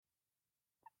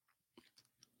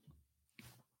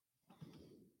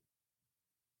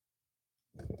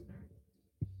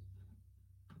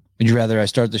Would you rather I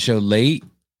start the show late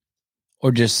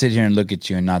or just sit here and look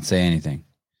at you and not say anything?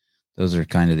 Those are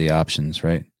kind of the options,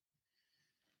 right?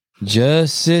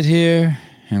 Just sit here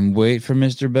and wait for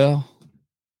Mr. Bell.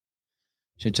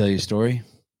 Should I tell you a story?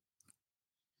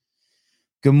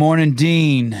 Good morning,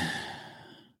 Dean.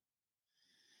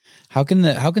 How can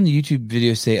the YouTube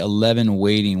video say 11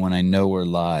 waiting when I know we're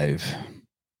live?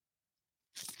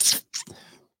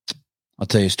 I'll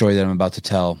tell you a story that I'm about to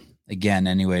tell again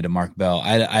anyway to Mark Bell.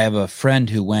 I have a friend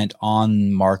who went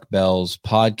on Mark Bell's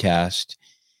podcast,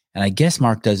 and I guess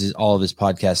Mark does all of his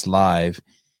podcasts live.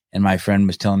 And my friend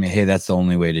was telling me, hey, that's the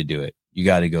only way to do it. You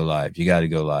got to go live. You got to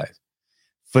go live.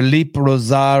 Felipe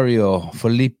Rosario.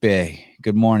 Felipe,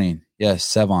 good morning. Yes,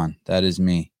 Sevon, that is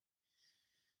me.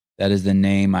 That is the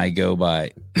name I go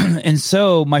by. And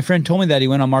so my friend told me that he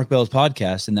went on Mark Bell's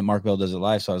podcast and that Mark Bell does it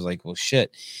live. So I was like, well,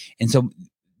 shit. And so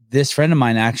this friend of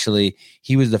mine, actually,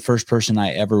 he was the first person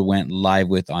I ever went live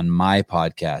with on my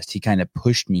podcast. He kind of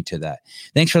pushed me to that.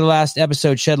 Thanks for the last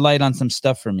episode. Shed light on some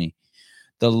stuff for me.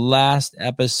 The last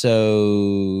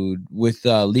episode with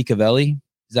Lee Cavelli.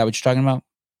 Is that what you're talking about?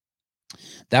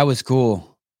 That was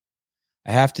cool.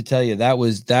 I have to tell you, that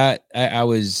was that.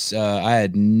 I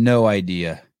had no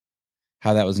idea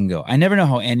how that was going to go. I never know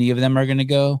how any of them are going to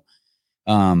go.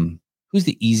 Who's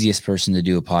the easiest person to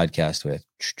do a podcast with?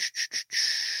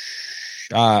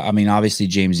 I mean, obviously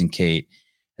James and Kate.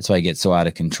 That's why I get so out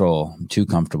of control. I'm too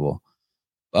comfortable.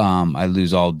 I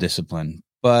lose all discipline.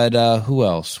 But who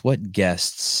else? What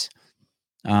guests?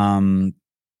 With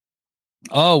Guy.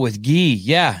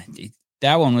 Yeah,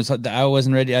 that one was. I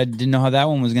wasn't ready. I didn't know how that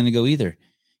one was going to go either.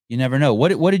 You never know.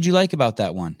 What did you like about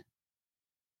that one?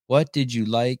 What did you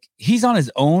like? He's on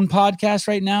his own podcast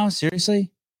right now.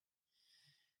 Seriously?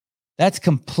 That's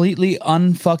completely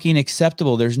unfucking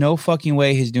acceptable. There's no fucking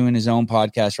way he's doing his own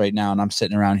podcast right now, and I'm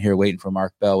sitting around here waiting for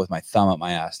Mark Bell with my thumb up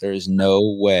my ass. There is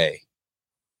no way.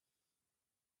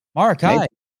 Mark, hi. Hey,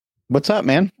 what's up,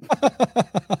 man?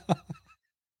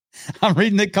 I'm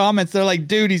reading the comments. They're like,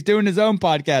 dude, he's doing his own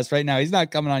podcast right now. He's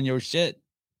not coming on your shit.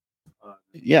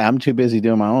 Yeah, I'm too busy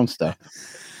doing my own stuff.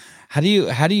 How do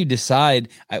you decide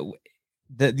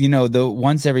that, the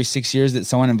once every 6 years that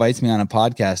someone invites me on a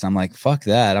podcast, I'm like, fuck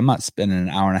that. I'm not spending an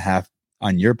hour and a half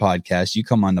on your podcast. You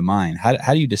come onto mine. How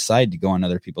do you decide to go on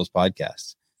other people's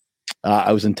podcasts?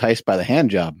 I was enticed by the hand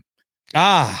job.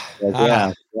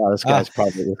 This guy's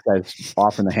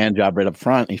offering the hand job right up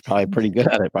front. He's probably pretty good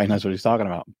at it. Probably knows what he's talking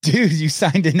about. Dude, you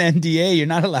signed an NDA. You're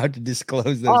not allowed to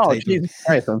disclose those. Oh, Jesus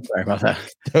Christ! I'm sorry about that.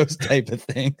 Those type of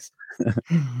things.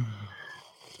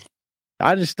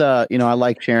 I just, I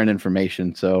like sharing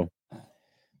information. So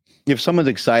if someone's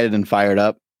excited and fired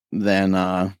up, then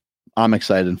I'm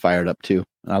excited and fired up too.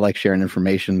 I like sharing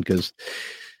information because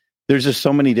there's just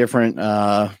so many different.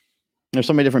 There's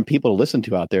so many different people to listen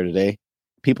to out there today.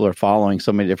 People are following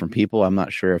so many different people. I'm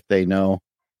not sure if they know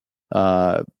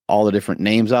all the different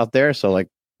names out there. So like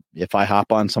if I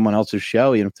hop on someone else's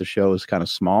show, even if the show is kind of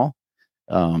small,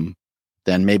 then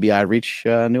maybe I reach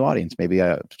a new audience. Maybe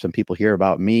some people hear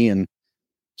about me and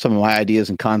some of my ideas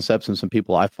and concepts and some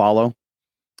people I follow,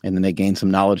 and then they gain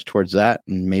some knowledge towards that.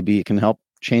 And maybe it can help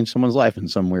change someone's life in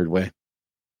some weird way.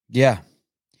 Yeah.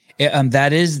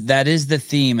 That is the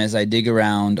theme as I dig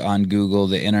around on Google,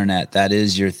 the internet. That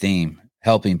is your theme,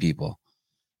 helping people.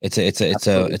 It's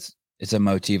a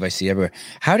motif I see everywhere.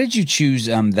 How did you choose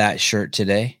that shirt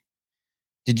today?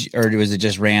 Or was it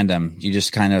just random? You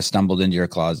just kind of stumbled into your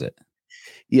closet?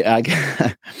 Yeah,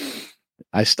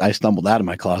 I stumbled out of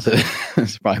my closet.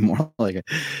 It's probably more like it.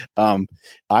 I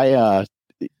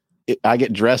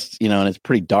get dressed, and it's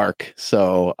pretty dark,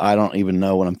 so I don't even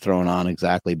know what I'm throwing on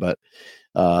exactly. But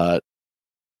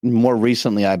more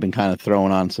recently, I've been kind of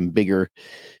throwing on some bigger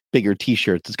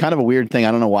t-shirts. It's kind of a weird thing.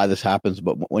 I don't know why this happens,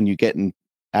 but when you get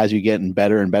as you get in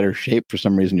better and better shape, for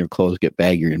some reason your clothes get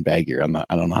baggier and baggier.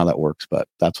 I don't know how that works, but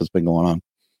that's what's been going on.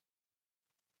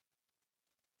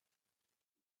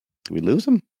 Did we lose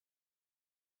him?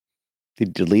 Did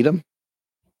you delete him?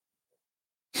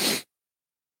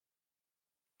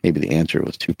 Maybe the answer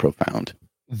was too profound.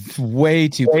 Way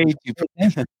too.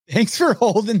 Thanks for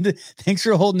holding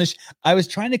this. I was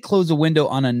trying to close a window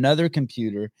on another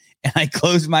computer and I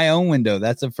closed my own window.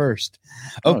 That's a first.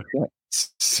 Oh,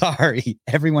 sorry.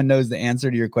 Everyone knows the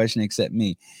answer to your question except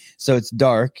me. So it's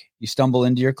dark. You stumble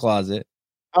into your closet.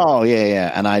 Oh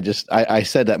yeah. And I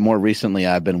said that more recently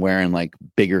I've been wearing like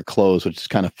bigger clothes, which is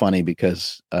kind of funny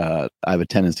because I have a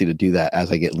tendency to do that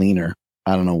as I get leaner.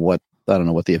 I don't know what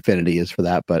the affinity is for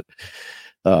that, but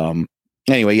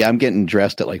anyway, yeah, I'm getting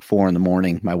dressed at like 4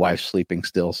 a.m. My wife's sleeping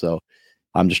still, so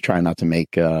I'm just trying not to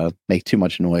make too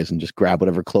much noise and just grab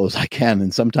whatever clothes I can.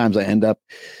 And sometimes I end up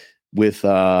with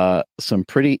some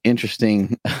pretty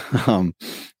interesting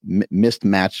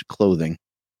mismatched clothing.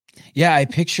 Yeah, I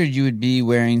pictured you would be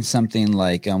wearing something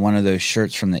like one of those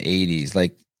shirts from the 80s,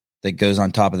 like that goes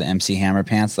on top of the MC Hammer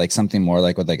pants, like something more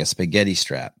like with like a spaghetti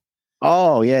strap.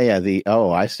 Oh, yeah.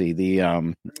 I see.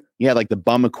 Like the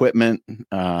bum equipment,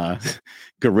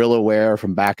 gorilla wear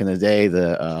from back in the day,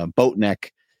 the boat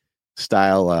neck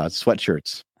style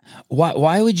sweatshirts.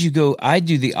 Why would you go? I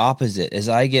do the opposite. As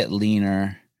I get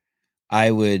leaner,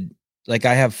 I would like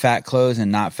I have fat clothes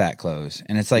and not fat clothes.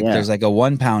 And it's like there's like a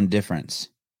 1 pound difference.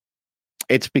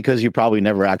 It's because you've probably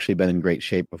never actually been in great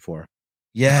shape before.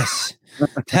 Yes,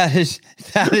 that is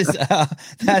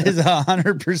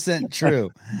 100% true.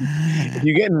 If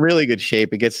you get in really good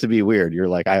shape, it gets to be weird. You're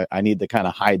like, I need to kind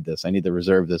of hide this. I need to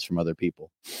reserve this from other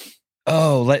people.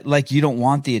 Oh, like you don't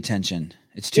want the attention.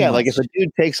 It's too much. Like if a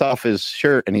dude takes off his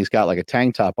shirt and he's got like a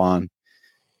tank top on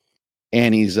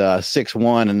and he's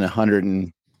 6'1" and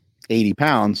 180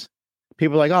 pounds,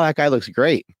 people are like, oh, that guy looks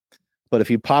great. But if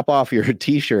you pop off your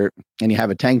t-shirt and you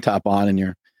have a tank top on and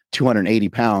you're 280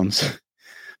 pounds,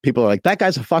 people are like, that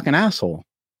guy's a fucking asshole.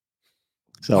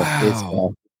 So It's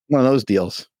one of those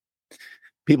deals.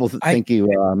 People think you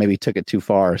maybe took it too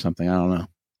far or something. I don't know.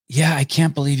 Yeah, I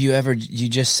can't believe you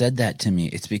just said that to me.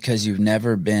 It's because you've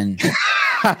never been.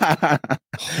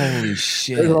 Holy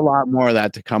shit. There's a lot more of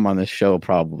that to come on this show,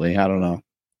 probably. I don't know.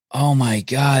 Oh my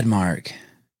God, Mark.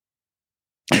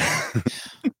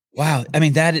 Wow. I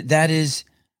mean, that is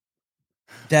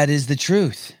the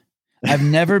truth. I've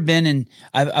never been in,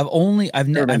 I've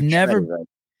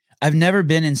never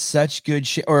been in such good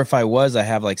shape, or if I was, I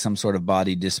have like some sort of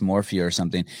body dysmorphia or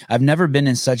something. I've never been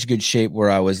in such good shape where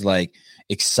I was like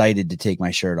excited to take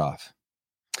my shirt off.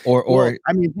 Or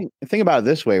I mean, think about it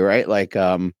this way, right? Like,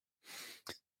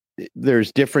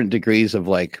 there's different degrees of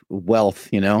like wealth,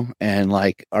 and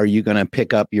like, are you going to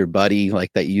pick up your buddy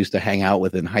like that you used to hang out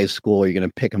with in high school? Are you going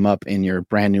to pick him up in your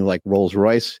brand new like Rolls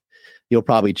Royce? You'll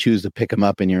probably choose to pick him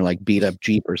up in your like beat up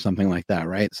Jeep or something like that,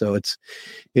 right? So it's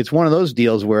one of those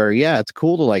deals where, yeah, it's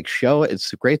cool to like show it.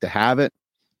 It's great to have it,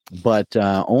 but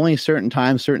only certain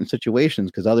times, certain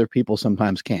situations, because other people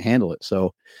sometimes can't handle it.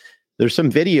 So there's some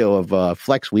video of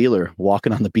Flex Wheeler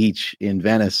walking on the beach in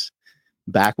Venice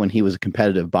back when he was a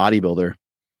competitive bodybuilder.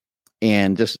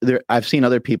 And just there, I've seen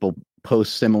other people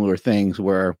post similar things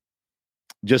where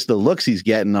just the looks he's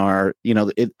getting are,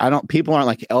 people aren't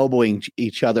like elbowing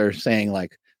each other saying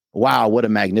like, wow, what a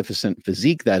magnificent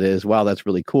physique that is. Wow, that's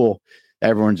really cool.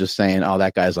 Everyone's just saying, oh,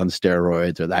 that guy's on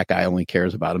steroids, or that guy only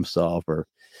cares about himself,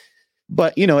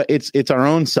 but it's our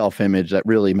own self-image that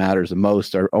really matters the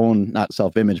most, our own, not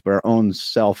self-image, but our own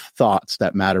self-thoughts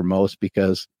that matter most,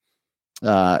 because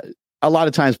a lot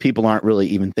of times people aren't really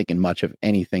even thinking much of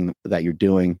anything that you're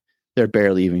doing. They're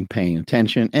barely even paying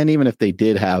attention. And even if they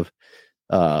did have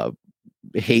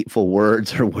hateful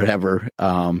words or whatever,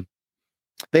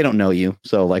 they don't know you.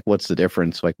 So like, what's the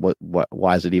difference? Like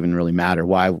why does it even really matter?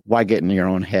 Why get in your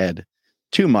own head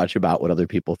too much about what other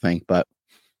people think? But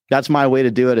that's my way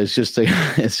to do it. It's just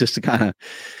to kind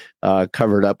of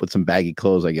cover it up with some baggy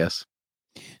clothes, I guess.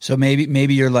 So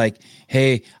maybe you're like,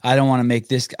 hey, I don't want to make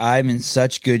this. I'm in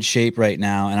such good shape right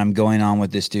now, and I'm going on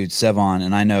with this dude Sevan,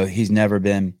 and I know he's never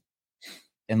been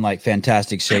in like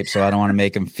fantastic shape, so I don't want to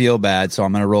make him feel bad. So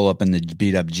I'm going to roll up in the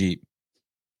beat up Jeep.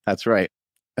 That's right.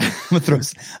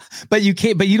 But you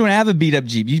can't. But you don't have a beat up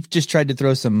Jeep. You've just tried to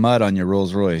throw some mud on your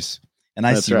Rolls Royce, and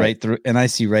I see right through. And I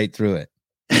see right through it.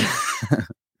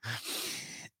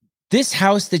 This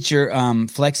house that you're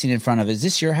flexing in front of, is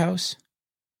this your house?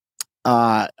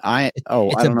 It's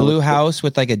a blue house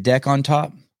with like a deck on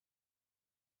top,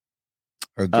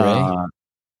 or gray.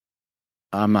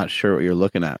 I'm not sure what you're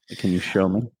looking at. Can you show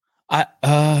me?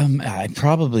 I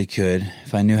probably could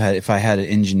if I knew how. If I had an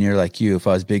engineer like you, if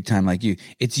I was big time like you.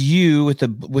 It's you with the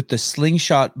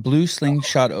blue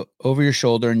slingshot over your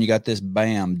shoulder, and you got this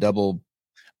double.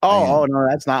 Oh no,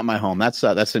 that's not my home.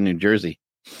 That's in New Jersey.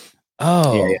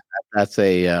 Oh yeah. That's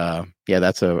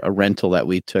a rental that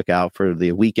we took out for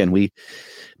the weekend. Me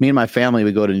and my family,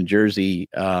 we go to New Jersey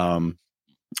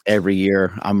every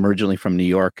year. I'm originally from New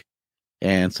York,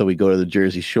 and so we go to the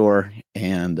Jersey Shore,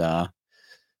 and that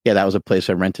was a place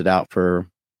I rented out for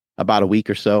about a week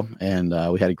or so, and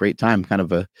we had a great time. Kind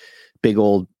of a big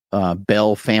old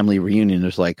Bell family reunion.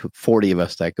 There's like 40 of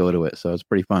us that go to it, so it's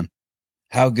pretty fun.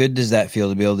 How good does that feel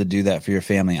to be able to do that for your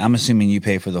family? I'm assuming you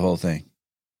pay for the whole thing.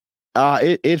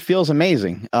 It feels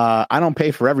amazing. I don't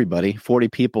pay for everybody. 40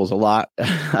 people is a lot.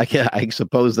 I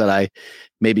suppose that I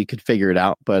maybe could figure it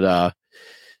out, but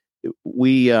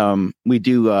we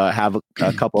do have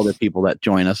a couple other people that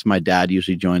join us. My dad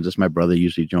usually joins us. My brother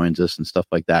usually joins us and stuff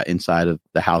like that inside of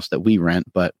the house that we rent.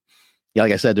 But yeah,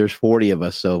 like I said, there's 40 of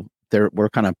us, so we're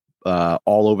kind of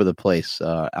all over the place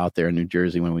out there in New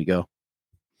Jersey when we go.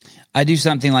 I do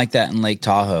something like that in Lake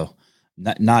Tahoe,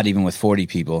 not even with 40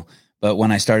 people, but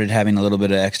when I started having a little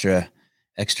bit of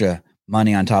extra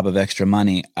money on top of extra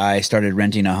money, I started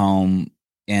renting a home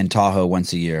in Tahoe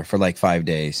once a year for like 5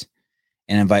 days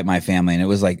and invite my family.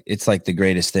 And it's like the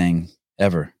greatest thing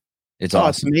ever. It's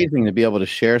awesome. It's amazing to be able to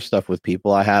share stuff with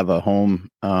people. I have a home.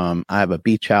 I have a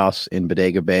beach house in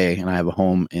Bodega Bay, and I have a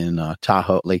home in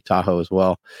Tahoe, Lake Tahoe as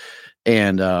well.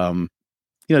 And,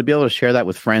 to be able to share that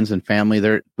with friends and family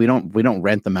we don't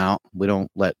rent them out. We don't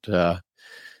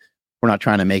we're not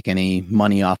trying to make any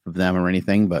money off of them or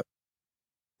anything, but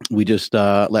we just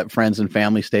let friends and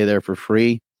family stay there for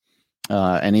free.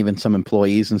 And even some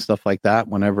employees and stuff like that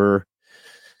whenever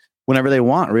they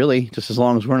want, really, just as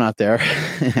long as we're not there.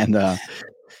 And,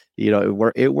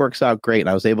 it works out great. And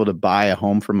I was able to buy a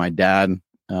home for my dad.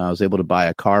 I was able to buy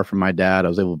a car for my dad. I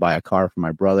was able to buy a car for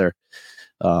my brother.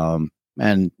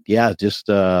 And yeah, just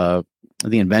the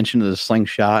invention of the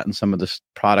slingshot and some of the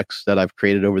products that I've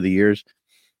created over the years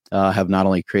have not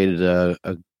only created a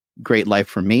great life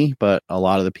for me, but a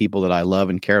lot of the people that I love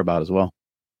and care about as well.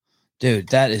 Dude,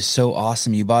 that is so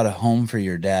awesome. You bought a home for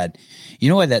your dad. You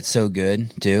know why that's so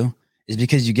good too? Is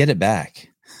because you get it back.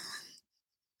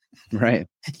 Right.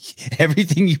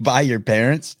 Everything you buy your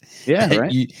parents. Yeah.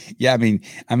 Right. I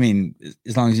mean,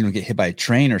 as long as you don't get hit by a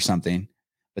train or something,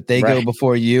 but they go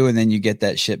before you and then you get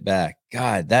that shit back.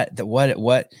 God,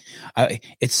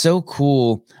 it's so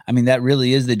cool. I mean, that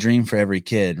really is the dream for every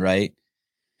kid, right?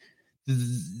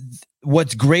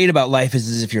 What's great about life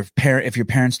is if your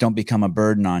parents don't become a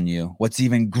burden on you. What's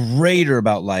even greater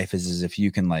about life is if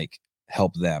you can like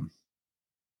help them.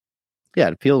 Yeah,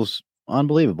 it feels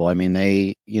unbelievable. I mean,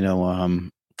 to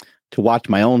watch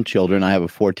my own children, I have a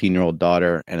 14-year-old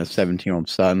daughter and a 17-year-old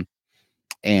son,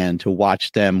 and to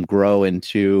watch them grow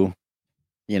into,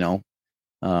 not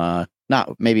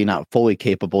fully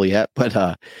capable yet,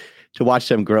 but to watch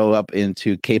them grow up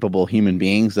into capable human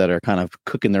beings that are kind of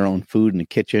cooking their own food in the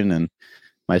kitchen. And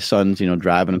my son's,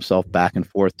 driving himself back and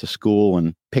forth to school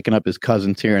and picking up his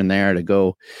cousins here and there to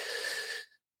go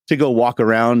walk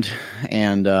around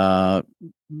and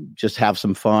just have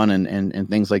some fun and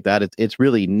things like that. It's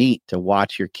really neat to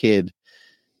watch your kid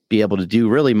be able to do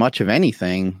really much of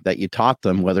anything that you taught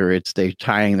them, whether it's they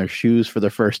tying their shoes for the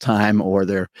first time, or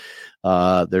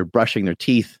they're brushing their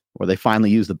teeth, or they finally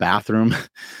use the bathroom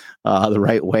the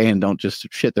right way and don't just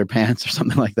shit their pants or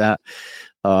something like that.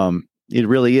 It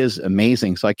really is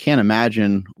amazing. So I can't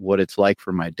imagine what it's like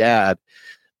for my dad,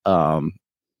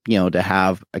 to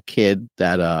have a kid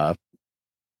that,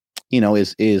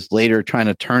 is later trying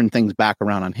to turn things back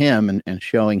around on him and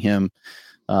showing him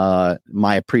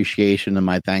my appreciation and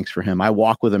my thanks for him. I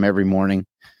walk with him every morning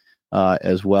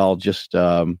as well, just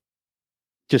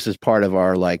as part of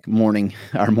our morning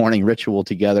ritual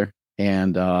together.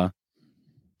 And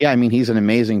I mean, he's an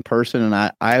amazing person.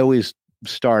 And I always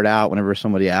start out whenever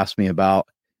somebody asks me about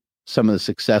some of the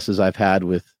successes I've had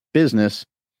with business.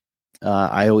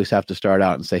 I always have to start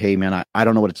out and say, hey, man, I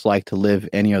don't know what it's like to live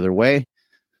any other way.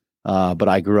 But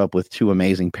I grew up with two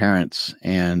amazing parents,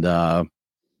 and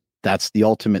that's the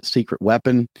ultimate secret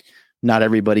weapon. Not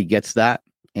everybody gets that,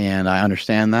 and I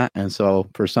understand that. And so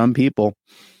for some people,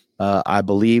 I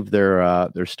believe they're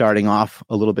starting off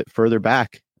a little bit further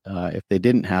back if they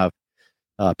didn't have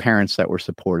parents that were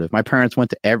supportive. My parents went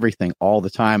to everything all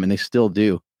the time, and they still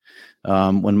do.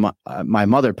 When my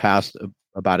mother passed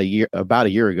about a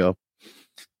year ago,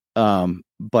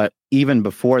 but even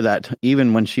before that,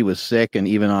 even when she was sick and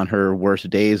even on her worst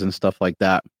days and stuff like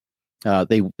that,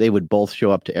 they would both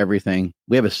show up to everything.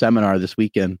 We have a seminar this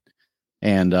weekend,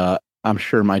 and I'm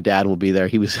sure my dad will be there.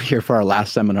 He was here for our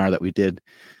last seminar that we did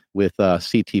with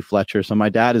CT Fletcher. So my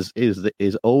dad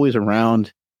is always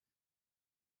around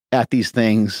at these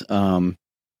things,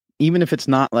 even if it's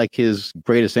not like his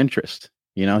greatest interest.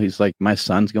 He's like, my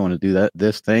son's going to do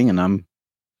this thing, and I'm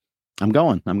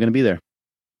going to be there.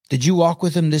 Did you walk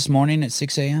with him this morning at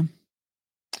 6 a.m.?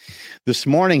 This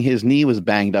morning, his knee was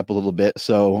banged up a little bit,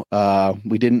 so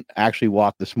we didn't actually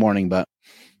walk this morning. But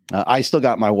I still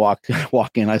got my walk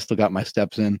in. I still got my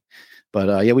steps in.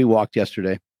 But we walked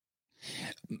yesterday.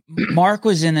 Mark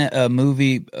was in a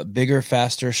movie, Bigger,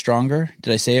 Faster, Stronger.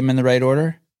 Did I say him in the right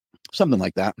order? Something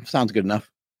like that. Sounds good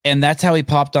enough. And that's how he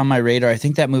popped on my radar. I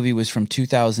think that movie was from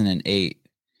 2008.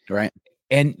 Right.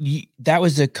 And that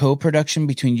was a co-production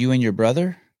between you and your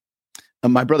brother?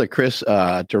 My brother Chris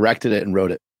directed it and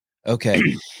wrote it. Okay.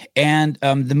 And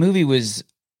the movie was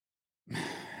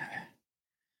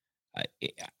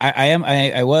I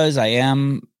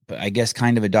am I guess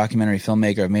kind of a documentary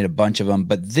filmmaker. I've made a bunch of them,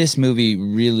 but this movie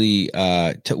really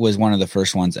was one of the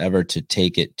first ones ever to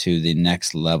take it to the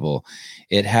next level.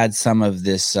 It had some of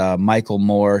this Michael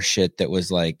Moore shit that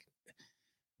was like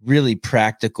really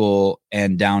practical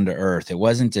and down to earth. It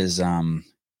wasn't as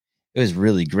it was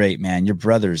really great, man. Your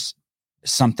brother's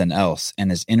something else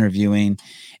and is interviewing,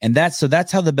 and that's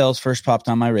how the Bells first popped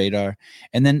on my radar.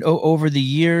 And then over the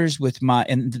years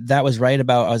and that was I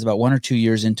was about 1 or 2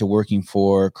 years into working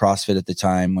for CrossFit at the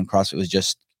time, when CrossFit was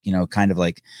just, kind of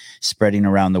like spreading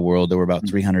around the world. There were about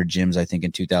 300 gyms, I think,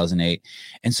 in 2008.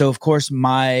 And so of course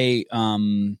my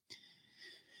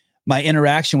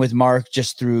interaction with Mark,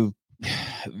 just through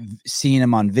seeing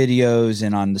him on videos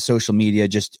and on the social media,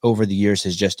 just over the years,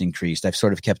 has just increased. I've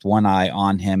sort of kept one eye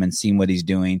on him and seen what he's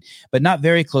doing, but not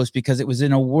very close, because it was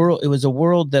a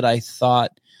world that I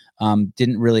thought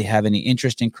didn't really have any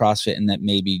interest in CrossFit, and that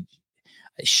maybe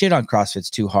shit on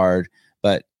CrossFit's too hard,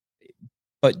 but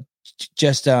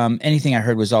just anything I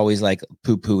heard was always like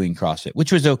poo-pooing CrossFit,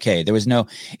 which was okay.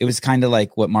 It was kind of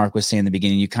like what Mark was saying in the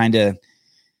beginning.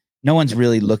 No one's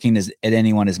really looking at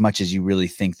anyone as much as you really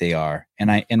think they are.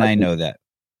 And I know that.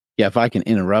 Yeah. If I can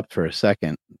interrupt for a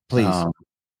second, please.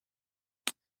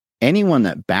 Anyone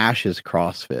that bashes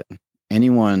CrossFit,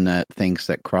 anyone that thinks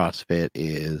that CrossFit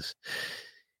is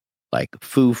like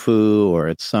foo-foo, or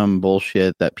it's some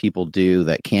bullshit that people do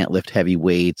that can't lift heavy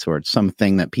weights, or it's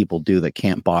something that people do that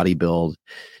can't bodybuild.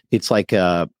 It's like,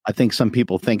 I think some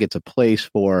people think it's a place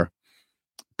for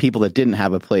people that didn't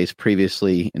have a place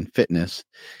previously in fitness.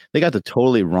 They got the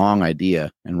totally wrong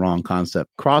idea and wrong concept.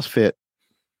 CrossFit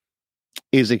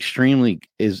is just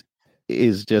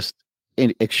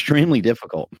extremely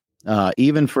difficult,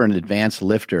 even for an advanced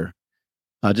lifter.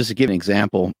 Just to give an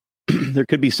example, there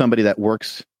could be somebody that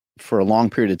works for a long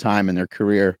period of time in their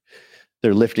career,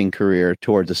 their lifting career,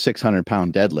 towards a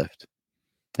 600-pound deadlift.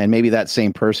 And maybe that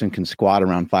same person can squat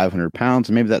around 500 pounds.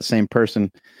 And maybe that same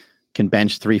person can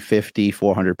bench 350,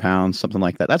 400 pounds, something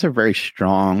like that. That's a very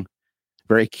strong,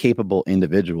 very capable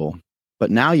individual.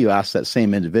 But now you ask that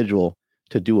same individual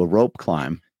to do a rope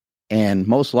climb, and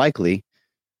most likely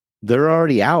they're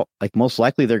already out. Like, most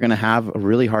likely they're going to have a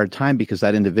really hard time, because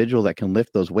that individual that can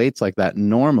lift those weights like that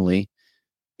normally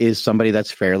is somebody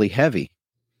that's fairly heavy.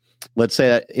 Let's say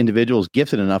that individual is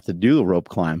gifted enough to do a rope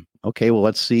climb. Okay, well,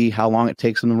 let's see how long it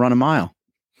takes them to run a mile.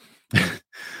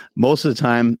 Most of the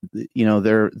time,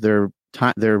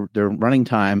 their running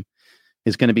time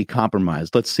is going to be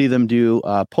compromised. Let's see them do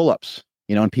pull-ups,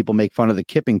 and people make fun of the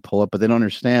kipping pull-up, but they don't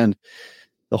understand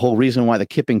the whole reason why the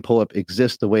kipping pull-up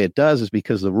exists the way it does is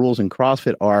because the rules in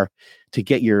CrossFit are to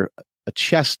get your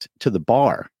chest to the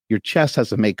bar. Your chest has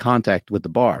to make contact with the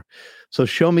bar. So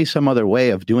show me some other way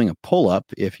of doing a pull-up,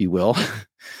 if you will,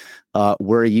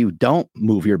 where you don't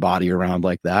move your body around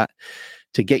like that,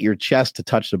 to get your chest to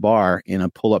touch the bar in a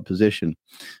pull-up position.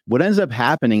 What ends up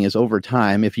happening is, over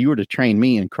time, if you were to train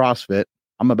me in CrossFit,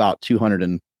 I'm about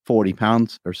 240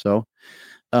 pounds or so.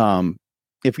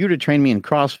 If you were to train me in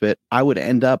CrossFit, I would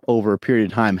end up, over a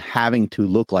period of time, having to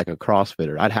look like a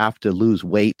CrossFitter. I'd have to lose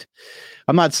weight.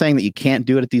 I'm not saying that you can't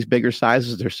do it at these bigger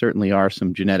sizes. There certainly are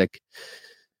some genetic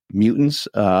mutants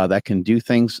that can do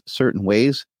things certain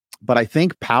ways. But I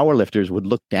think powerlifters would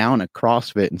look down at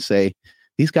CrossFit and say,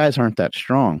 these guys aren't that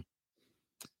strong.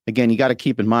 Again, you got to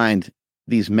keep in mind,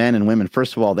 these men and women,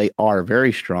 first of all, they are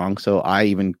very strong. So I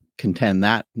even contend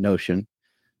that notion.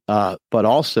 But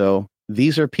also,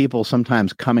 these are people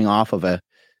sometimes coming off of a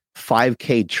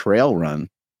 5K trail run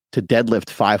to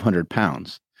deadlift 500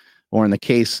 pounds. Or in the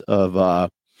case of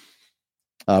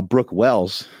Brooke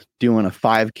Wells, doing a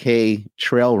 5K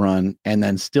trail run and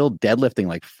then still deadlifting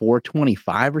like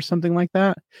 425 or something like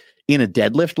that in a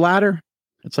deadlift ladder.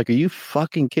 It's like, are you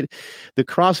fucking kidding? The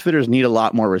CrossFitters need a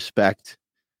lot more respect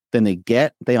than they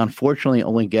get. They unfortunately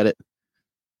only get it.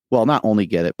 Well, not only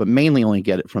get it, but mainly only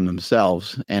get it from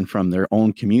themselves and from their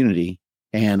own community.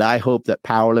 And I hope that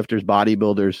powerlifters,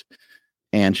 bodybuilders,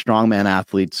 and strongman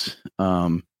athletes,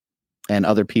 and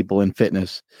other people in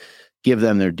fitness give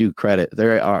them their due credit.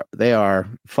 They are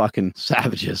fucking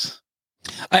savages.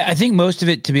 I think most of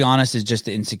it, to be honest, is just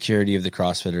the insecurity of the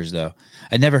CrossFitters, though.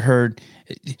 I never heard,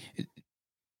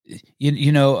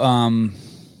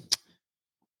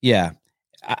 yeah.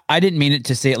 I didn't mean it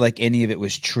to say it like any of it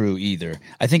was true either.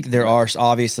 I think there are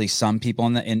obviously some people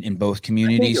in both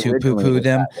communities who poo-poo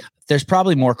them. There's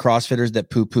probably more CrossFitters that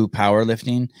poo-poo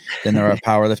powerlifting than there are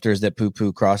powerlifters that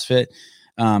poo-poo CrossFit.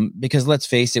 Because let's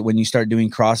face it, when you start doing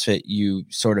CrossFit, you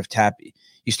sort of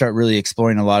you start really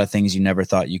exploring a lot of things you never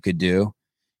thought you could do.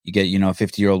 you get, a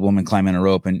 50-year-old woman climbing a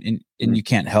rope and you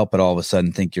can't help but all of a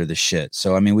sudden think you're the shit.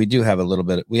 So, I mean, we do have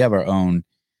we have our own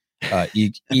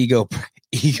ego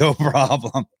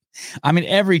problem. I mean,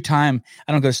 every time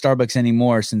I don't go to Starbucks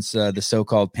anymore since the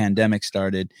so-called pandemic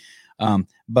started.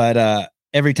 But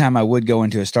every time I would go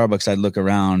into a Starbucks, I'd look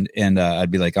around and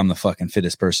I'd be like, I'm the fucking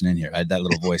fittest person in here. That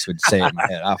little voice would say it in my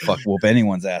head. I'll fuck whoop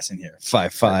anyone's ass in here.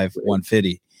 5'5",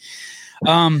 150.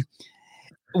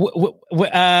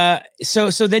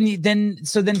 So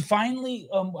then finally,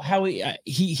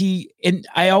 he and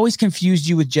I always confused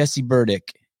you with Jesse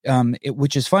Burdick,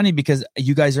 which is funny because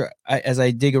you guys are, as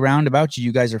I dig around about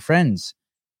you guys are friends.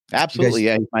 Absolutely.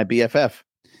 Yeah. He's my BFF.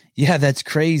 Yeah, that's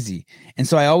crazy. And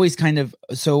so I always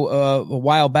a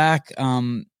while back,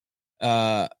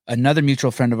 another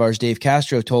mutual friend of ours, Dave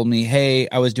Castro, told me, hey,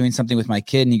 I was doing something with my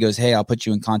kid, and he goes, hey, I'll put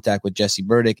you in contact with Jesse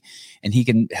Burdick, and he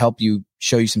can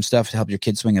show you some stuff to help your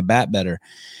kid swing a bat better.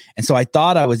 And so I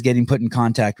thought I was getting put in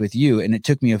contact with you, and it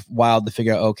took me a while to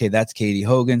figure out, okay, that's Katie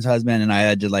Hogan's husband, and I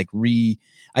had to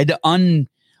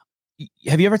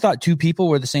have you ever thought two people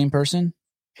were the same person?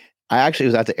 I actually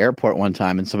was at the airport one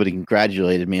time and somebody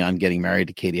congratulated me on getting married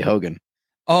to Katie Hogan.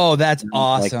 Oh, that's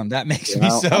awesome. That makes me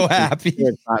so happy. Sure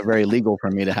it's not very legal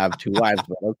for me to have two wives,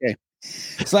 but okay.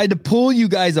 So I had to pull you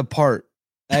guys apart.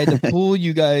 I had to pull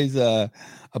you guys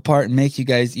apart and make you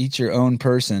guys each your own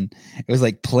person. It was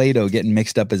like Play-Doh getting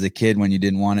mixed up as a kid when you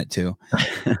didn't want it to.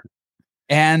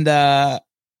 And then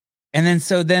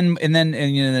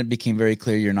it became very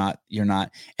clear you're not.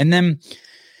 And then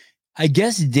I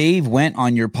guess Dave went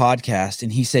on your podcast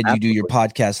and he said you do your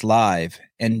podcast live.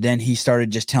 And then he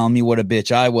started just telling me what a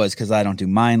bitch I was because I don't do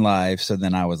mine live. So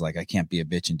then I was like, I can't be a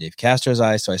bitch in Dave Castro's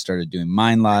eyes. So I started doing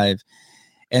mine live.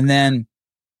 And then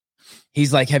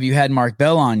he's like, have you had Mark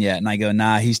Bell on yet? And I go,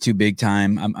 nah, he's too big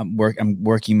time. I'm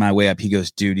working my way up. He goes,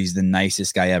 dude, he's the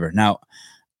nicest guy ever. Now,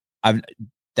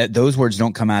 those words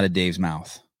don't come out of Dave's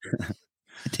mouth.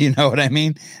 Do you know what I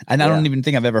mean? And I don't even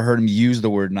think I've ever heard him use the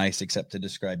word nice except to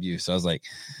describe you. So I was like,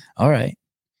 all right,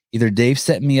 either Dave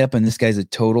set me up and this guy's a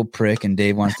total prick and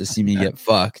Dave wants to see me get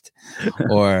fucked,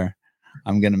 or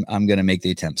I'm going to make the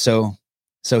attempt. So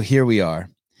here we are.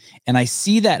 And I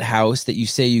see that house that you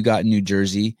say you got in New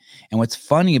Jersey. And what's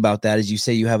funny about that is you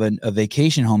say you have a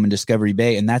vacation home in Discovery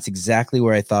Bay. And that's exactly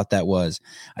where I thought that was.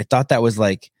 I thought that was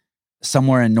like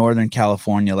somewhere in Northern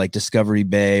California, like Discovery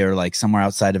Bay, or like somewhere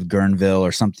outside of Guerneville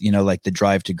or something, like the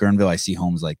drive to Guerneville. I see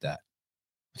homes like that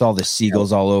with all the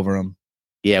seagulls all over them.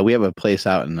 Yeah. We have a place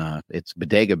out in, it's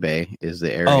Bodega Bay is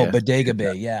the area. Oh, Bodega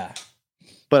Bay. Yeah.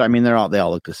 But I mean, they all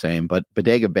look the same, but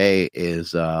Bodega Bay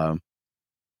is,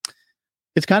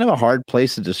 it's kind of a hard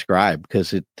place to describe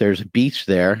because there's a beach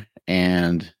there,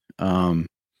 and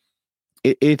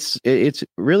it's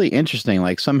really interesting.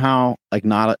 Like somehow, like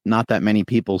not that many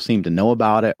people seem to know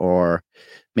about it, or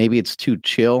maybe it's too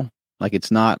chill. Like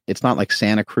it's not like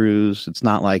Santa Cruz. It's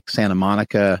not like Santa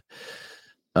Monica.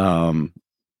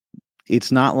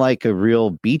 It's not like a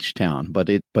real beach town, but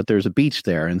there's a beach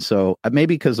there, and so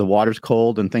maybe because the water's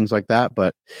cold and things like that.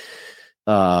 But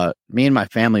me and my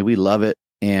family, we love it.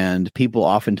 And people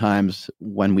oftentimes,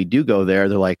 when we do go there,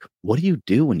 they're like, what do you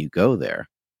do when you go there?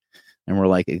 And we're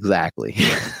like, exactly.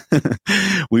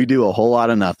 We do a whole lot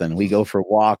of nothing. We go for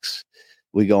walks.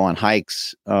 We go on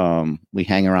hikes. We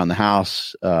hang around the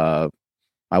house. My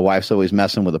wife's always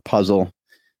messing with a puzzle.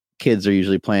 Kids are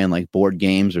usually playing like board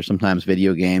games or sometimes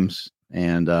video games.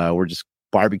 And we're just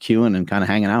barbecuing and kind of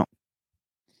hanging out.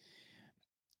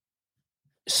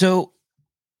 So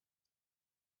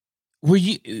were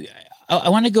you... I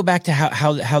want to go back to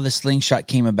how the Slingshot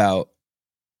came about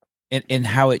and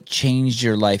how it changed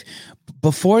your life.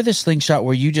 Before the Slingshot,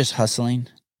 were you just hustling?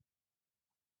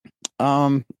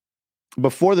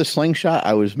 Before the Slingshot,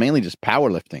 I was mainly just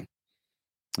powerlifting.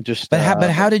 But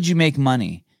how did you make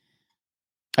money?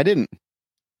 I didn't.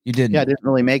 You didn't? Yeah, I didn't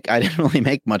really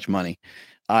make much money.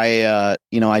 I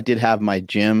did have my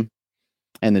gym,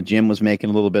 and the gym was making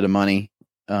a little bit of money.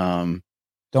 Don't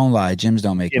lie, gyms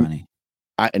don't make money.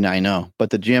 I know, but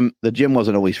the gym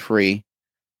wasn't always free.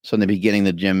 So in the beginning,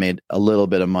 the gym made a little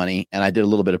bit of money, and I did a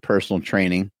little bit of personal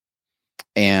training.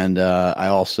 And I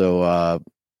also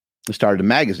started a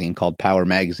magazine called Power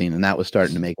Magazine, and that was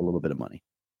starting to make a little bit of money.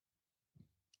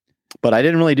 But I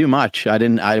didn't really do much.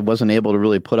 I wasn't able to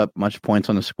really put up much points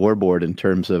on the scoreboard in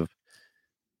terms of,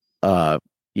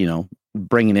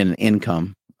 bringing in an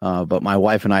income. But my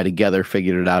wife and I together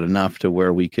figured it out enough to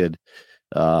where we could,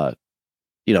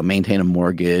 maintain a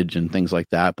mortgage and things like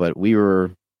that. But we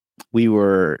were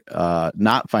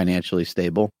not financially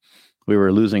stable. We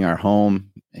were losing our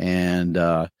home, and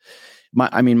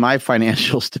my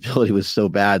financial stability was so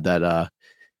bad that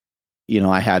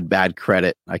I had bad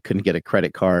credit. I couldn't get a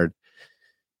credit card.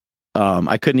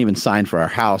 I couldn't even sign for our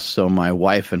house. So my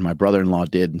wife and my brother-in-law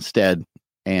did instead.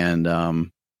 And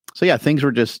so yeah, things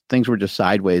were just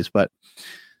sideways. But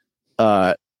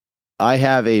I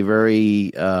have a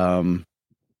very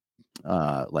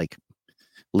like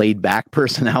laid back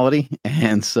personality.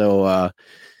 And so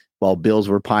while bills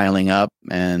were piling up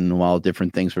and while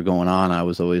different things were going on, I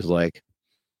was always like,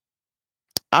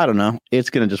 I don't know, it's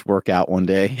going to just work out one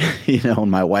day,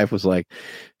 and my wife was like,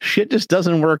 shit just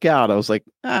doesn't work out. I was like,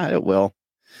 it will.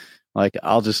 Like,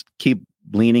 I'll just keep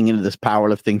leaning into this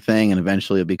powerlifting thing and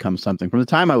eventually it'll become something. From the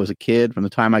time I was a kid, from the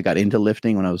time I got into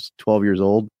lifting when I was 12 years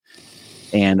old,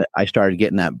 and I started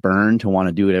getting that burn to want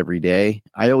to do it every day,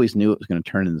 I always knew it was going to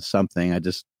turn into something. I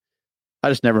just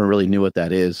never really knew what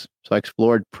that is. So I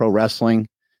explored pro wrestling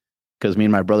because me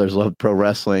and my brothers loved pro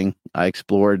wrestling. I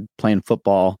explored playing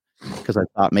football because I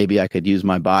thought maybe I could use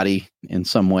my body in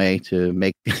some way to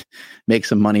make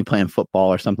some money playing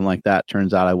football or something like that.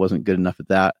 Turns out I wasn't good enough at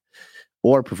that,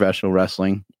 or professional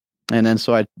wrestling. And then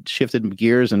so I shifted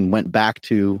gears and went back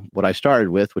to what I started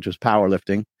with, which was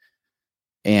powerlifting.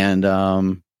 And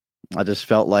I just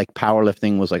felt like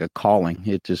powerlifting was like a calling.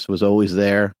 It just was always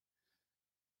there.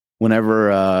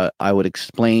 Whenever I would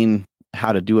explain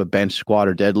how to do a bench squat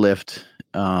or deadlift,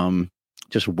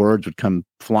 just words would come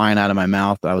flying out of my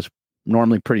mouth. I was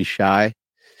normally pretty shy.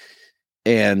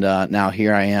 And now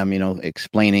here I am,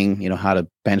 explaining, how to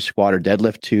bench squat or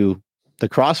deadlift to the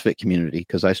CrossFit community,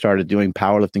 because I started doing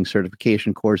powerlifting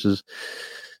certification courses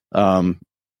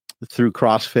through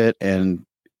CrossFit. And,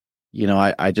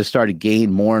 I just started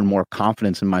gaining more and more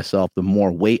confidence in myself, the more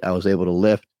weight I was able to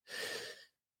lift.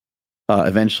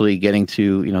 Eventually getting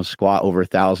to, squat over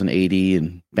 1,080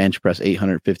 and bench press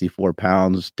 854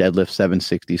 pounds, deadlift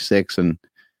 766. And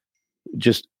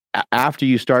just after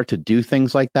you start to do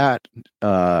things like that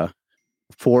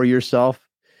for yourself,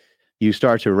 you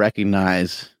start to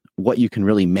recognize what you can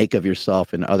really make of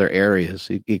yourself in other areas.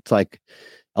 It's like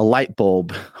a light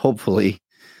bulb, hopefully,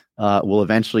 will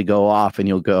eventually go off and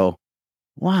you'll go,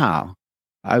 wow,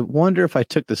 I wonder if I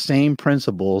took the same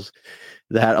principles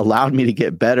that allowed me to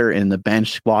get better in the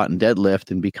bench, squat, and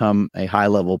deadlift and become a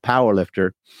high-level power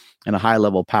lifter and a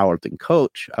high-level powerlifting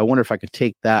coach. I wonder if I could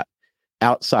take that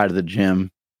outside of the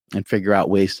gym and figure out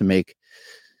ways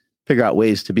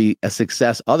to be a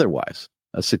success otherwise,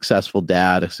 a successful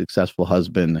dad, a successful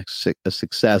husband, a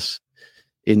success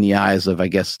in the eyes of, I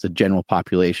guess, the general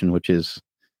population, which is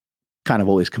kind of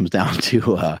always comes down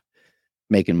to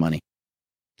making money.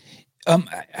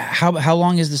 How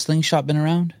long has the slingshot been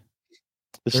around?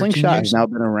 The slingshot has now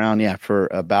been around, for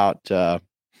about,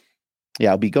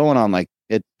 it'll be going on like,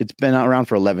 it's been around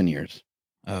for 11 years.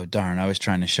 Oh, darn. I was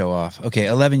trying to show off. Okay.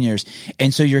 11 years.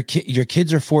 And so your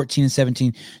kids are 14 and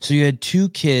 17. So you had two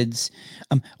kids.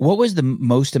 What was the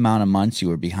most amount of months you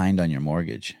were behind on your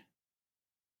mortgage?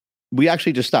 We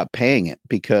actually just stopped paying it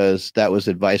because that was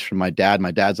advice from my dad.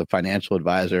 My dad's a financial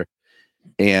advisor,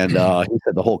 and he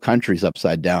said the whole country's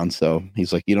upside down. So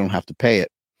he's like, you don't have to pay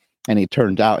it. And it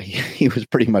turned out he was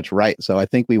pretty much right. So I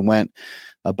think we went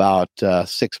about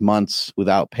 6 months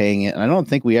without paying it. And I don't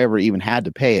think we ever even had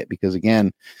to pay it because,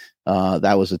 again,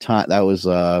 that was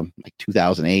like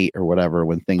 2008 or whatever,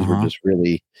 when things were just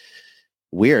really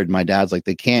weird. My dad's like,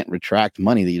 they can't retract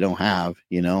money that you don't have,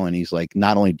 and he's like,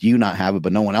 not only do you not have it,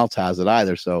 but no one else has it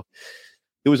either. So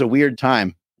it was a weird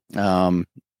time.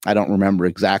 I don't remember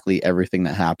exactly everything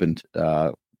that happened,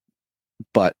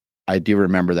 but I do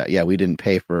remember that, we didn't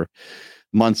pay for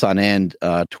months on end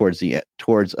towards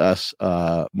us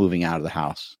moving out of the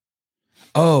house.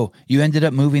 Oh, you ended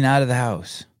up moving out of the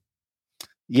house.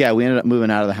 Yeah, we ended up moving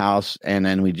out of the house, and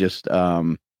then we just,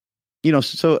 so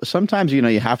sometimes,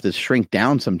 you have to shrink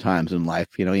down sometimes in life.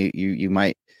 You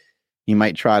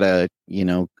might try to,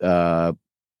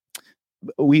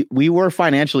 we were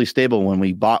financially stable when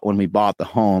we bought the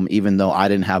home, even though I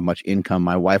didn't have much income.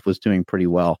 My wife was doing pretty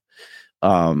well.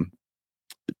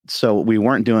 So we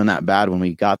weren't doing that bad when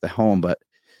we got the home, but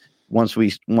once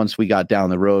we got down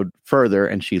the road further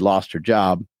and she lost her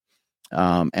job,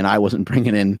 and I wasn't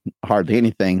bringing in hardly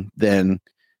anything, then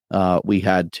we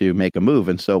had to make a move.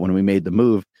 And so when we made the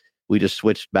move, we just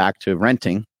switched back to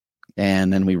renting,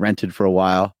 and then we rented for a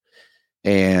while.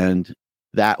 And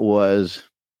that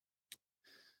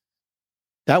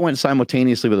went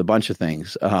simultaneously with a bunch of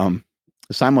things.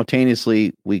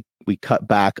 Simultaneously, we cut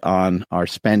back on our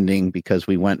spending because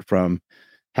we went from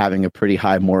having a pretty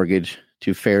high mortgage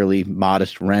to fairly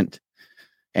modest rent.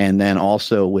 And then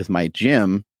also with my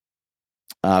gym,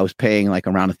 I was paying like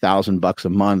around $1,000 a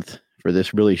month for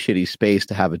this really shitty space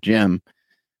to have a gym.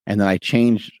 And then I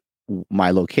changed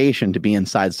my location to be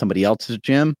inside somebody else's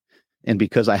gym. And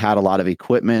because I had a lot of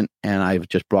equipment and I've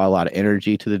just brought a lot of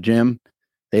energy to the gym,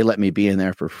 they let me be in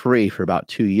there for free for about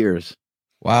 2 years.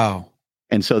 Wow.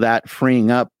 And so that freeing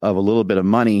up of a little bit of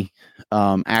money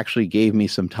actually gave me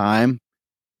some time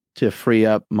to free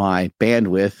up my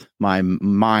bandwidth, my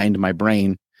mind, my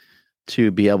brain,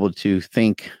 to be able to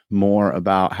think more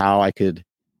about how I could,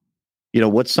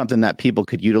 what's something that people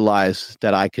could utilize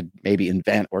that I could maybe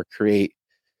invent or create.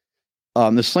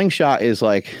 The slingshot is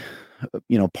like,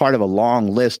 part of a long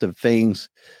list of things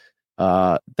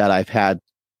that I've had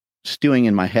stewing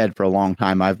in my head for a long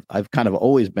time. I've kind of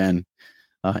always been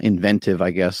inventive,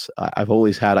 I guess. I've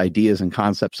always had ideas and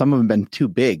concepts. Some of them have been too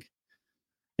big.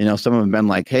 Some of them have been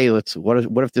like, hey,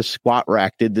 what if this squat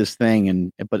rack did this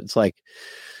thing? But it's like,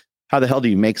 how the hell do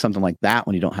you make something like that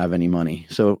when you don't have any money?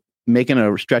 So making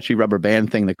a stretchy rubber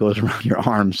band thing that goes around your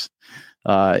arms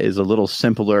is a little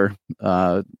simpler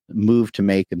move to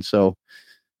make. And so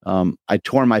I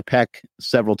tore my pec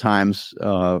several times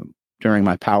during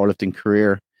my powerlifting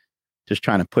career, just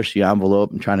trying to push the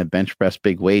envelope and trying to bench press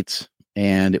big weights.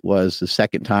 And it was the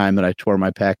second time that I tore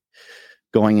my pec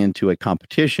going into a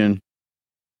competition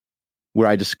where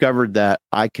I discovered that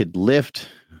I could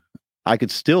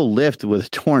still lift with a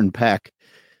torn pec,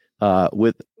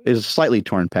 is a slightly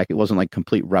torn pec. It wasn't like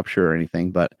complete rupture or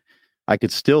anything, but I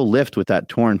could still lift with that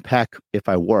torn pec if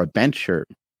I wore a bench shirt.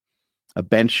 A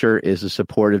bench shirt is a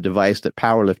supportive device that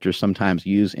powerlifters sometimes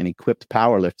use in equipped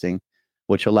powerlifting,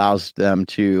 which allows them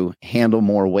to handle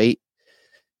more weight.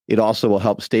 It also will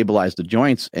help stabilize the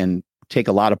joints and take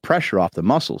a lot of pressure off the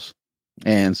muscles.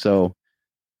 And so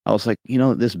I was like,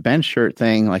 this bench shirt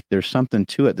thing, like there's something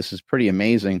to it. This is pretty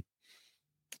amazing.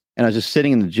 And I was just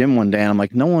sitting in the gym one day and I'm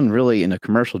like, no one really in a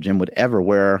commercial gym would ever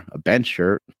wear a bench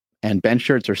shirt. And bench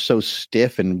shirts are so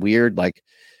stiff and weird. Like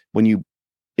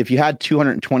if you had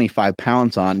 225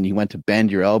 pounds on and you went to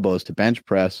bend your elbows to bench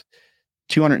press,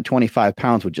 225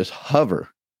 pounds would just hover.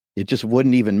 It just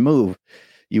wouldn't even move.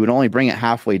 You would only bring it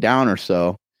halfway down or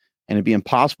so, and it'd be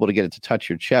impossible to get it to touch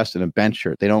your chest in a bench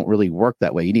shirt. They don't really work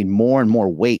that way. You need more and more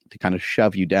weight to kind of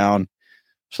shove you down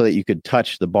so that you could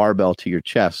touch the barbell to your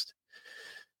chest.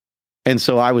 And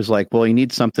so I was like, well, you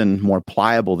need something more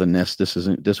pliable than this.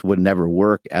 This would never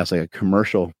work as like a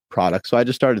commercial product. So I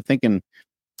just started thinking,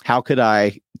 how could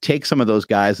I take some of those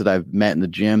guys that I've met in the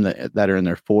gym that are in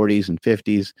their 40s and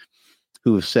 50s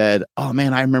who have said, oh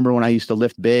man, I remember when I used to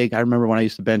lift big. I remember when I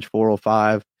used to bench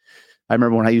 405. I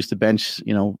remember when I used to bench,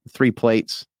 3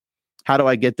 plates. How do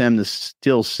I get them to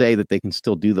still say that they can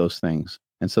still do those things?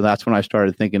 And so that's when I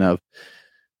started thinking of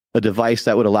a device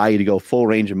that would allow you to go full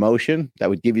range of motion, that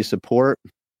would give you support,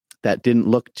 that didn't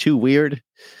look too weird,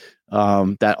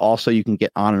 that also you can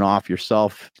get on and off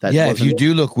yourself. If you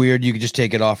do look weird, you can just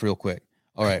take it off real quick.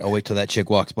 All right, I'll wait till that chick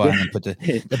walks by and then put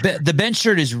the bench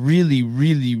shirt is really,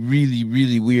 really, really,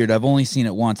 really weird. I've only seen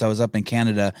it once. I was up in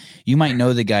Canada. You might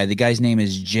know the guy. The guy's name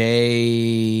is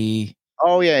Jay.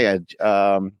 Oh yeah.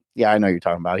 I know you're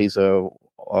talking about. He's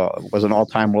was an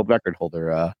all-time world record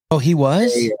holder. He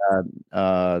was? Jay,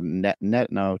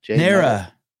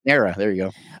 Nara. Nara, there you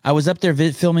go. I was up there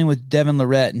filming with Devin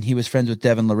Lorette, and he was friends with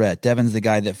Devin Lorette. Devin's the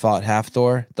guy that fought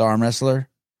Hafthor, the arm wrestler.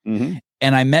 Mm-hmm.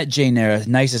 And I met Jay Nara,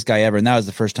 nicest guy ever. And that was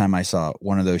the first time I saw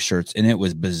one of those shirts. And it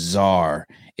was bizarre.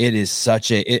 It is I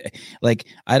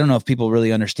don't know if people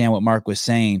really understand what Mark was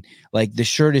saying. Like the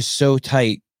shirt is so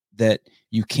tight that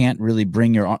you can't really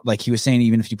bring your arm. Like he was saying,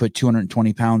 even if you put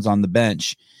 220 pounds on the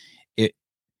bench,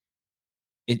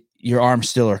 your arms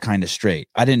still are kind of straight.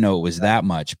 I didn't know it was that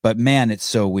much, but man, it's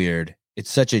so weird.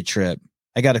 It's such a trip.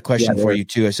 I got a question for you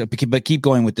too. But keep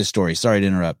going with this story. Sorry to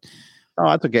interrupt. Oh,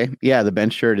 that's okay. Yeah, the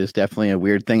bench shirt is definitely a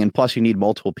weird thing. And plus you need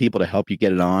multiple people to help you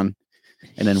get it on.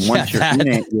 And then once you're in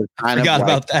it, you're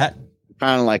about that.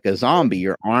 Kind of like a zombie.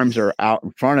 Your arms are out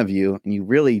in front of you and you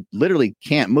really literally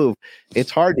can't move.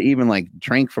 It's hard to even like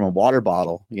drink from a water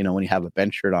bottle, when you have a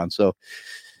bench shirt on. So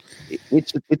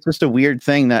it's just a weird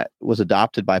thing that was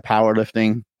adopted by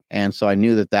powerlifting. And so I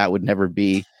knew that would never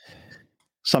be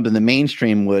something the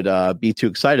mainstream would be too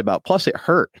excited about. Plus it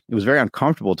hurt. It was very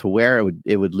uncomfortable to wear.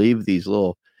 It would leave these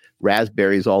little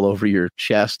raspberries all over your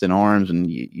chest and arms. And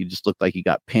you just looked like you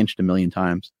got pinched a million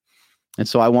times. And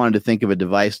so I wanted to think of a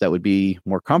device that would be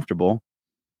more comfortable.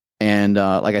 And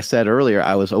like I said earlier,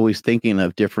 I was always thinking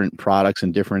of different products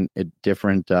and different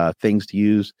things to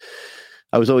use.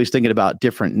 I was always thinking about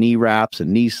different knee wraps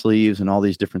and knee sleeves and all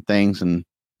these different things. And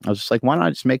I was just like, why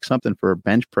not just make something for a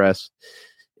bench press?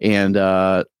 And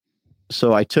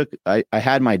so I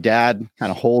had my dad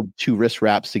kind of hold 2 wrist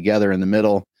wraps together in the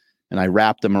middle, and I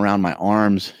wrapped them around my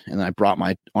arms, and I brought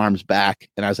my arms back.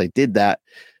 And as I did that,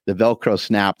 the Velcro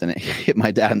snapped and it hit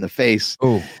my dad in the face.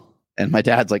 Oh, And my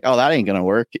dad's like, "Oh, that ain't gonna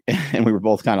work." And we were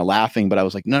both kind of laughing, but I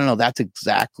was like, no, that's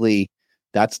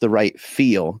the right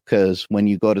feel. Because when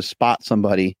you go to spot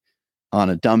somebody on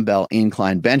a dumbbell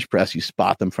incline bench press, you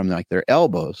spot them from like their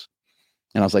elbows.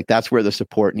 And I was like, that's where the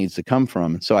support needs to come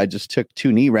from. And so I just took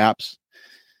 2 knee wraps.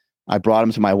 I brought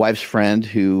them to my wife's friend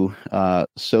who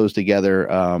sews together.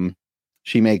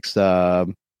 She makes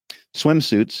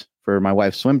swimsuits for my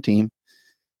wife's swim team.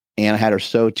 And I had her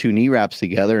sew 2 knee wraps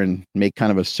together and make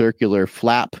kind of a circular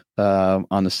flap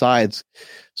on the sides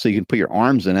so you can put your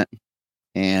arms in it.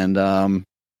 And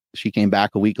she came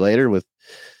back a week later with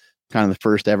kind of the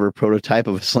first ever prototype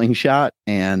of a slingshot.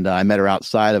 And I met her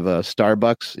outside of a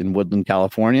Starbucks in Woodland,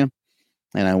 California.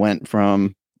 And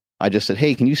I just said,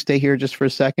 "Hey, can you stay here just for a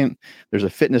second? There's a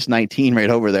Fitness 19 right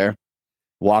over there."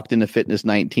 Walked into Fitness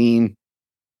 19,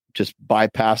 just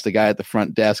bypassed the guy at the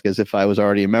front desk as if I was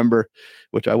already a member,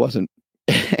 which I wasn't.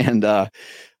 And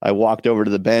I walked over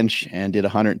to the bench and did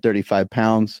 135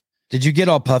 pounds. Did you get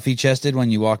all puffy chested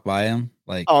when you walked by him?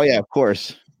 Like, oh yeah, of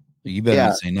course. You better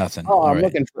not say nothing. Oh,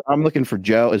 I'm looking for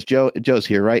Joe. Joe's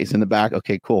here, right? He's in the back.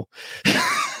 Okay, cool.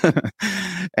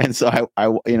 And so I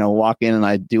walk in and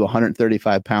I do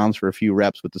 135 pounds for a few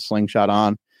reps with the slingshot on.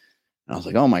 And I was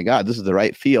like, oh my God, this is the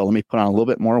right feel. Let me put on a little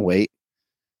bit more weight.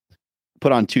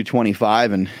 Put on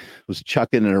 225 and was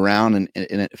chucking it around. And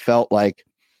it felt like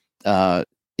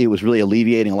it was really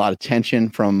alleviating a lot of tension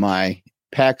from my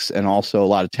pecs and also a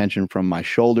lot of tension from my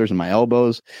shoulders and my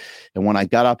elbows. And when I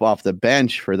got up off the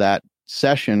bench for that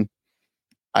session,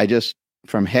 I just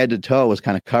from head to toe was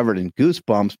kind of covered in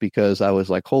goosebumps because I was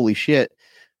like, holy shit,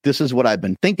 this is what I've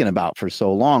been thinking about for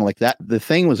so long. Like that, the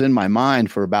thing was in my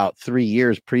mind for about 3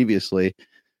 years previously.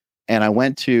 And I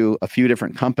went to a few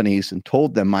different companies and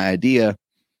told them my idea.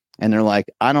 And they're like,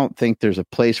 I don't think there's a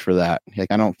place for that. Like,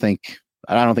 I don't think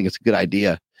it's a good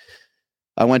idea.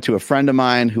 I went to a friend of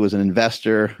mine who was an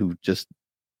investor who just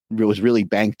was really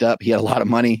banked up. He had a lot of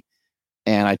money.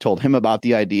 And I told him about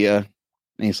the idea.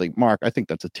 And he's like, Mark, I think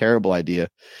that's a terrible idea.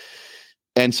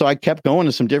 And so I kept going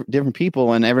to some different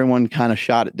people and everyone kind of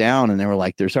shot it down. And they were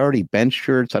like, there's already bench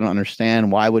shirts. I don't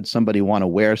understand. Why would somebody want to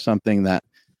wear something that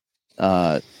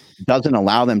doesn't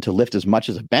allow them to lift as much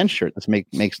as a bench shirt? This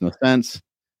makes no sense.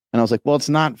 And I was like, well, it's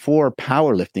not for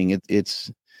powerlifting.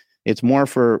 It's more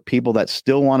for people that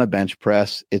still want to bench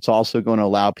press. It's also going to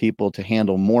allow people to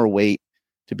handle more weight,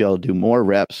 to be able to do more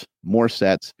reps, more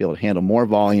sets, be able to handle more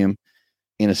volume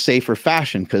in a safer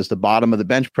fashion, because the bottom of the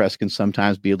bench press can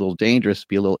sometimes be a little dangerous,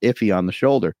 be a little iffy on the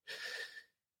shoulder.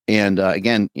 And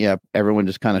again, yeah, everyone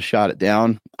just kind of shot it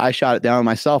down. I shot it down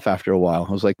myself after a while.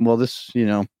 I was like, well, this, I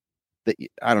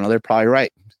don't know, they're probably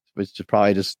right. It's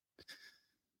probably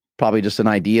just an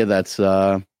idea that's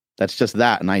just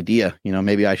that, an idea,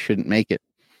 maybe I shouldn't make it.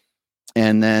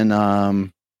 And then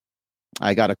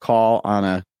I got a call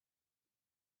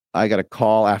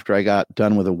after I got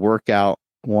done with a workout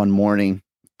one morning.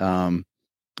 And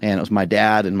it was my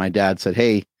dad, and my dad said,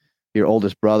 hey, your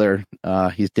oldest brother,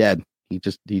 he's dead. He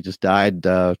just died.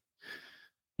 We're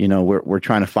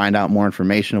trying to find out more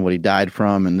information on what he died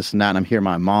from and this and that. And I'm hearing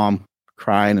my mom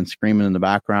crying and screaming in the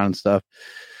background and stuff.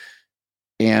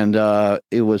 And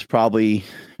it was probably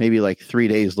maybe like 3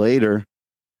 days later.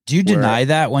 Do you deny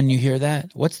that when you hear that?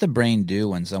 What's the brain do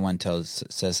when someone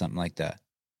says something like that?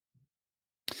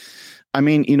 I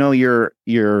mean, you're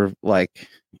like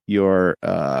your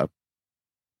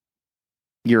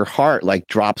heart like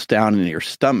drops down into your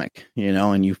stomach,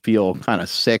 and you feel kind of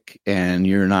sick and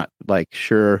you're not like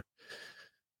sure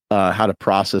how to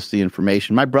process the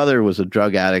information. My brother was a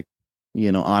drug addict,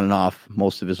 on and off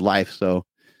most of his life. So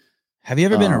have you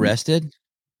ever been arrested?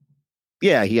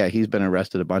 Yeah. He's been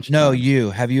arrested a bunch of times.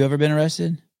 Have you ever been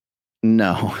arrested?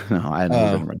 No, I haven't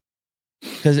been arrested.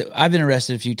 Because I've been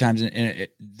arrested a few times and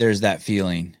there's that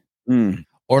feeling.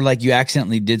 Or like you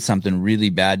accidentally did something really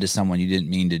bad to someone you didn't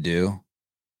mean to do.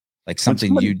 Like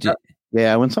something you did.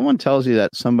 Yeah. When someone tells you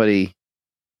that someone's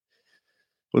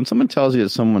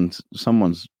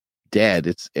dead,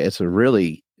 it's a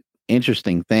really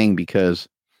interesting thing, because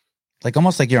like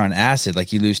almost like you're on acid,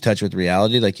 like you lose touch with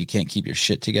reality, like you can't keep your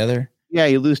shit together. Yeah,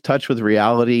 you lose touch with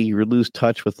reality, you lose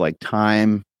touch with like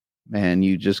time, and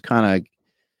you're just kind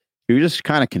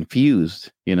of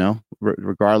confused,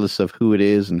 regardless of who it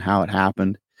is and how it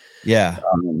happened. Yeah.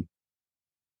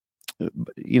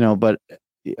 But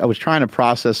I was trying to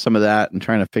process some of that and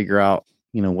trying to figure out,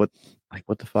 what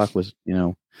the fuck was,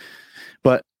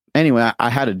 but anyway, I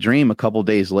had a dream a couple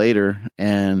days later,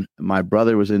 and my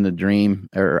brother was in the dream,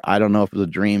 or I don't know if it was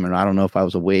a dream, or I don't know if I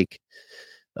was awake.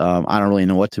 I don't really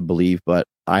know what to believe, but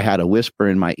I had a whisper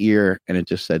in my ear, and it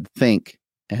just said, think.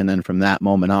 And then from that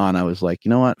moment on, I was like, you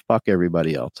know what? Fuck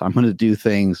everybody else. I'm going to do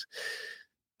things.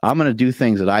 I'm going to do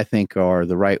things that I think are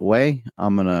the right way.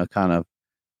 I'm going to kind of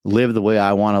live the way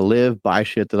I want to live, buy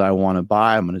shit that I want to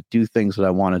buy. I'm going to do things that I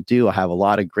want to do. I have a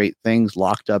lot of great things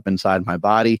locked up inside my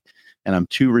body, and I'm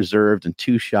too reserved and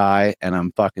too shy, and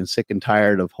I'm fucking sick and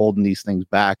tired of holding these things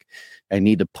back. I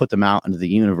need to put them out into the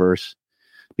universe,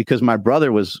 because my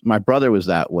brother was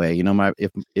that way. You know,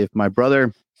 if my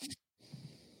brother,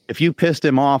 if you pissed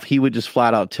him off, he would just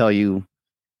flat out tell you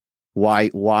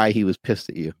why he was pissed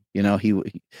at you. You know,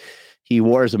 he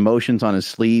wore his emotions on his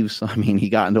sleeves. I mean, he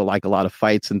got into like a lot of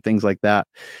fights and things like that.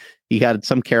 He had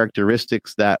some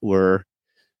characteristics that were,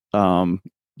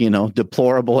 you know,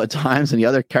 deplorable at times, and the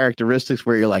other characteristics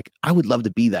where you're like, I would love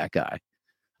to be that guy.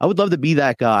 I would love to be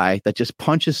that guy that just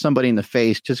punches somebody in the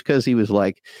face just because he was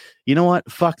like, you know what?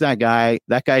 Fuck that guy.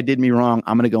 That guy did me wrong.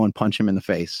 I'm going to go and punch him in the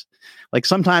face. Like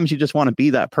sometimes you just want to be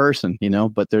that person, you know,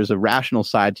 but there's a rational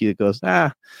side to you that goes,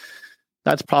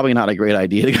 that's probably not a great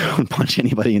idea to go and punch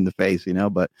anybody in the face, you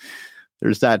know, but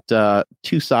there's that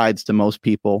two sides to most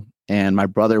people. And my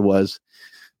brother was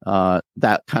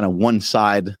that kind of one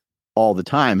side all the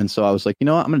time. And so I was like, you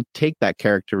know what? I'm going to take that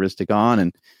characteristic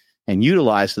on and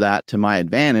utilize that to my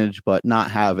advantage, but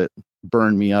not have it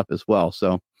burn me up as well.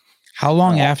 So how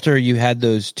long after you had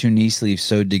those two knee sleeves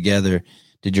sewed together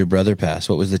did your brother pass?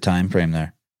 What was the time frame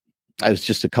there? I was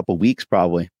just a couple weeks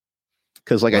probably.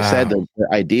 Because like I said, the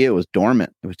idea was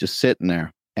dormant. It was just sitting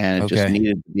there, and it just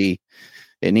needed to be,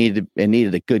 it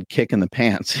needed a good kick in the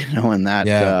pants, you know, and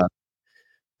that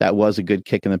was a good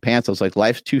kick in the pants. I was like,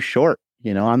 life's too short.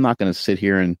 You know, I'm not going to sit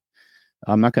here and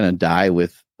I'm not going to die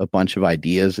with a bunch of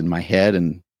ideas in my head.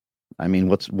 And I mean,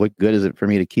 what good is it for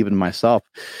me to keep it to myself?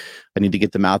 I need to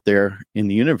get them out there in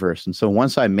the universe. And so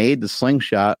once I made the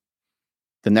slingshot,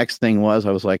 the next thing was,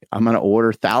 I was like, I'm going to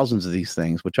order thousands of these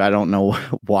things, which I don't know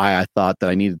why I thought that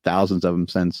I needed thousands of them,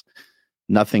 since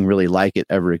nothing really like it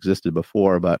ever existed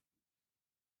before. But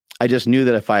I just knew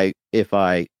that if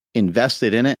I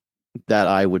invested in it, that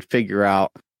I would figure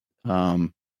out,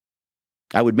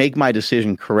 I would make my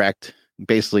decision correct,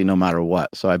 basically no matter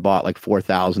what. So I bought like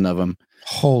 4,000 of them.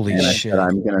 Holy shit!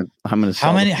 I'm gonna.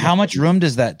 How much room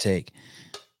does that take?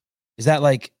 Is that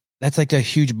like, that's like a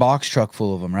huge box truck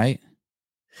full of them, right?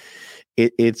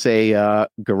 It's a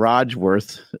garage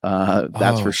worth,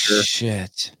 that's for sure.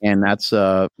 Shit. And that's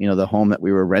you know, the home that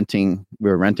we were renting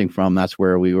from, that's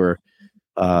where we were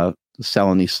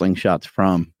selling these slingshots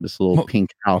from, this little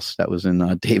pink house that was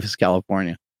in Davis,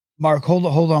 California. Mark, hold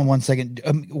on 1 second.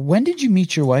 When did you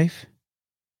meet your wife?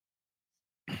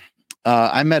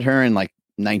 I met her in like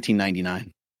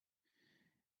 1999.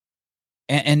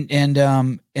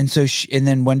 And so and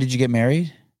then when did you get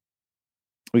married?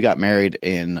 We got married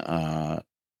in, I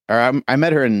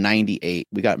met her in 98.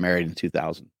 We got married in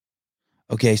 2000.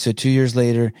 Okay. So 2 years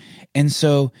later. And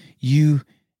so you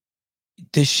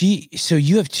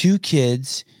have two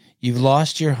kids, you've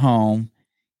lost your home.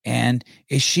 And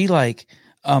is she like,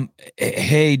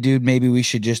 hey dude, maybe we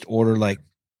should just order like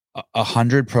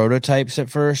 100 prototypes at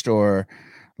first, or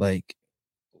like,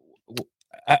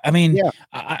 I mean, yeah.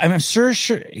 I'm sure,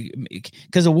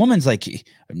 because a woman's like,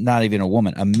 not even a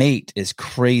woman, a mate is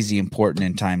crazy important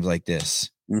in times like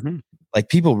this. Mm-hmm. Like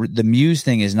people, the muse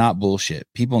thing is not bullshit.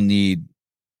 People need,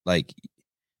 like,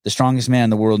 the strongest man in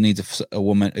the world needs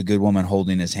a good woman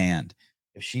holding his hand.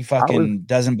 If she fucking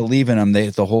doesn't believe in him,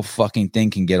 the whole fucking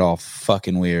thing can get all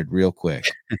fucking weird real quick.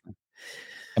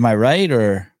 Am I right?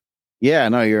 Or yeah,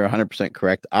 no, you're 100%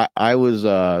 correct. I was,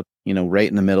 you know, right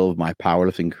in the middle of my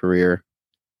powerlifting career.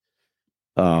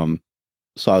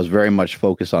 So I was very much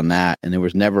focused on that, and there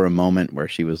was never a moment where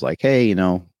she was like, hey, you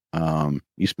know,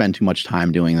 you spend too much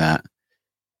time doing that.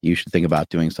 You should think about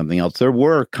doing something else. There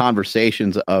were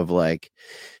conversations of like,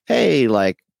 hey,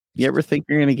 like, you ever think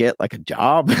you're going to get like a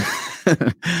job?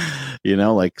 You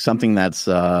know, like something that's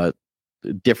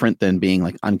different than being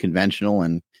like unconventional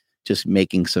and just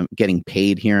getting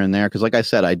paid here and there. Cause like I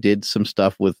said, I did some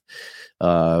stuff with,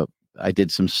 I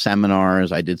did some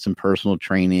seminars, I did some personal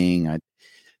training.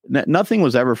 Nothing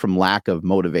was ever from lack of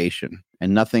motivation,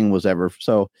 and nothing was ever.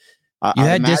 So you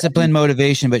had discipline,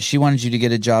 motivation, but she wanted you to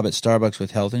get a job at Starbucks with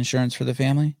health insurance for the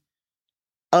family.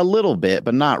 A little bit,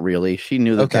 but not really. She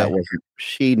knew that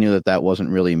that wasn't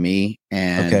really me,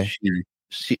 and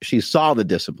she saw the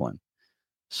discipline.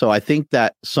 So I think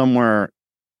that somewhere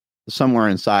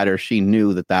inside her, she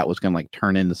knew that was going to like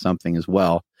turn into something as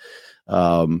well.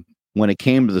 When it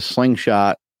came to the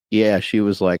slingshot, yeah, she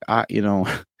was like, you know,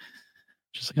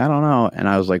 she's like, I don't know. And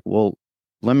I was like, well,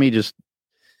 let me just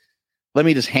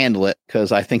handle it.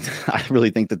 Cause I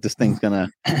really think that this thing's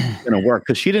gonna work.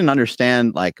 Cause she didn't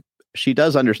understand like she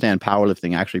does understand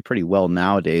powerlifting actually pretty well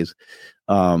nowadays.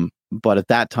 But at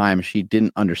that time, she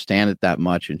didn't understand it that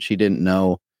much, and she didn't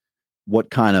know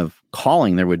what kind of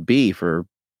calling there would be for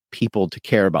people to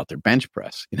care about their bench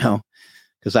press, because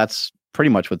that's pretty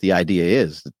much what the idea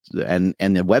is. And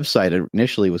the website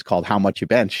initially was called How Much You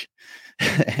Bench.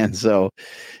 And so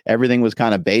everything was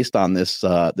kind of based on this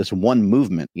one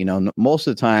movement. Most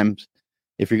of the times,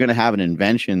 if you're going to have an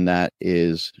invention that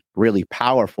is really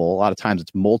powerful, a lot of times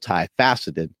it's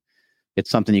multifaceted. It's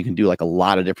something you can do like a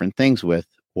lot of different things with,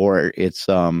 or it's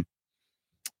something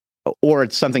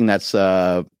that's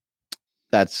a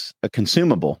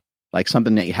consumable, like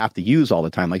something that you have to use all the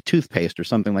time, like toothpaste or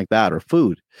something like that, or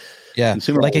food. Yeah,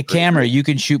 like a camera. You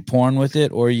can shoot porn with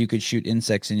it, or you could shoot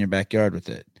insects in your backyard with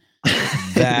it.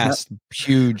 Vast,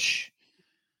 huge.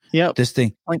 Yeah, this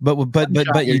thing.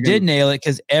 But you did nail it,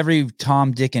 because every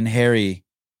Tom, Dick, and Harry,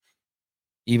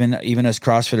 even us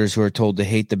CrossFitters who are told to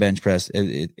hate the bench press,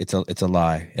 it's a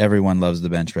lie. Everyone loves the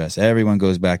bench press. Everyone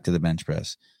goes back to the bench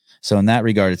press. So in that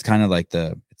regard, it's kind of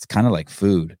like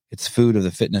food. It's food of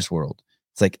the fitness world.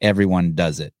 It's like everyone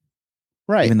does it,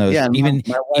 right? Even those,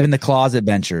 even the closet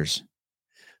benchers.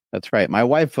 That's right. My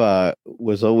wife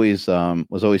was always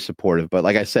supportive, but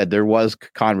like I said, there was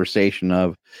conversation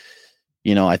of,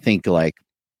 I think like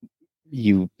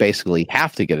you basically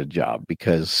have to get a job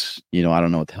because I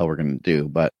don't know what the hell we're going to do.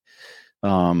 But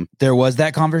there was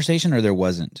that conversation, or there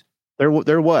wasn't. There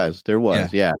was.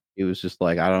 Yeah. It was just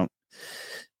like, I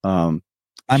don't.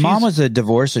 My mom was a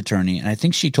divorce attorney, and I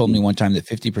think she told me one time that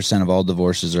 50% of all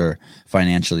divorces are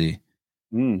financially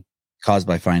caused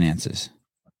by finances.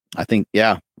 I think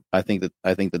that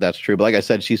that's true. But like I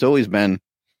said, she's always been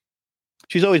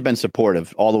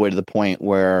supportive, all the way to the point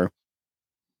where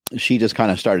she just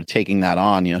kind of started taking that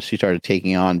on. She started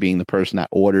taking on being the person that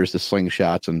orders the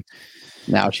slingshots, and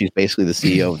now she's basically the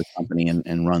CEO of the company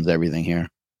and runs everything here.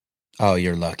 Oh,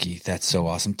 you're lucky. That's so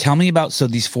awesome. Tell me about, so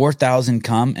these 4,000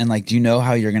 come, and like, do you know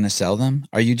how you're going to sell them?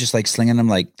 Are you just like slinging them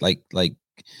like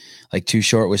Too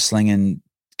Short was slinging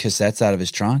cassettes out of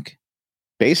his trunk?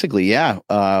 Basically, yeah.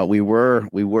 We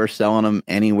were selling them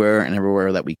anywhere and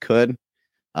everywhere that we could.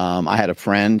 I had a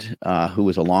friend who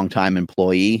was a longtime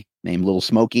employee named Little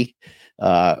Smokey,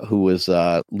 who was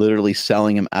literally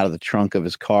selling them out of the trunk of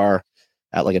his car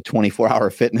at like a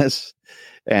 24-hour fitness.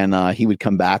 And he would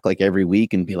come back like every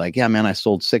week and be like, yeah, man, I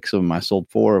sold 6 of them. I sold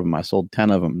 4 of them. I sold 10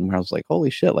 of them. And I was like,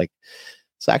 holy shit, like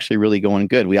it's actually really going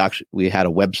good. We had a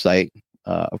website,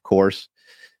 of course,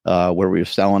 where we were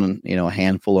selling, a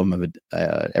handful of them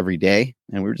every day.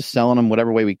 And we were just selling them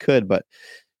whatever way we could. But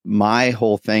my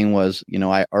whole thing was,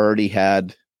 I already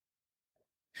had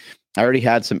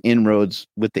some inroads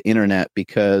with the internet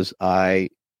because I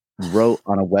wrote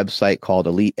on a website called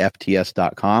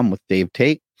EliteFTS.com with Dave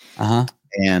Tate. Uh-huh.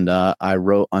 And I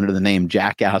wrote under the name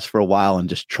Jackass for a while and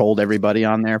just trolled everybody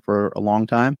on there for a long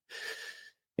time.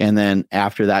 And then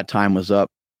after that time was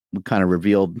up, we kind of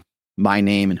revealed my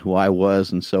name and who I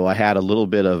was. And so I had a little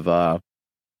bit of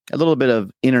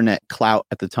internet clout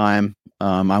at the time.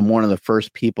 I'm one of the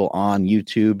first people on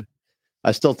YouTube.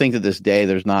 I still think to this day,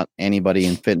 there's not anybody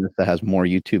in fitness that has more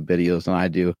YouTube videos than I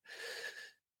do.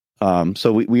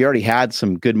 So we already had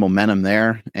some good momentum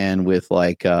there. And with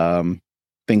like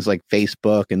things like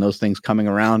Facebook and those things coming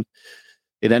around,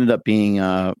 it ended up being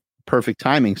perfect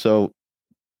timing. So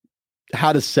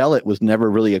how to sell it was never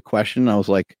really a question. I was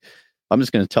like, I'm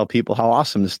just going to tell people how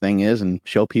awesome this thing is and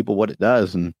show people what it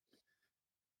does. And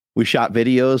we shot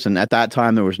videos, and at that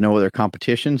time there was no other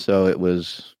competition. So it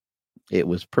was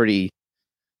pretty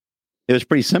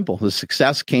simple. The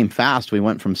success came fast. We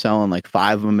went from selling like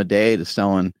 5 of them a day to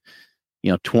selling,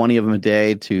 20 of them a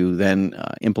day, to then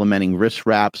implementing wrist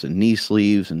wraps and knee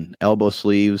sleeves and elbow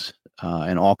sleeves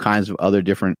and all kinds of other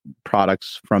different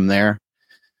products from there.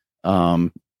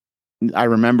 I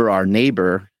remember our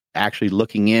neighbor actually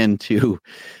looking into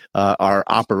our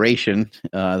operation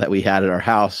that we had at our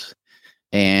house.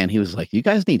 And he was like, you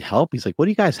guys need help? He's like, what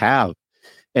do you guys have?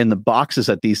 And the boxes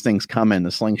that these things come in, the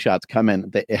slingshots come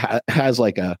in, it has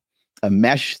like a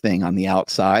mesh thing on the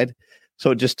outside.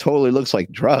 So it just totally looks like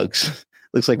drugs.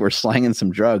 Looks like we're slanging some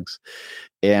drugs.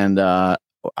 And I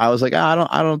was like, I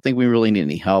don't think we really need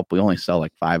any help. We only sell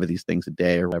like 5 of these things a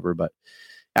day or whatever. But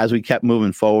as we kept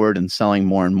moving forward and selling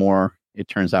more and more, it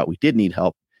turns out we did need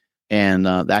help. And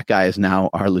that guy is now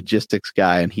our logistics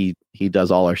guy, and he does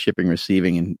all our shipping,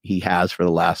 receiving, and he has for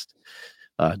the last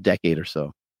decade or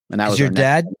so. And that was your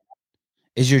dad.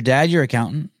 Is your dad your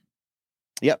accountant?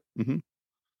 Yep. Mm-hmm.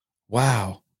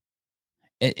 Wow.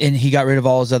 And he got rid of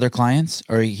all his other clients,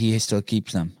 or he still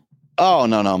keeps them? Oh,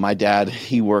 no. My dad,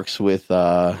 he works with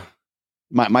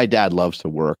my dad loves to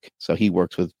work, so he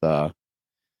works with a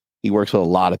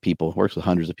lot of people, works with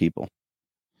hundreds of people.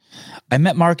 I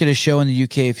met Mark at a show in the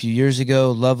UK a few years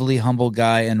ago. Lovely, humble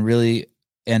guy,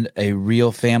 and a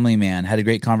real family man. Had a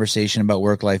great conversation about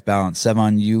work-life balance.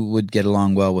 Sevan, you would get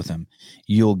along well with him.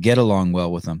 You'll get along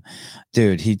well with him,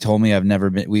 dude. He told me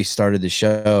we started the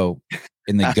show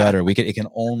in the gutter. It can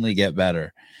only get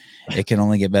better. It can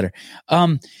only get better.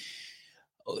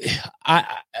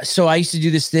 So I used to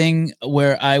do this thing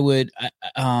where I would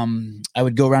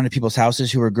go around to people's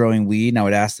houses who were growing weed, and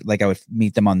I would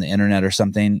meet them on the internet or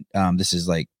something. This is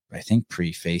like, I think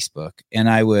pre-Facebook, and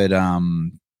I would, I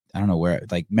don't know where,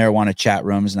 like marijuana chat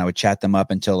rooms, and I would chat them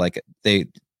up until like they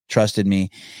trusted me.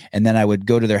 And then I would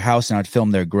go to their house and I'd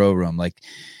film their grow room, like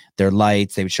their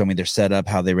lights. They would show me their setup,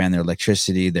 how they ran their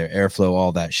electricity, their airflow,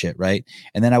 all that shit. Right.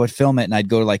 And then I would film it, and I'd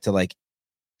go to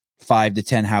 5 to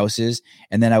 10 houses,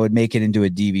 and then I would make it into a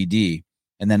DVD.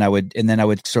 And then I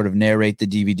would sort of narrate the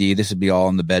DVD. This would be all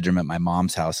in the bedroom at my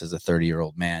mom's house as a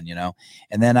 30-year-old man, you know?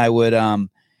 And then I would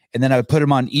put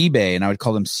them on eBay, and I would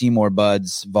call them Seymour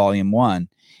Buds Volume 1.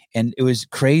 And it was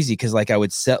crazy because I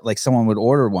would someone would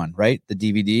order one, right? The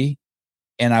DVD,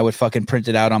 and I would fucking print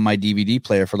it out on my DVD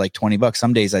player for like $20.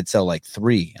 Some days I'd sell like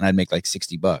 3 and I'd make like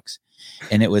 $60.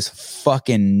 And it was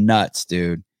fucking nuts,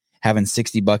 dude. Having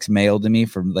 $60 mailed to me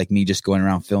for like me just going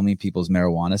around filming people's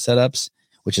marijuana setups,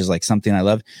 which is like something I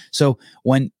love. So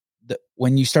when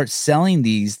you start selling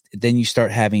these, then you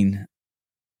start having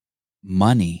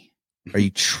money. Are you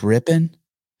tripping?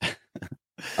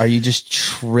 Are you just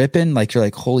tripping? Like, you're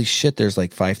like, holy shit, there's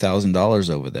like $5,000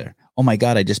 over there. Oh my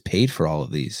God, I just paid for all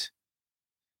of these.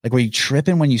 Like, were you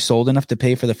tripping when you sold enough to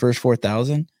pay for the first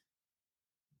 4,000?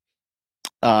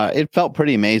 It felt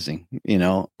pretty amazing, you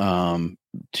know.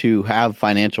 To have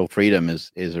financial freedom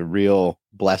is a real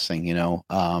blessing, you know.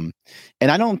 And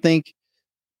I don't think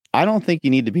you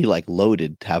need to be like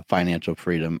loaded to have financial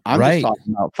freedom. I'm just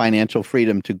talking about financial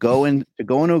freedom to go into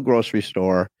a grocery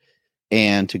store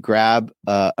and to grab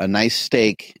a nice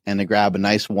steak and to grab a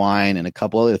nice wine and a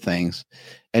couple other things,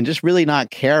 and just really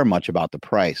not care much about the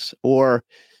price, or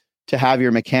to have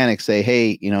your mechanic say,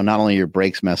 hey, you know, not only your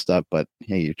brakes messed up, but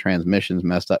hey, your transmission's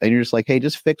messed up. And you're just like, hey,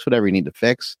 just fix whatever you need to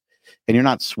fix. And you're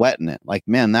not sweating it. Like,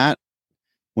 man, that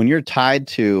when you're tied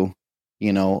to,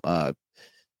 you know,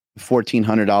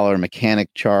 $1,400 mechanic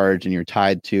charge, and you're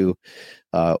tied to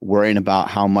worrying about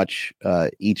how much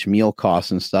each meal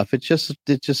costs and stuff, it's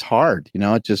just hard. You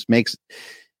know, it makes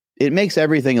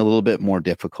everything a little bit more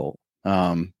difficult.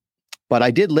 But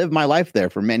I did live my life there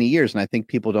for many years. And I think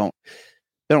people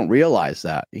don't realize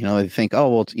that, you know. They think, oh,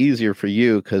 well, it's easier for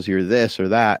you because you're this or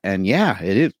that. And yeah,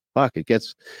 it is. Fuck,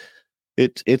 it's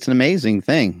an amazing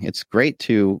thing. It's great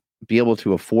to be able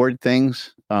to afford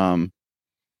things.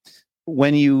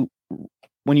 When you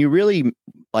really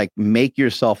like make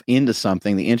yourself into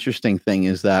something, the interesting thing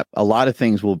is that a lot of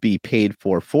things will be paid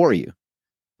for you.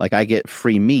 Like, I get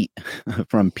free meat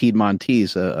from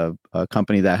Piedmontese, a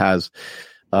company that has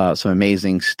some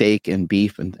amazing steak and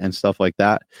beef and stuff like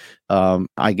that.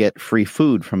 I get free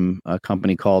food from a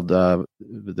company called the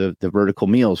Vertical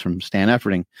Meals from Stan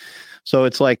Efferding. So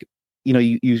it's like, you know,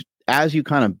 you as you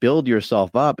kind of build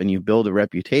yourself up and you build a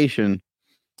reputation,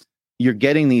 you're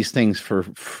getting these things for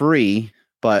free.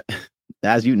 But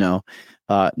as you know,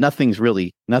 nothing's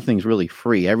really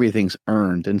free. Everything's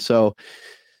earned. And so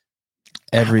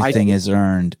everything is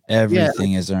earned.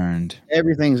 Everything is earned.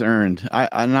 Everything's earned.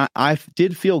 I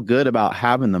did feel good about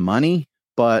having the money,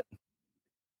 but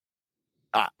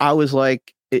I was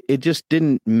like, it just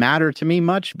didn't matter to me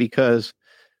much, because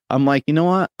I'm like, you know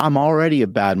what? I'm already a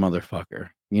bad motherfucker.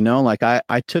 You know, like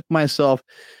I took myself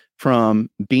from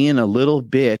being a little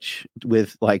bitch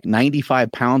with like 95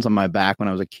 pounds on my back when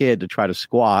I was a kid to try to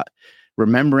squat,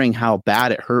 remembering how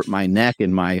bad it hurt my neck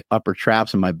and my upper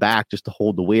traps and my back just to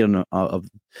hold the weight of,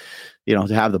 you know,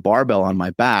 to have the barbell on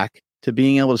my back, to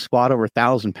being able to squat over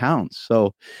 1,000 pounds.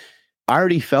 So I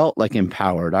already felt like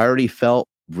empowered. I already felt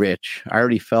rich. I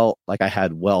already felt like I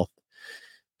had wealth.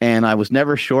 And I was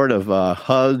never short of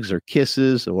hugs or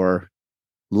kisses or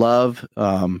love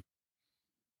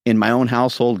in my own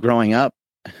household growing up,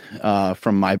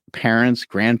 from my parents,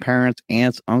 grandparents,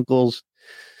 aunts, uncles.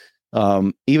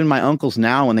 Even my uncles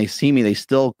now, when they see me, they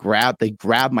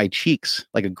grab my cheeks,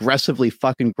 like aggressively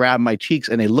fucking grab my cheeks,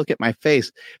 and they look at my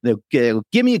face. They'll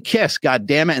give me a kiss, God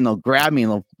damn it, and they'll grab me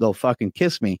and they'll fucking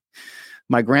kiss me.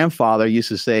 My grandfather used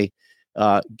to say,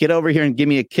 get over here and give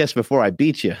me a kiss before I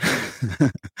beat you.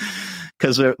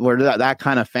 Because we're that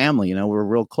kind of family, you know, we're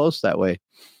real close that way.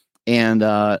 And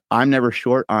I'm never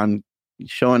short on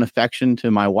showing affection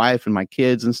to my wife and my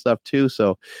kids and stuff too.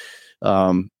 So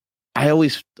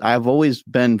I've always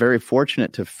been very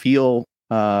fortunate to feel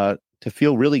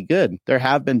really good. There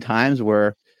have been times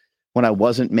where when I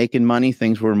wasn't making money,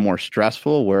 things were more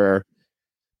stressful, where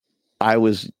I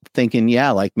was thinking,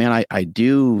 yeah, like, man, I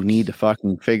do need to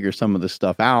fucking figure some of this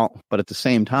stuff out. But at the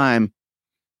same time,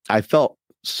 I felt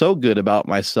so good about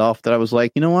myself that I was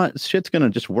like, you know what? Shit's going to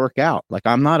just work out. Like,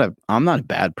 I'm not a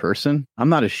bad person. I'm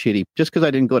not a shitty, just because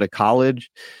I didn't go to college,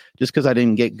 just because I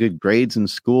didn't get good grades in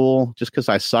school, just because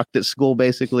I sucked at school,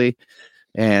 basically.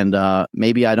 And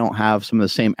maybe I don't have some of the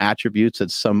same attributes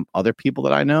as some other people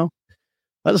that I know.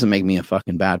 That doesn't make me a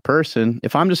fucking bad person.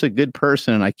 If I'm just a good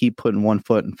person and I keep putting one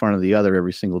foot in front of the other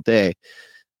every single day,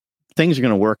 things are going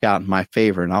to work out in my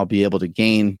favor, and I'll be able to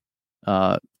gain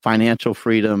financial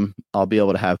freedom. I'll be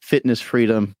able to have fitness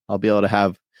freedom. I'll be able to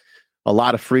have a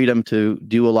lot of freedom to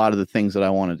do a lot of the things that I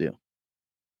want to do.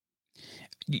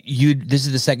 This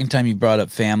is the second time you brought up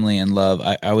family and love.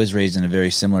 I was raised in a very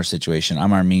similar situation.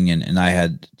 I'm Armenian, and I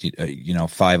had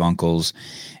 5 uncles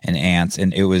and aunts,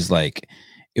 and it was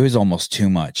almost too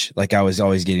much. Like, I was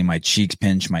always getting my cheeks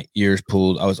pinched, my ears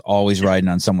pulled. I was always riding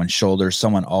on someone's shoulder.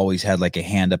 Someone always had like a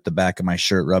hand up the back of my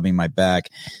shirt, rubbing my back,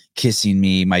 kissing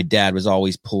me. My dad was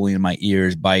always pulling in my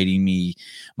ears, biting me.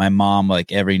 My mom,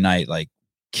 like, every night, like,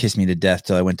 kissed me to death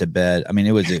till I went to bed. I mean,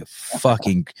 it was a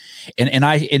fucking,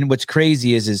 and what's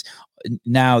crazy is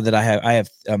now that I have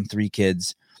 3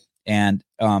 kids, and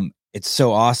it's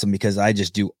so awesome because I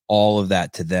just do all of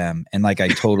that to them. And like, I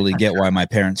totally get why my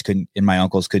parents couldn't, and my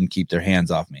uncles couldn't keep their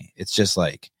hands off me. It's just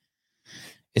like,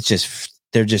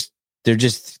 they're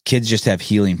just kids just have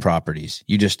healing properties.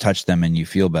 You just touch them and you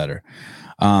feel better.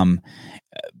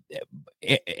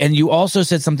 And you also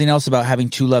said something else about having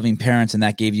 2 loving parents, and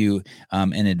that gave you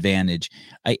an advantage.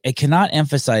 I cannot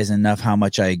emphasize enough how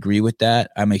much I agree with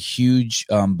that. I'm a huge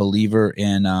believer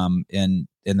in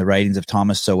the writings of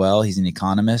Thomas Sowell. He's an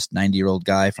economist, 90-year-old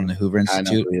guy from the Hoover Institute.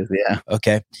 I know who he is, yeah.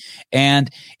 Okay.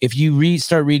 And if you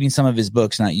start reading some of his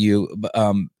books, not you, but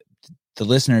the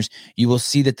listeners, you will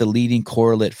see that the leading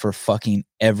correlate for fucking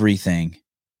everything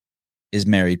is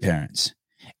married parents.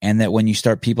 And that when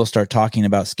people start talking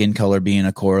about skin color being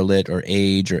a correlate, or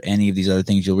age, or any of these other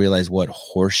things, you'll realize what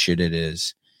horseshit it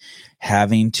is.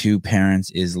 Having 2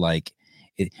 parents is like,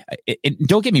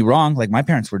 don't get me wrong. Like, my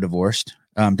parents were divorced.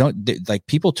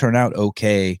 People turn out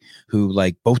okay who,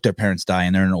 like, both their parents die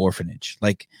and they're in an orphanage.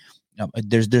 Like,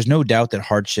 there's no doubt that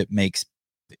hardship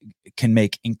can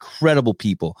make incredible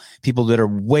people that are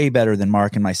way better than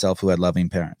Mark and myself, who had loving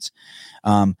parents.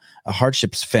 A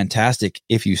hardship's fantastic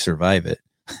if you survive it.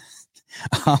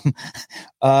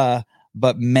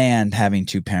 But man, having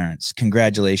 2 parents,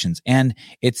 congratulations. And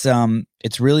it's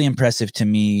really impressive to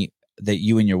me that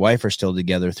you and your wife are still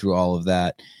together through all of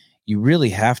that. You really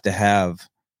have to have,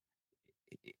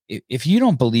 if you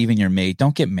don't believe in your mate,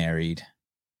 don't get married.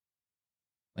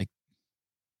 Like,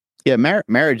 yeah,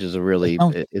 marriage is a really,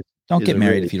 don't get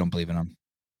married if you don't believe in them.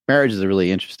 Marriage is a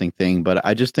really interesting thing, but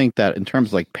I just think that in terms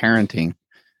of like parenting,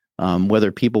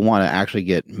 whether people want to actually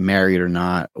get married or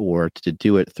not, or to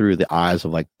do it through the eyes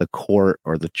of like the court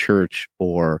or the church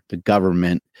or the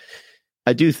government,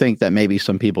 I do think that maybe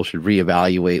some people should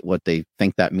reevaluate what they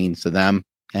think that means to them,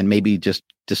 and maybe just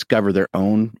discover their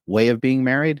own way of being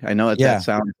married. I know that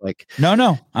sounds like,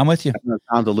 no, I'm with you. It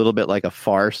sounds a little bit like a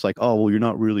farce, like, oh, well, you're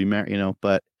not really married,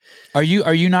 but are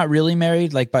you not really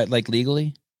married, like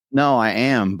legally? No, I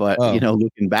am, but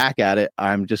looking back at it,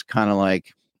 I'm just kind of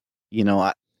like,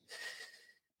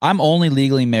 I'm only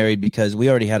legally married because we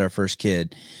already had our first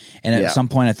kid. And at some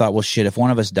point I thought, well, shit, if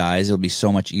one of us dies, it'll be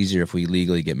so much easier if we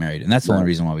legally get married. And that's the only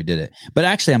reason why we did it. But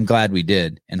actually, I'm glad we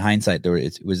did. In hindsight,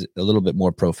 it was a little bit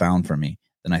more profound for me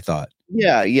than I thought.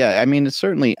 Yeah. I mean, it's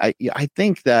certainly, I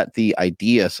think that the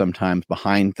idea sometimes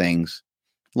behind things,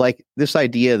 like this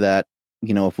idea that,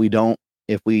 if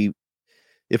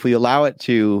we allow it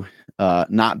to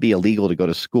not be illegal to go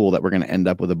to school, that we're going to end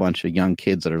up with a bunch of young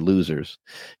kids that are losers.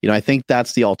 I think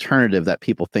that's the alternative that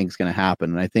people think is going to happen.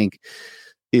 And I think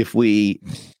if we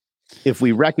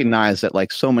recognize that,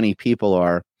 like, so many people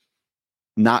are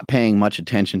not paying much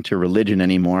attention to religion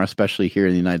anymore, especially here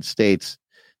in the United States,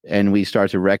 and we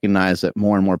start to recognize that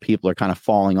more and more people are kind of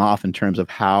falling off in terms of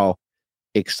how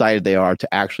excited they are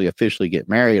to actually officially get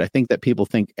married, I think that people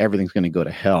think everything's going to go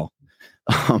to hell.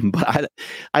 But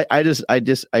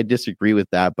I disagree with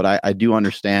that. But I do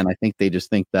understand. I think they just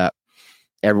think that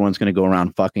everyone's going to go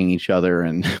around fucking each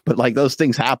other, but like, those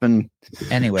things happen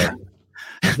anyway.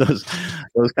 those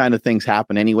kind of things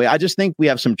happen anyway. I just think we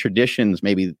have some traditions,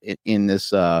 maybe in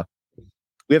this.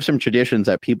 We have some traditions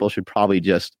that people should probably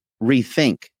just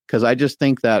rethink, because I just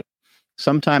think that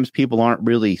sometimes people aren't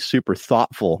really super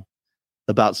thoughtful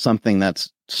about something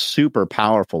that's super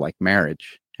powerful like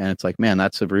marriage. And it's like, man,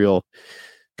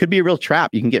 could be a real trap.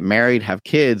 You can get married, have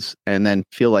kids, and then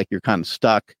feel like you're kind of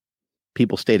stuck.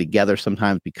 People stay together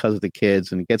sometimes because of the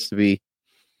kids, and it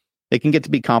can get to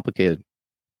be complicated.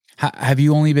 Have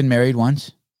you only been married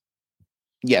once?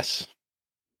 Yes.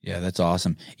 Yeah, that's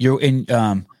awesome. You're in,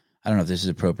 I don't know if this is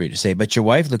appropriate to say, but your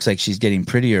wife looks like she's getting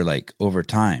prettier like over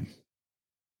time.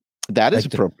 That is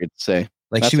appropriate to say.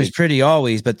 Like she was pretty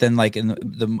always, but then like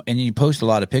and you post a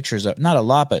lot of pictures of, not a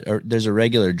lot, but there's a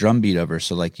regular drumbeat of her.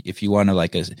 So like if you want to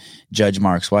like judge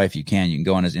Mark's wife, you can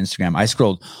go on his Instagram. I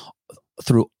scrolled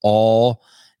through I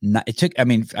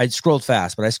scrolled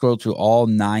fast, but I scrolled through all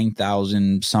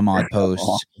 9,000 some odd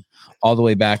posts all the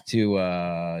way back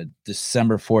to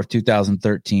December 4th,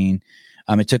 2013.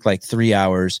 It took like 3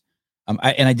 hours.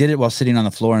 I did it while sitting on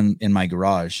the floor in my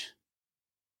garage.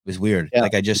 It was weird. Yeah,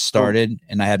 like I just started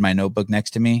and I had my notebook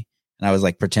next to me and I was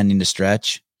like pretending to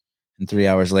stretch. And 3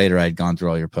 hours later, I'd gone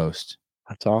through all your posts.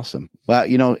 That's awesome. Well,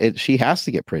 she has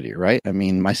to get prettier, right? I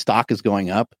mean, my stock is going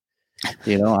up.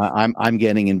 I'm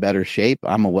getting in better shape.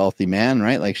 I'm a wealthy man,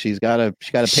 right? Like she's got to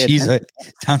pay attention.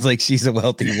 Sounds like she's a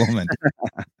wealthy woman.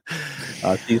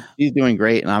 She's doing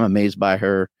great. And I'm amazed by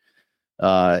her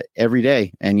every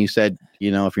day. And you said,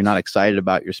 if you're not excited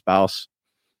about your spouse,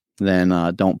 then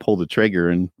don't pull the trigger.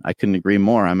 And I couldn't agree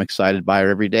more. I'm excited by her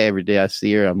every day. Every day I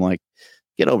see her, I'm like,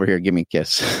 get over here, give me a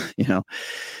kiss,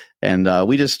 And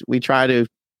we try to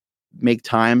make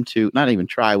time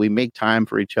we make time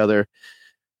for each other,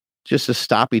 just to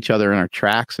stop each other in our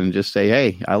tracks and just say,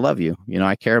 hey, I love you.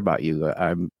 I care about you.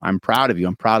 I'm proud of you.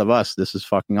 I'm proud of us. This is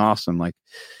fucking awesome. Like,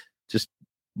 just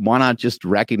why not just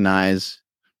recognize,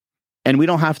 and we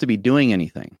don't have to be doing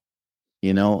anything,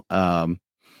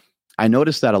 I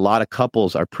noticed that a lot of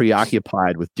couples are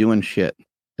preoccupied with doing shit.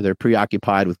 They're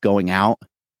preoccupied with going out.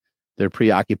 They're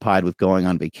preoccupied with going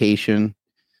on vacation.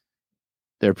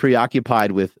 They're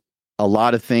preoccupied with a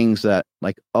lot of things that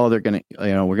like, oh, we're going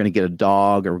to get a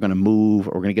dog, or we're going to move,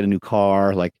 or we're going to get a new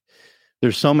car. Like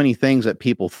there's so many things that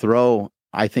people throw,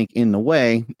 I think, in the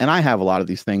way. And I have a lot of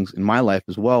these things in my life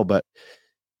as well. But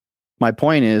my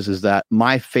point is that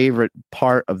my favorite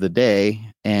part of the day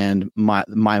and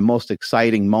my most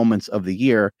exciting moments of the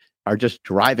year are just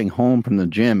driving home from the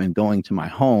gym and going to my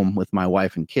home with my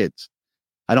wife and kids.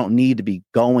 I don't need to be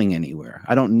going anywhere.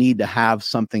 I don't need to have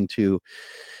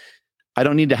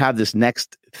this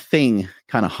next thing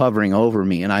kind of hovering over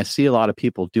me. And I see a lot of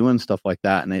people doing stuff like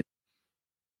that. And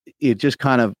it just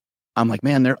kind of, I'm like,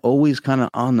 man, they're always kind of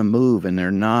on the move and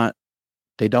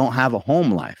they don't have a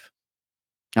home life.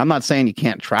 I'm not saying you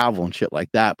can't travel and shit like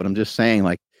that, but I'm just saying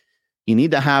like, you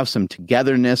need to have some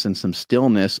togetherness and some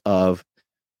stillness of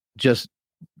just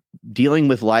dealing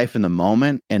with life in the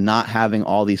moment and not having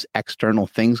all these external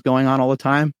things going on all the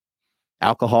time.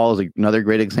 Alcohol is another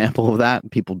great example of that.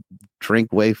 People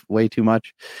drink way, way too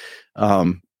much.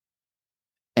 And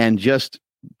just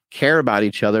care about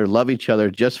each other, love each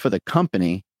other just for the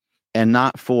company and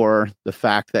not for the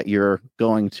fact that you're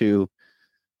going to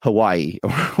Hawaii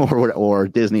or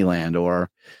Disneyland or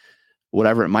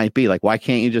whatever it might be. Like, why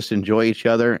can't you just enjoy each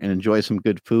other and enjoy some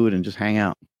good food and just hang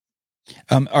out?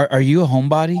 Are you a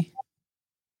homebody?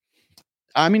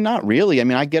 I mean, not really. I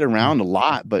mean, I get around a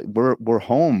lot, but we're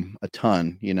home a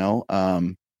ton, 4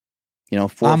 I'm a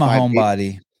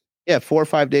homebody. Yeah. 4 or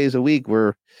 5 days a week.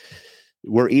 We're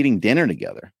eating dinner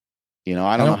together.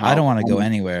 I don't want to go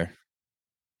anywhere.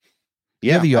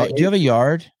 Yeah. Do you have a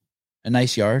yard? A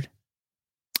nice yard?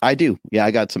 I do. Yeah.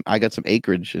 I got some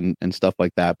acreage and stuff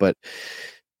like that. But,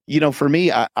 for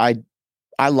me, I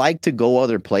like to go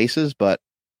other places, but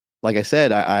like I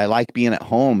said, I like being at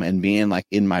home and being like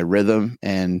in my rhythm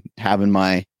and having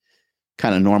my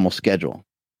kind of normal schedule.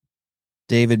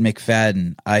 David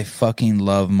McFadden, I fucking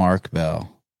love Mark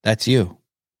Bell. That's you.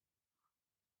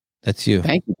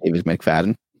 Thank you, David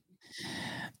McFadden.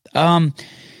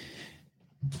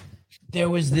 There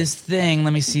was this thing.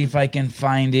 Let me see if I can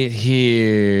find it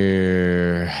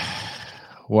here.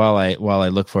 While I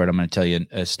look for it, I'm going to tell you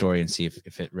a story and see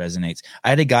if it resonates. I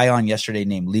had a guy on yesterday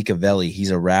named Licavelli. He's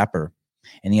a rapper,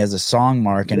 and he has a song,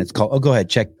 Mark, and it's called. Oh, go ahead,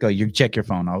 check your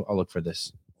phone. I'll look for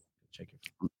this. Check your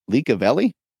phone.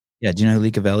 Licavelli? Yeah. Do you know who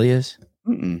Licavelli is?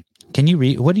 Mm-mm. Can you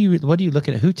read? What do you look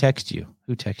at? Who texts you?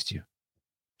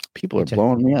 People are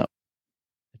blowing me up.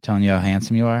 They're telling you how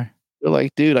handsome you are. They're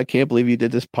like, dude, I can't believe you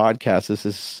did this podcast. This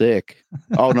is sick.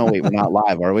 Oh no, wait, we're not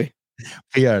live, are we?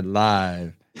 We are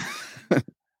live.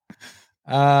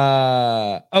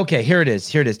 Okay, here it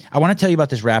is. I want to tell you about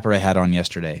this rapper I had on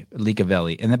yesterday,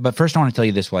 Licavelli. But first I want to tell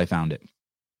you this while I found it.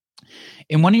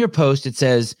 In one of your posts, it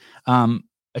says,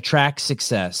 attract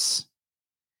success.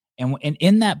 And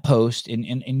in that post,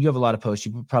 and you have a lot of posts,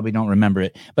 you probably don't remember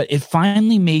it, but it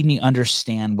finally made me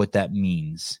understand what that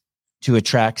means to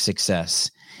attract success.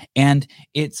 And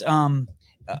it's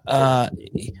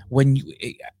when you,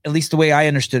 at least the way I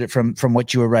understood it from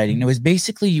what you were writing, it was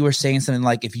basically you were saying something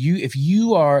like, if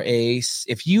you are a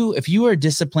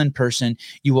disciplined person,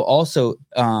 you will also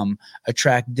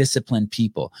attract disciplined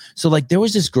people. So like there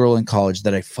was this girl in college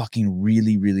that I fucking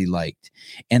really, really liked,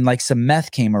 and like some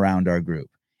meth came around our group.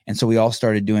 And so we all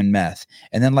started doing meth.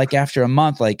 And then like after a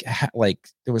month, like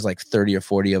there was like 30 or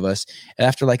 40 of us. And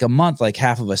after like a month, like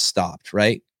half of us stopped,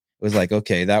 right? It was like,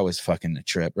 okay, that was fucking a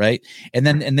trip, right? And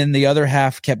then the other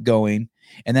half kept going.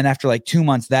 And then after like 2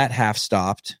 months, that half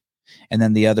stopped. And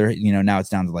then the other, now it's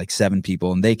down to like 7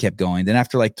 people, and they kept going. Then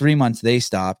after like 3 months, they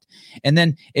stopped. And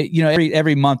then,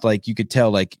 every month, like you could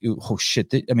tell like, oh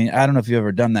shit. I mean, I don't know if you've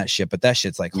ever done that shit, but that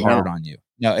shit's like hard on you.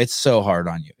 No, it's so hard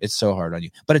on you. It's so hard on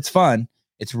you, but it's fun.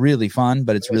 It's really fun,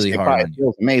 but it's really hard on you. It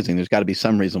feels amazing. There's got to be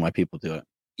some reason why people do it.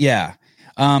 Yeah.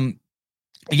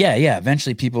 Yeah.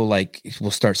 Eventually people like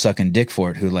will start sucking dick for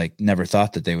it, who like never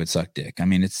thought that they would suck dick. I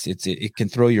mean, it can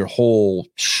throw your whole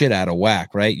shit out of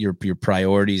whack, right? Your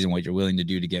priorities and what you're willing to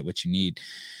do to get what you need.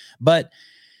 But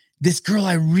this girl,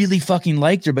 I really fucking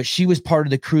liked her, but she was part of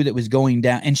the crew that was going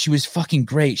down, and she was fucking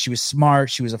great. She was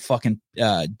smart. She was a fucking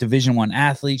Division I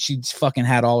athlete. She fucking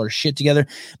had all her shit together.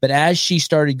 But as she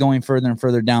started going further and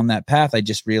further down that path, I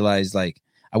just realized like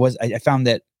I found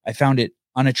it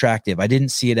unattractive. I didn't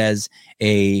see it as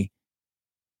a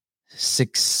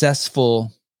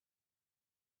successful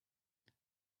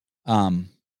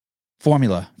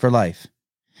formula for life.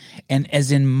 And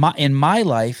as in my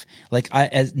life, like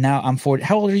now I'm 40.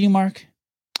 How old are you, Mark?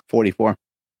 44.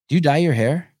 Do you dye your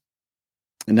hair?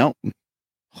 No.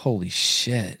 Holy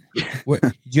shit.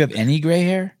 Do you have any gray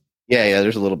hair? Yeah.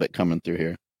 There's a little bit coming through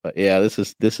here, but yeah, this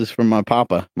is from my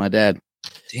papa, my dad.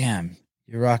 Damn,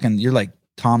 you're like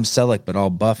Tom Selleck, but all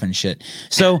buff and shit.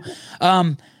 So,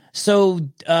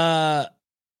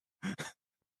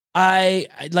 I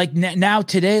like now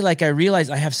today, like I realize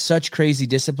I have such crazy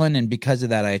discipline, and because of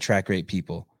that, I attract great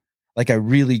people. Like I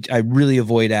really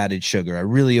avoid added sugar. I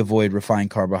really avoid refined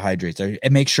carbohydrates. I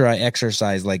make sure I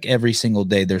exercise like every single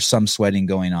day. There's some sweating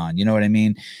going on. You know what I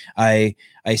mean? I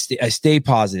stay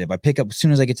positive. I pick up, as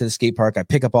soon as I get to the skate park, I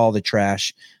pick up all the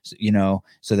trash,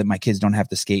 so that my kids don't have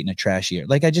to skate in a trashy area.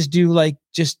 Like I just do like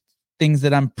just things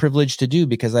that I'm privileged to do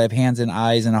because I have hands and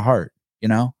eyes and a heart,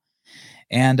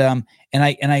 And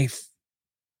I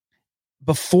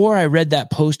before I read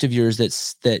that post of yours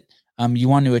that you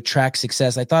want to attract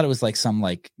success, I thought it was like some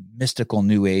like mystical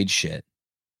new age shit,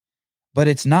 but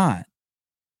it's not.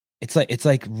 It's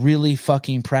like really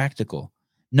fucking practical.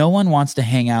 No one wants to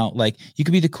hang out. Like you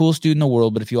could be the coolest dude in the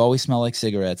world, but if you always smell like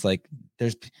cigarettes, like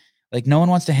there's like no one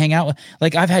wants to hang out with.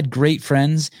 Like I've had great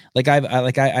friends. Like I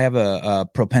have a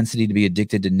propensity to be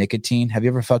addicted to nicotine. Have you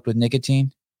ever fucked with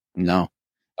nicotine? No.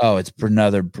 Oh, it's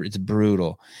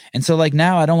brutal. And so like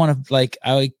now I don't want to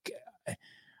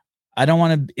I don't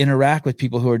want to interact with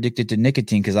people who are addicted to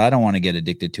nicotine because I don't want to get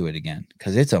addicted to it again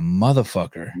because it's a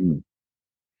motherfucker.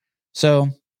 So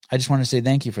I just want to say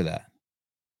thank you for that.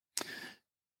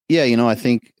 Yeah. I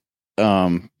think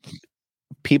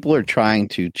people are trying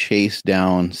to chase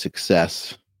down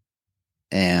success,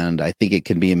 and I think it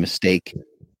can be a mistake.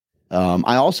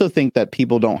 I also think that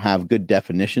people don't have good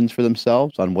definitions for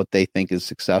themselves on what they think is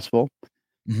successful.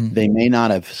 Mm-hmm. They may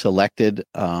not have selected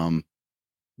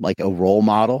like a role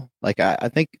model. Like I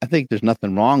think there's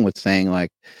nothing wrong with saying like,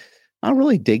 I don't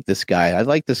really dig this guy. I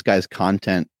like this guy's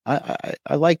content.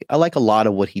 I like a lot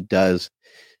of what he does.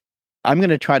 I'm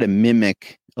going to try to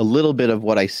mimic a little bit of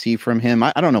what I see from him.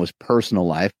 I don't know his personal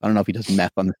life. I don't know if he does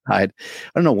meth on the side.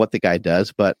 I don't know what the guy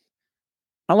does, but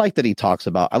I like that he talks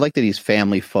about, I like that he's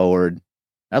family forward.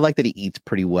 I like that he eats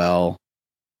pretty well.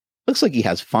 Looks like he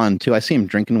has fun too. I see him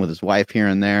drinking with his wife here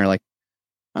and there. Like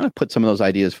I'm going to put some of those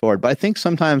ideas forward, but I think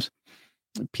sometimes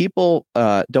people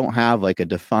don't have like a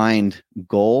defined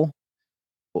goal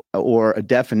or a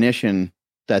definition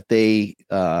that they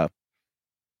know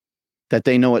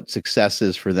what success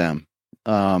is for them.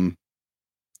 I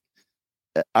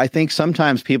think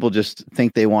sometimes people just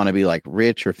think they want to be like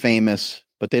rich or famous,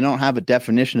 but they don't have a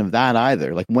definition of that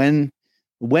either. Like when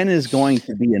is going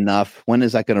to be enough? When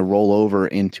is that going to roll over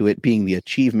into it being the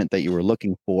achievement that you were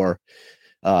looking for?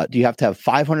 Do you have to have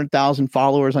 500,000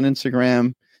 followers on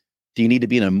Instagram? Do you need to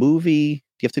be in a movie?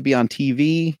 Do you have to be on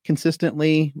TV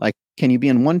consistently? Like, can you be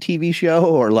in one TV show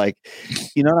or like,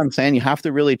 you know what I'm saying? You have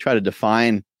to really try to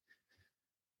define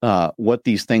what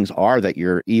these things are that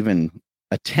you're even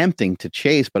attempting to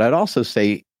chase. But I'd also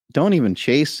say, don't even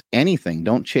chase anything.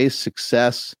 Don't chase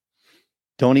success.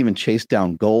 Don't even chase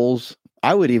down goals.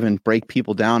 I would even break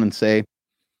people down and say,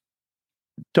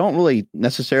 don't really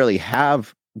necessarily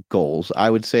have goals.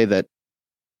 I would say that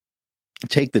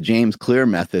take the James Clear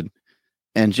method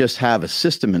and just have a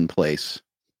system in place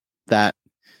that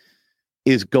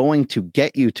is going to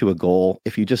get you to a goal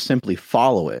if you just simply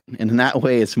follow it. And in that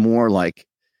way, it's more like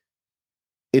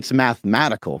it's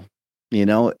mathematical. You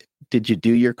know, did you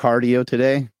do your cardio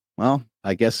today? Well,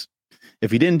 I guess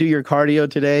if you didn't do your cardio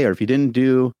today, or if you didn't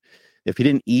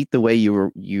eat the way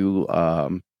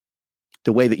the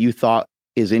way that you thought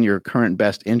is in your current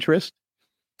best interest,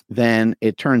 then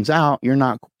it turns out you're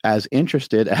not as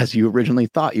interested as you originally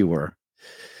thought you were.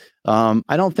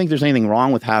 I don't think there's anything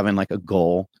wrong with having like a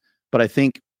goal, but I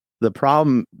think the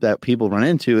problem that people run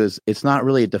into is it's not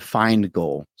really a defined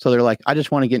goal. So they're like, I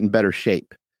just want to get in better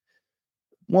shape.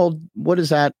 Well, what is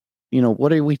that? You know,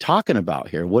 what are we talking about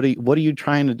here? What are you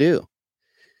trying to do?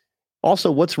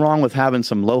 Also, what's wrong with having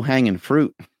some low hanging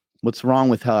fruit? What's wrong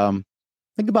with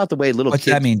think about the way little What's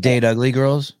kids that mean? Date ugly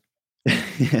girls?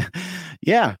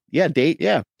 yeah, date.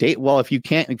 Well, if you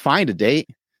can't find a date,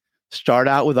 start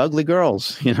out with ugly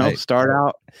girls. You know, Right. start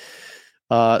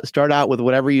out with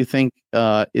whatever you think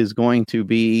is going to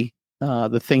be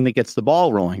the thing that gets the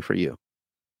ball rolling for you,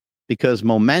 because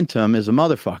momentum is a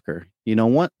motherfucker. You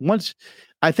know, once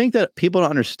I think that people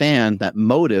don't understand that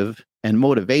motive and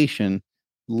motivation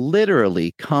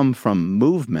literally come from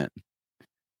movement.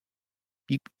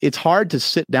 It's hard to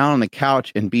sit down on the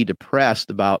couch and be depressed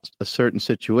about a certain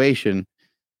situation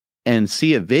and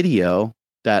see a video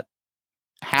that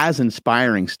has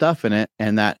inspiring stuff in it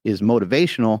and that is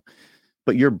motivational,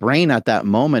 but your brain at that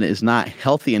moment is not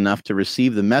healthy enough to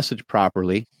receive the message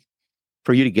properly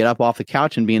for you to get up off the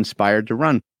couch and be inspired to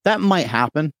run. That might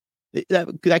happen.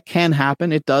 That can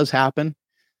happen. It does happen,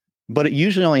 but it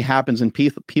usually only happens in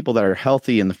people that are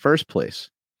healthy in the first place.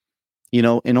 You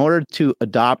know, in order to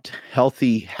adopt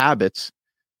healthy habits,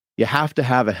 you have to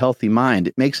have a healthy mind.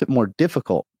 It makes it more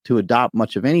difficult to adopt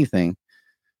much of anything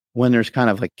when there's kind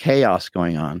of like chaos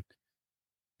going on.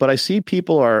 But I see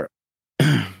people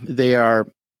they are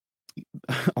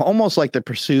almost like the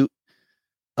pursuit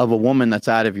of a woman that's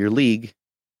out of your league.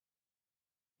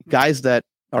 Guys that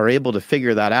are able to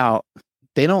figure that out,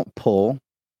 they don't pull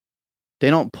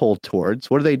towards.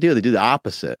 What do? They do the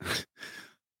opposite.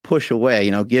 Push away,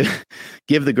 you know, give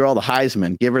the girl the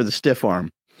Heisman, give her the stiff arm.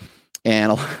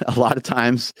 And a lot of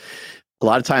times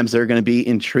they're going to be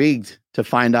intrigued to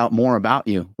find out more about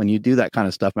you when you do that kind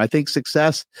of stuff. And I think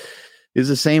success is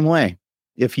the same way.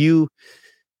 If you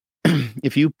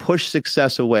push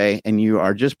success away and you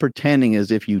are just pretending as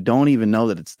if you don't even know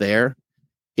that it's there,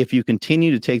 if you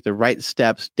continue to take the right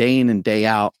steps day in and day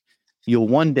out, you'll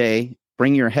one day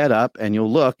bring your head up and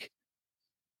you'll look,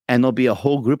 and there'll be a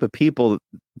whole group of people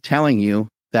telling you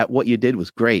that what you did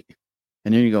was great.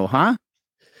 And then you go, huh?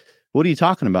 What are you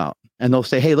talking about? And they'll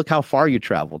say, hey, look how far you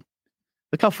traveled.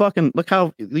 Look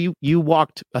how you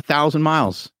walked 1,000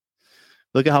 miles.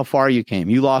 Look at how far you came.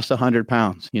 You lost 100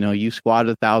 pounds. You know, you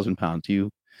squatted 1,000 pounds. You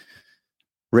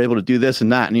were able to do this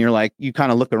and that. And you're like, you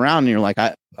kind of look around and you're like,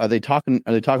 are they talking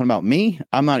about me?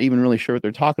 I'm not even really sure what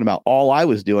they're talking about. All I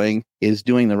was doing is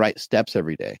doing the right steps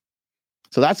every day.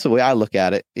 So that's the way I look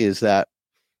at it, is that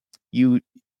you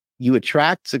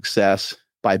attract success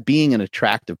by being an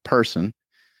attractive person.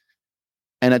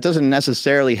 And it doesn't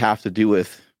necessarily have to do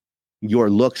with your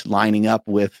looks lining up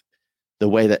with the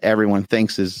way that everyone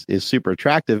thinks is super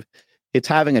attractive. It's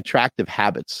having attractive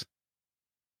habits.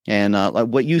 And like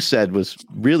what you said was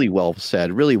really well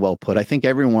said, really well put. I think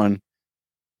everyone,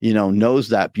 you know, knows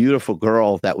that beautiful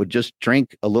girl that would just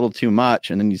drink a little too much,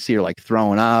 and then you see her like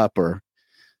throwing up, or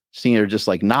seeing her just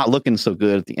like not looking so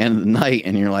good at the end of the night,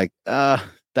 and you're like,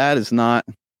 that's not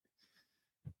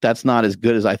as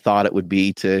good as I thought it would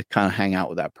be to kind of hang out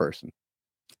with that person.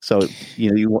 So,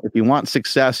 you know, if you want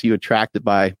success, you attract it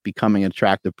by becoming an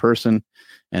attractive person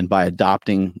and by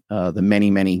adopting the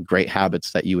many, many great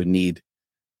habits that you would need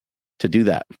to do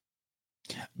that.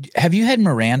 Have you had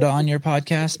Miranda on your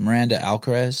podcast, Miranda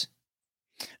Alcaraz?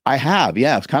 I have,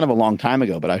 yeah. It's kind of a long time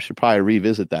ago, but I should probably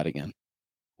revisit that again.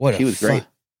 She was great.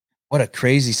 What a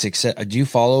crazy success. Do you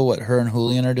follow what her and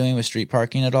Julian are doing with street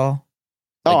parking at all?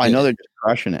 Oh, I know they're just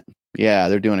crushing it. Yeah,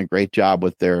 they're doing a great job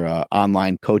with their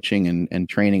online coaching and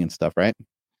training and stuff, right?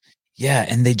 Yeah,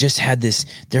 and they just had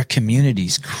their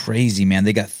community's crazy, man.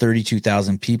 They got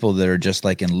 32,000 people that are just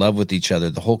like in love with each other.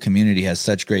 The whole community has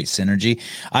such great synergy.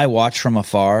 I watch from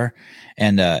afar,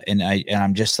 and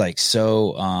I'm just like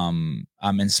I'm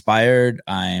inspired.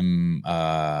 I'm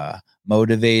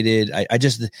motivated. I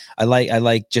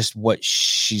like just what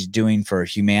she's doing for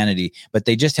humanity. But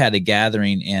they just had a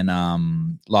gathering in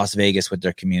Las Vegas with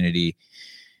their community.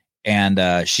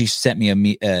 And she sent me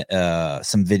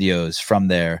some videos from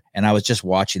there, and I was just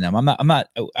watching them.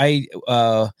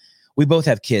 We both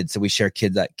have kids, so we share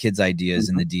kids ideas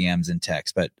in the DMs and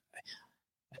text. But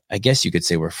I guess you could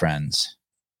say we're friends.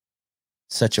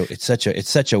 It's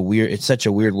such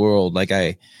a weird world. Like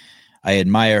I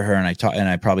admire her, and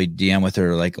I probably DM with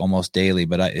her like almost daily.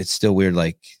 But it's still weird.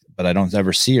 Like, but I don't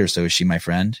ever see her. So is she my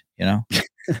friend? You know.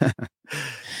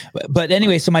 But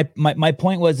anyway, so my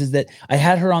point is that I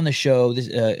had her on the show this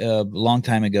a long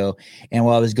time ago, and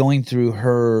while I was going through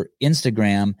her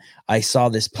Instagram, I saw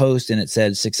this post, and it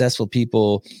said successful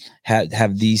people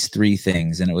have these 3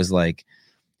 things, and it was like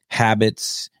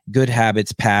habits, good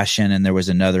habits, passion, and there was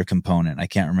another component. I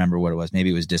can't remember what it was.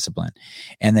 Maybe it was discipline.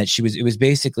 And that it was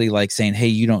basically like saying, hey,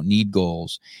 you don't need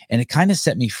goals. And it kind of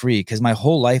set me free, because my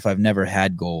whole life I've never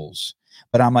had goals.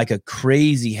 But I'm like a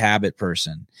crazy habit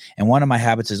person. And one of my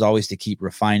habits is always to keep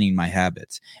refining my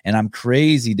habits. And I'm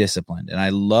crazy disciplined, and I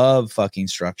love fucking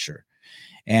structure.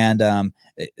 And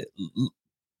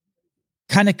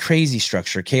kind of crazy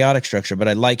structure, chaotic structure, but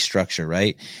I like structure,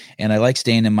 right? And I like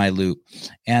staying in my loop.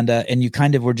 And you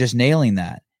kind of were just nailing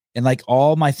that. And like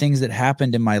all my things that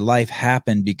happened in my life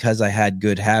happened because I had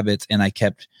good habits, and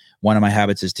one of my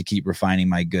habits is to keep refining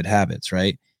my good habits,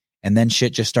 right? And then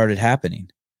shit just started happening.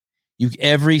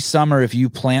 Every summer, if you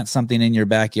plant something in your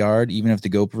backyard, even if the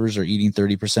gophers are eating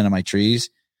 30% of my trees,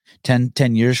 10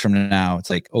 years from now, it's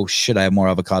like, oh shit, I have more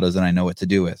avocados than I know what to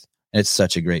do with. It's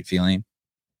such a great feeling.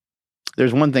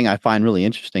 There's one thing I find really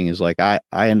interesting is like I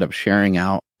end up sharing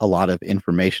out a lot of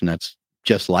information that's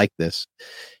just like this.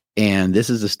 And this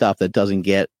is the stuff that doesn't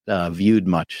get viewed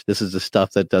much. This is the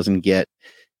stuff that doesn't get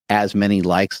as many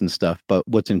likes and stuff. But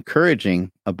what's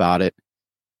encouraging about it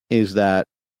is that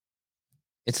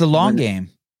it's the long game.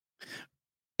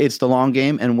 It's the long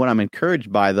game. And what I'm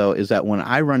encouraged by, though, is that when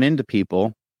I run into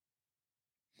people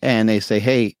and they say,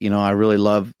 hey, you know, I really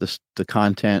love the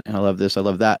content, and I love this, I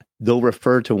love that, they'll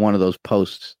refer to one of those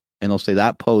posts, and they'll say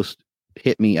that post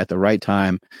hit me at the right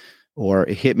time, or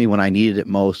it hit me when I needed it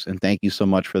most. And thank you so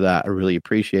much for that. I really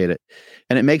appreciate it.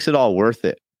 And it makes it all worth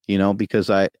it, you know, because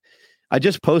I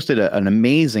just posted an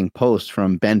amazing post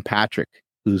from Ben Patrick,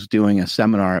 who's doing a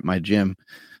seminar at my gym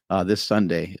this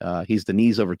Sunday. He's the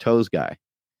knees over toes guy.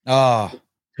 Oh,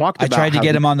 I tried to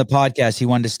get him on the podcast. He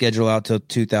wanted to schedule out till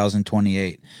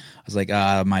 2028. I was like,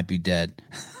 I might be dead.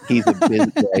 He's a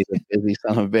busy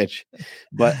son of a bitch.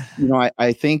 But you know,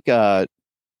 I think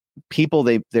people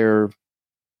they're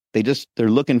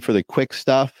looking for the quick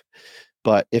stuff.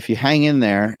 But if you hang in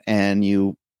there and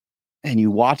you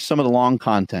watch some of the long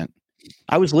content.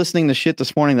 I was listening to shit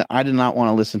this morning that I did not want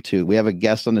to listen to. We have a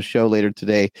guest on the show later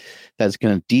today that's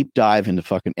going to deep dive into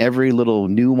fucking every little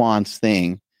nuanced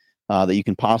thing that you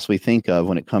can possibly think of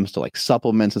when it comes to like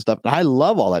supplements and stuff. And I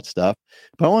love all that stuff,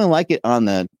 but I only like it on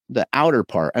the outer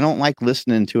part. I don't like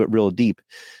listening to it real deep.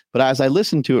 But as I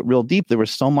listened to it real deep, there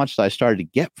was so much that I started to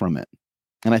get from it.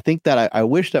 And I think that I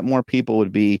wish that more people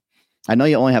would be, I know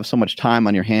you only have so much time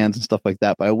on your hands and stuff like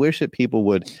that, but I wish that people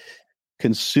would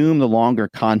consume the longer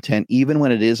content, even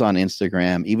when it is on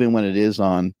Instagram, even when it is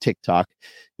on TikTok.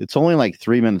 It's only like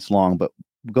 3 minutes long, but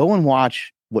go and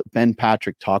watch what Ben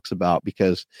Patrick talks about,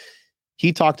 because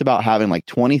he talked about having like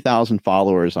 20,000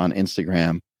 followers on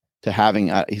Instagram to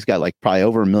having, he's got like probably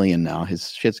over 1 million now.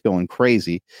 His shit's going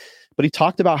crazy, but he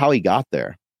talked about how he got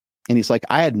there. And he's like,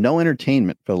 I had no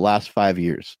entertainment for the last 5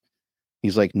 years.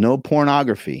 He's like, no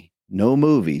pornography, no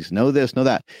movies, no this, no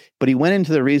that. But he went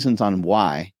into the reasons on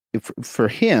why. For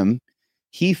him,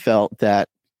 he felt that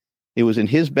it was in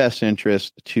his best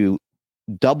interest to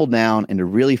double down and to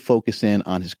really focus in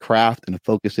on his craft, and to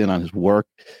focus in on his work,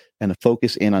 and to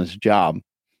focus in on his job.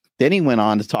 Then he went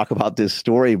on to talk about this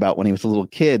story about when he was a little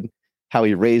kid, how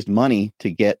he raised money to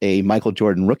get a Michael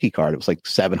Jordan rookie card. It was like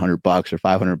 $700 or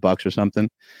 $500 or something.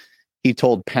 He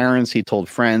told parents, he told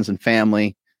friends and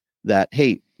family that,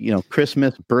 hey, you know,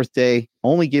 Christmas, birthday,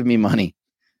 only give me money.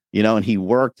 You know, and he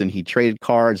worked and he traded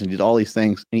cards and did all these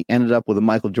things, and he ended up with a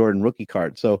Michael Jordan rookie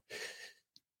card. So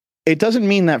it doesn't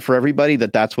mean that for everybody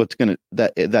that's what's going to,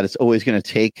 that it's always going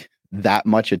to take that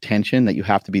much attention, that you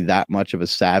have to be that much of a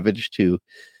savage to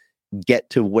get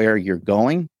to where you're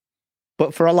going.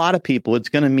 But for a lot of people, it's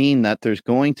going to mean that there's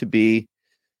going to be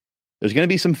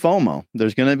some FOMO.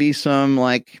 There's going to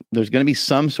be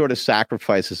some sort of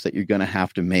sacrifices that you're going to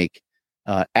have to make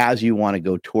as you want to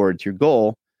go towards your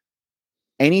goal.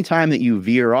 Anytime that you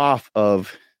veer off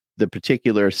of the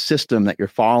particular system that you're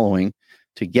following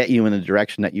to get you in the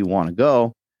direction that you want to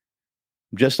go,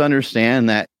 just understand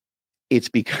that it's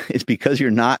because you're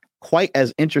not quite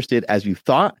as interested as you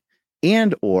thought,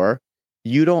 and or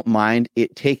you don't mind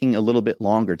it taking a little bit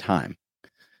longer time.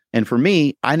 And for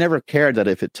me, I never cared that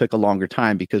if it took a longer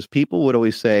time, because people would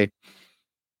always say,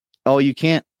 oh, you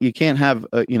can't have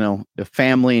a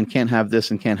family and can't have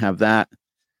this and can't have that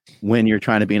when you're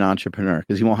trying to be an entrepreneur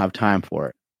because you won't have time for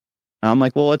it. And I'm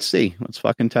like, well, let's see. Let's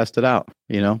fucking test it out.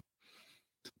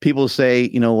 People say,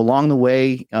 along the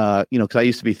way, because I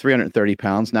used to be 330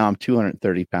 pounds. Now I'm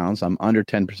 230 pounds. I'm under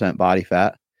 10% body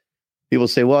fat. People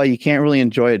say, well, you can't really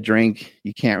enjoy a drink.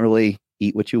 You can't really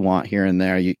eat what you want here and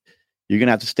there. You're going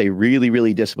to have to stay really,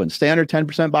 really disciplined. Stay under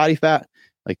 10% body fat.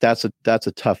 Like that's a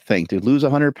tough thing. To lose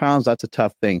 100 pounds, that's a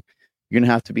tough thing. You're going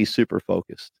to have to be super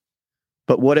focused.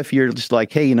 But what if you're just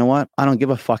like, hey, you know what? I don't give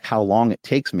a fuck how long it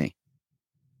takes me,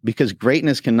 because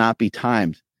greatness cannot be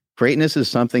timed. Greatness is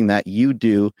something that you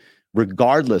do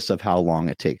regardless of how long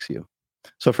it takes you.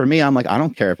 So for me, I'm like, I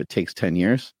don't care if it takes 10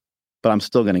 years, but I'm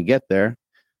still going to get there.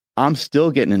 I'm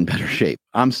still getting in better shape.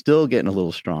 I'm still getting a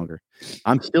little stronger.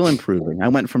 I'm still improving. I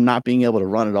went from not being able to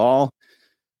run at all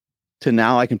to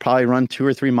now I can probably run 2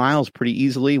 or 3 miles pretty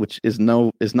easily, which is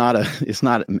not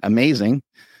amazing.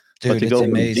 Dude, but to go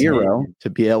from 0 to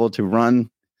be able to run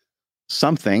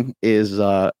something is,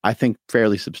 I think,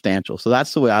 fairly substantial. So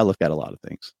that's the way I look at a lot of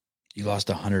things. You lost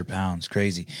 100 pounds.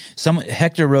 Crazy.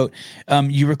 Hector wrote,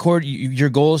 your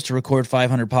goal is to record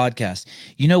 500 podcasts.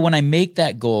 When I make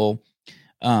that goal,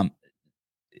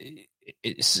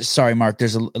 sorry, Mark,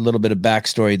 there's a little bit of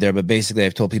backstory there, but basically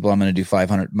I've told people I'm going to do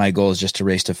 500. My goal is just to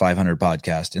race to 500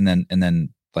 podcasts and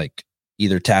then like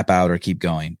either tap out or keep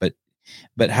going.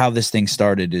 But how this thing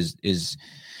started is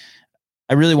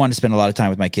I really wanted to spend a lot of time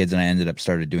with my kids, and I ended up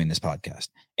started doing this podcast.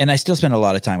 And I still spend a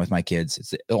lot of time with my kids.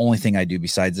 It's the only thing I do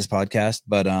besides this podcast.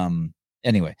 But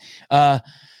anyway, I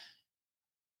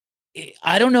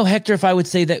don't know, Hector, if I would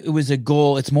say that it was a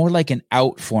goal. It's more like an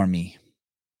out for me.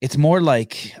 It's more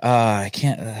like I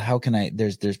can't. How can I?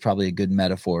 There's probably a good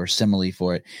metaphor or simile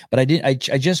for it. But I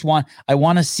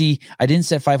want to see. I didn't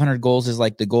set 500 goals as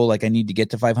like the goal. Like I need to get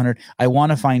to 500. I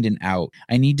want to find an out.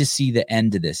 I need to see the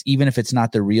end of this, even if it's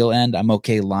not the real end. I'm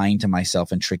okay lying to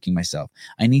myself and tricking myself.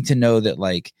 I need to know that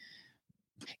like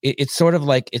it's sort of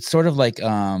like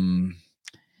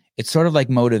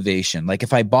motivation. Like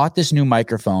if I bought this new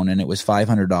microphone and it was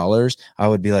 $500, I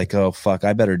would be like, oh fuck,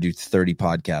 I better do 30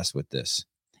 podcasts with this,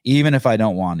 even if I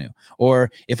don't want to. Or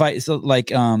if I if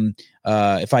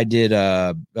I did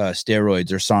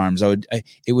steroids or SARMs,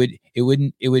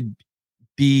 it would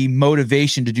be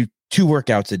motivation to do 2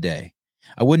 workouts a day.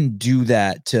 I wouldn't do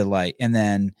that to like and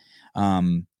then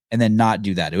not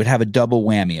do that. It would have a double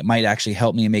whammy. It might actually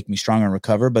help me and make me stronger and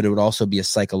recover, but it would also be a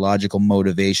psychological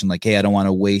motivation. Like, hey, I don't want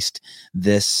to waste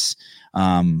this.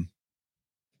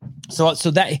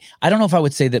 So that I don't know if I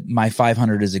would say that my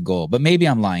 500 is a goal, but maybe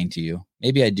I'm lying to you.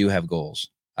 Maybe I do have goals.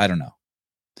 I don't know.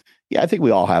 Yeah, I think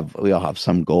we all have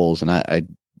some goals, and I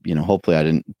hopefully I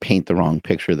didn't paint the wrong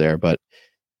picture there, but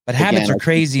habits are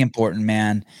crazy important,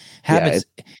 man. Habits.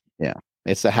 Yeah.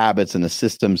 It's the habits and the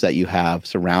systems that you have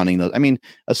surrounding those. I mean,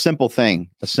 a simple thing,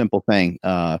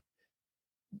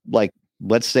 like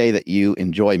let's say that you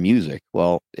enjoy music.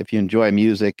 Well, if you enjoy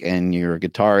music and you're a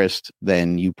guitarist,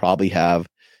 then you probably have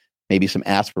maybe some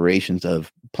aspirations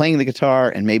of playing the guitar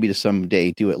and maybe to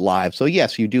someday do it live. So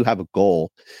yes, you do have a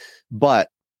goal, but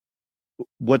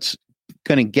what's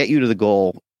going to get you to the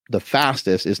goal the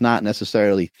fastest is not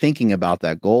necessarily thinking about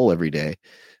that goal every day.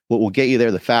 What will get you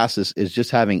there the fastest is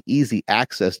just having easy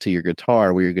access to your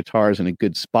guitar, where your guitar is in a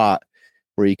good spot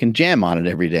where you can jam on it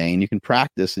every day and you can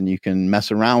practice and you can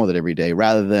mess around with it every day,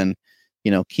 rather than,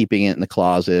 keeping it in the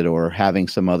closet or having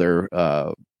some other,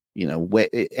 way.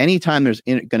 Anytime there's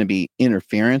going to be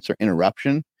interference or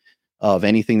interruption of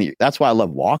anything that's why I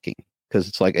love walking, because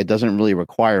it's like, it doesn't really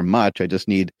require much. I just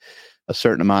need a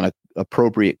certain amount of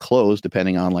appropriate clothes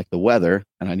depending on like the weather,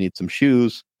 and I need some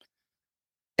shoes,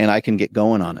 and I can get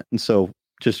going on it. And so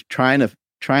just trying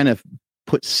to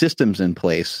put systems in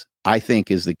place, I think,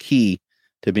 is the key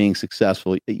to being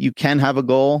successful. You can have a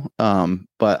goal,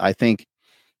 but I think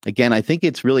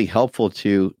it's really helpful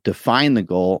to define the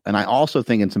goal. And I also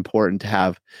think it's important to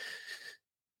have,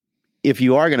 if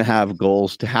you are going to have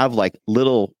goals, to have like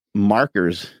little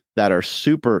markers that are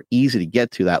super easy to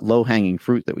get to, that low-hanging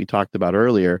fruit that we talked about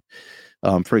earlier.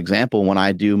 For example, when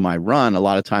I do my run, a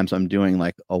lot of times I'm doing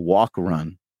like a walk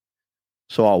run.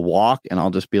 So I'll walk and I'll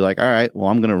just be like, all right, well,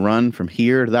 I'm going to run from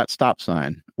here to that stop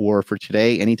sign. Or for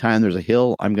today, anytime there's a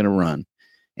hill, I'm going to run.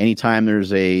 Anytime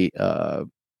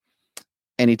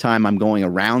anytime I'm going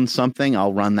around something,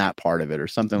 I'll run that part of it or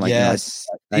something like that. Yes.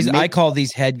 I call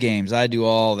these head games. I do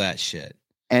all that shit.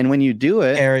 And when you do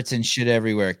it, carrots and shit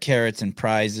everywhere, carrots and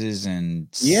prizes and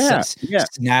yeah,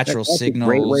 natural that's signals. a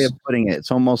great way of putting it.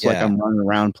 It's almost like I'm running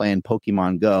around playing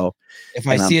Pokemon Go. If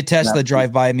I see a Tesla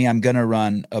drive by me, I'm gonna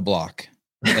run a block.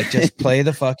 Like, just play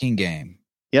the fucking game.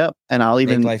 Yep. And I'll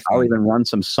even run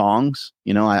some songs.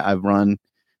 You know, I've run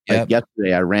like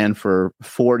yesterday. I ran for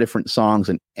 4 different songs,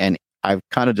 and I've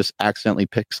kind of just accidentally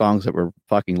picked songs that were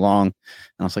fucking long. And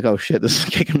I was like, oh shit, this is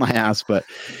kicking my ass. But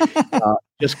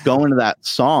just going to that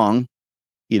song,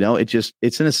 you know,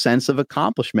 it's in a sense of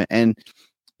accomplishment. And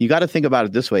you got to think about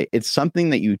it this way. It's something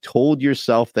that you told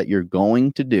yourself that you're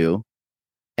going to do,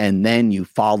 and then you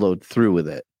followed through with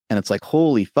it. And it's like,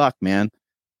 holy fuck, man.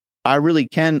 I really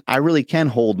can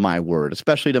hold my word,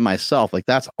 especially to myself. Like,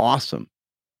 that's awesome.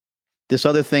 This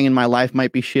other thing in my life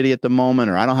might be shitty at the moment,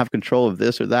 or I don't have control of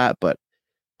this or that, but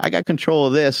I got control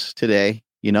of this today,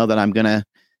 you know, that I'm going to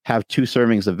have 2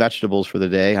 servings of vegetables for the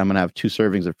day. I'm going to have 2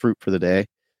 servings of fruit for the day.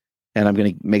 And I'm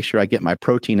going to make sure I get my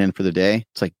protein in for the day.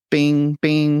 It's like bing,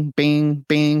 bing, bing,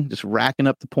 bing, just racking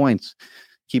up the points.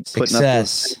 Keep putting up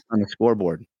on the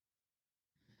scoreboard.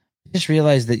 I just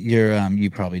realized that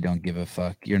you probably don't give a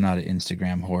fuck. You're not an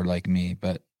Instagram whore like me,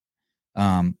 but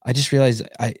I just realized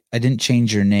I didn't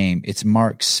change your name. It's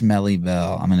Mark Smelly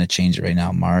Bell. I'm going to change it right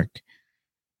now. Mark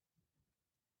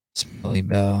Smelly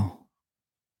Bell.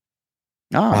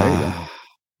 Oh, there you go.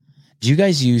 Do you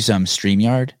guys use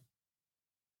StreamYard?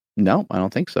 No, I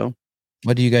don't think so.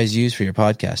 What do you guys use for your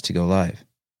podcast to go live?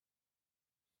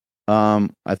 I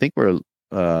think we're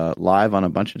live on a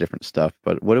bunch of different stuff,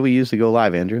 but what do we use to go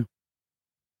live, Andrew?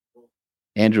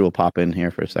 Andrew will pop in here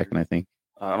for a second, I think.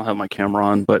 I don't have my camera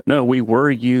on, but no, we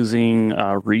were using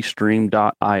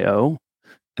Restream.io,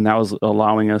 and that was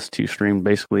allowing us to stream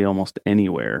basically almost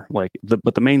anywhere.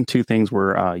 But the main 2 things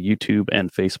were YouTube and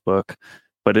Facebook,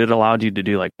 but it allowed you to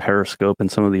do like Periscope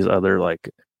and some of these other like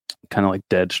kind of like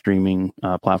dead streaming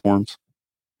platforms.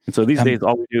 And so these days,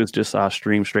 all we do is just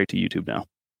stream straight to YouTube now.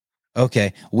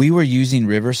 Okay, we were using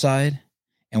Riverside,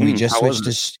 and we just switched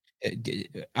to.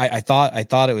 I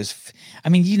thought it was. I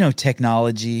mean, you know,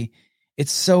 technology.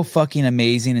 It's so fucking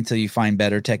amazing until you find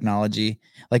better technology.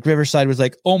 Like Riverside was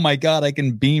like, oh my God, I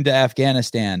can beam to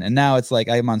Afghanistan. And now it's like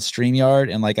I'm on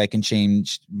StreamYard and like I can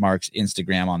change Mark's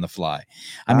Instagram on the fly.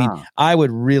 I mean, I would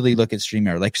really look at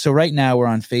StreamYard. Like, so right now we're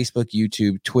on Facebook,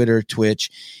 YouTube, Twitter, Twitch.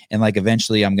 And like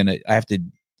eventually I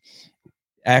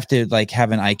have to like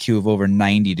have an IQ of over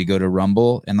 90 to go to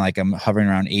Rumble. And like I'm hovering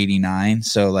around 89.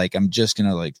 So like I'm just going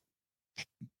to like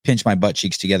pinch my butt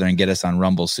cheeks together and get us on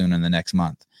Rumble soon in the next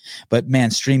month. But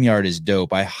man, StreamYard is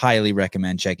dope. I highly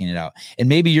recommend checking it out. And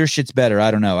maybe your shit's better.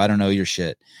 I don't know your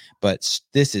shit, but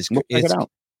this is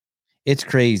it's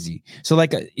crazy. So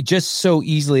like just so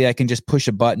easily I can just push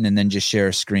a button and then just share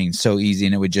a screen. So easy.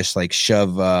 And it would just like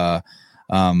shove here,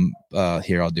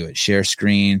 I'll do it. Share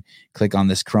screen, click on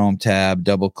this Chrome tab,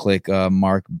 double click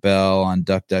Mark Bell on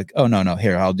DuckDuck. Oh no.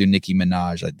 Here, I'll do Nicki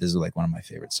Minaj. Like, this is like one of my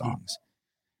favorite songs.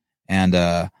 And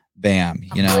bam,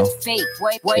 you know.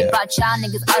 Boy, about y'all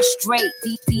niggas are straight.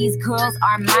 These girls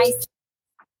are my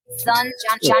sons,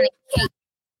 Johnny Cake.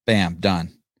 Bam,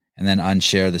 done. And then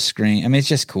unshare the screen. I mean, it's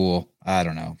just cool. I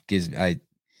don't know.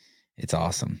 It's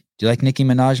awesome. Do you like Nicki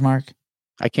Minaj, Mark?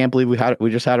 I can't believe we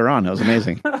just had her on. That was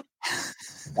amazing.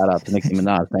 Shout out to Nicki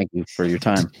Minaj. Thank you for your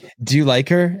time. Do you like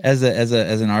her as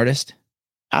an artist?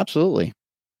 Absolutely.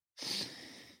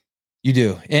 You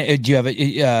do. Do you have a?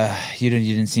 You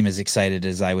didn't seem as excited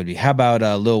as I would be. How about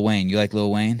Lil Wayne? You like Lil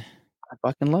Wayne? I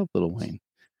fucking love Lil Wayne.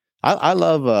 I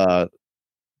love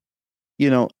you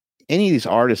know, any of these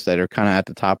artists that are kind of at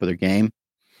the top of their game.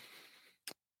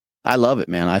 I love it,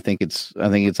 man. I think it's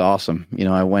awesome. You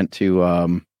know, I went to a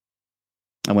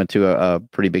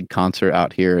pretty big concert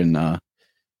out here in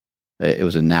it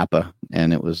was in Napa,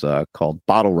 and it was called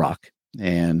Bottle Rock.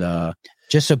 And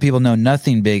just so people know,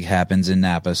 nothing big happens in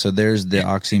Napa. So there's the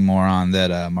oxymoron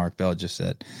that Mark Bell just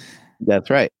said.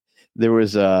 That's right. There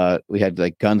was we had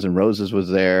like Guns N' Roses was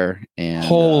there, and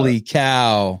holy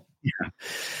cow.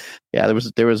 Yeah,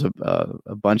 there was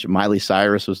a bunch of Miley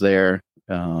Cyrus was there.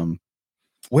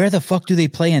 Where the fuck do they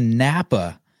play in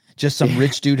Napa? Just some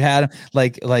rich dude had him,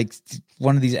 like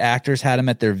one of these actors had him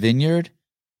at their vineyard.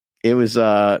 It was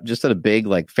just at a big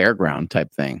like fairground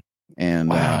type thing. And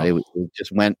wow.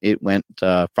 It went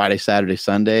Friday, Saturday,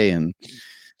 Sunday, and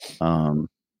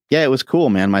yeah, it was cool,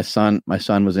 man. My son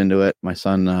was into it. My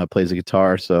son plays the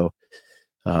guitar, so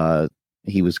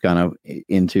he was kind of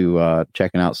into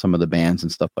checking out some of the bands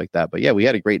and stuff like that. But yeah, we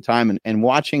had a great time, and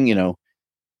watching, you know,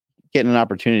 getting an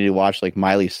opportunity to watch like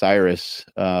Miley Cyrus,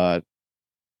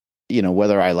 you know,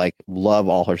 whether I like love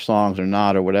all her songs or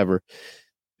not or whatever,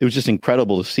 it was just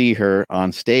incredible to see her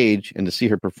on stage and to see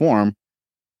her perform.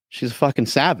 She's a fucking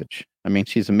savage. I mean,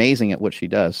 she's amazing at what she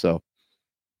does. So,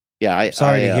 yeah, I'm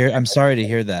sorry to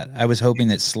hear that. I was hoping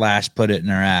that Slash put it in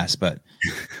her ass, but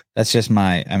that's just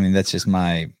my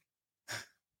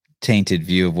tainted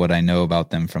view of what I know about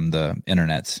them from the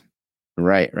internets.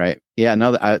 Right. Yeah,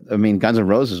 no, I mean, Guns N'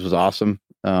 Roses was awesome.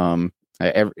 There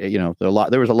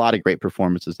was a lot of great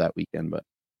performances that weekend, but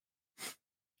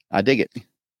I dig it.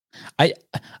 I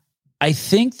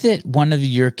think that one of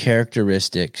your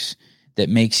characteristics that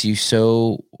makes you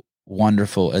so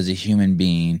wonderful as a human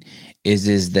being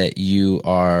is that you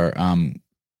are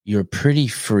you're pretty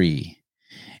free.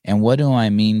 And what do I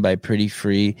mean by pretty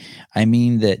free? I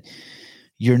mean that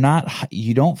you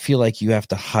don't feel like you have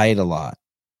to hide a lot.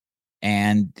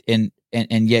 And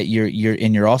yet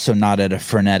you're also not at a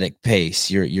frenetic pace.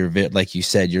 You're like you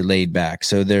said, you're laid back.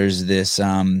 So there's this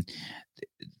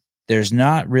there's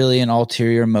not really an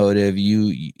ulterior motive.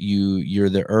 You're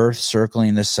the earth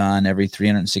circling the sun every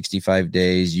 365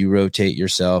 days. You rotate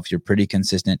yourself. You're pretty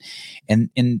consistent.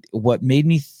 And what made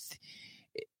me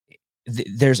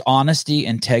there's honesty,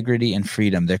 integrity, and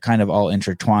freedom. They're kind of all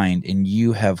intertwined, and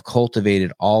you have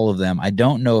cultivated all of them. I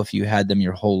don't know if you had them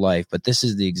your whole life, but this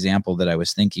is the example that I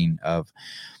was thinking of.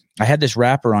 I had this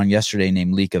rapper on yesterday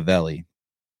named Lika Veli,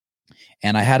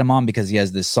 and I had him on because he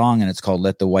has this song, and it's called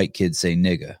 "Let the White Kids Say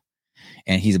Nigga,"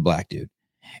 and he's a black dude.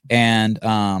 And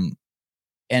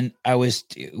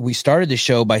we started the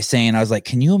show by saying, I was like,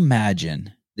 can you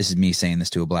imagine? This is me saying this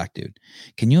to a black dude.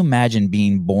 Can you imagine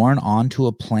being born onto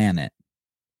a planet,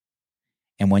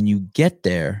 and when you get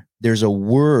there, there's a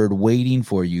word waiting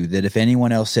for you that if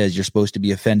anyone else says you're supposed to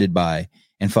be offended by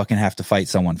and fucking have to fight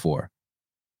someone for?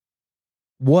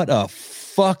 What a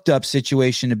fucked up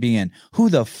situation to be in. Who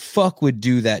the fuck would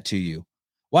do that to you?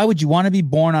 Why would you want to be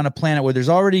born on a planet where there's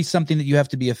already something that you have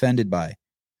to be offended by?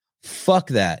 Fuck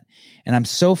that. And I'm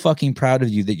so fucking proud of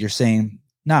you that you're saying,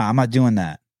 nah, I'm not doing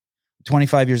that.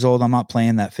 25 years old, I'm not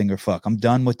playing that finger fuck. I'm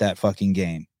done with that fucking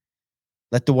game.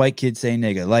 Let the white kid say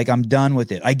nigga. Like, I'm done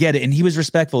with it. I get it. And he was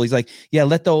respectful. He's like, yeah,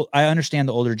 I understand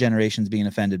the older generations being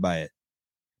offended by it.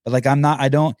 But like,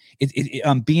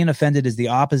 being offended is the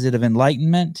opposite of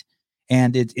enlightenment.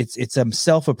 And it's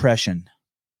self-oppression.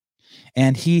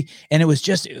 And it was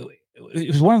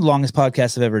one of the longest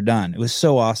podcasts I've ever done. It was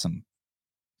so awesome.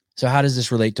 So how does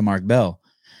this relate to Mark Bell?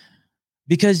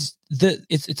 Because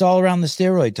it's all around the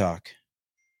steroid talk.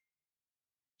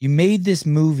 You made this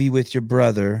movie with your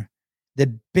brother that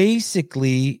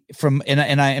basically and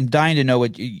I am dying to know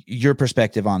what your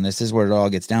perspective on this is, where it all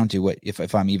gets down to, what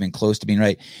if I'm even close to being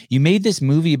right. You made this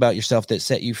movie about yourself that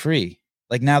set you free.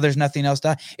 Like, now there's nothing else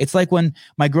it's like when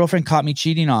my girlfriend caught me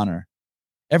cheating on her.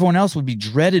 Everyone else would be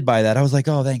dreaded by that. I was like,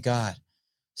 oh, thank God.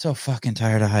 So fucking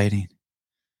tired of hiding.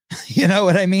 You know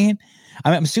what I mean?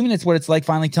 I'm assuming it's what it's like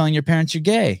finally telling your parents you're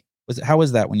gay. How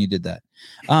was that when you did that?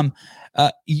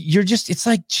 It's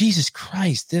like, Jesus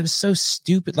Christ, it was so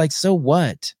stupid. Like, so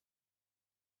what?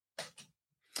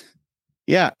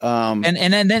 Yeah.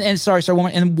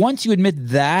 And once you admit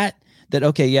that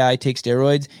okay, yeah, I take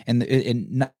steroids and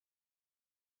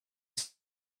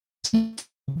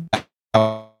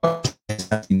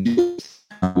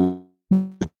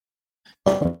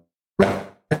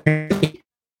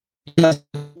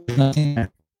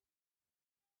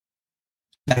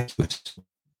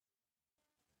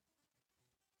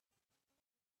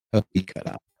he cut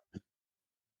out.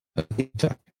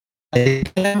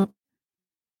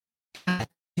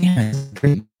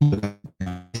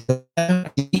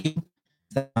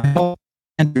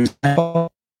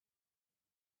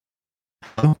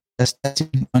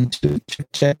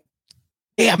 Check.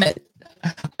 Damn it.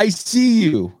 I see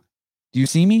you. Do you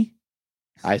see me?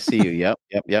 I see you. Yep.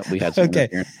 We had some. Okay.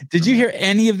 Did you hear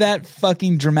any of that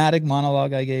fucking dramatic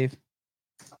monologue I gave?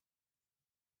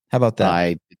 How about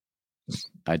that?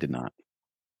 I did not.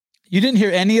 You didn't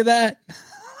hear any of that?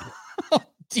 Oh,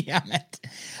 damn it.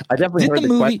 I definitely heard the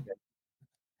movie. Question.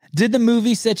 Did the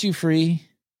movie set you free?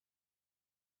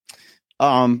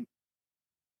 Not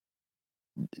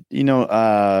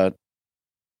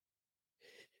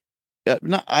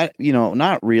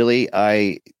really.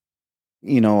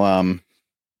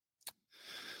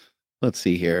 Let's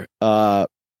see here.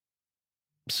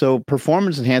 So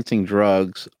performance enhancing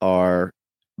drugs are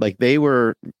like,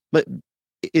 but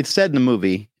it's said in the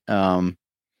movie. One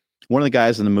of the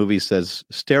guys in the movie says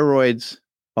steroids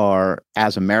are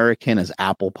as American as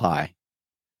apple pie.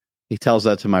 He tells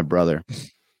that to my brother.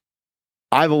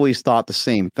 I've always thought the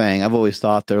same thing. I've always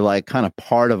thought they're like kind of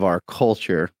part of our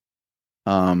culture.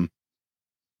 And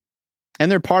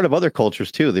And they're part of other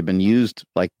cultures too. They've been used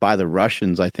like by the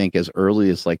Russians, I think, as early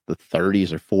as like the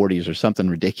 30s or 40s or something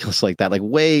ridiculous like that. Like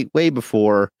way, way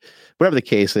before, whatever the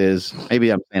case is.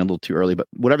 Maybe I'm saying a little too early, but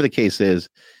whatever the case is,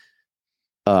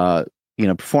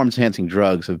 performance enhancing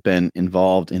drugs have been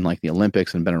involved in like the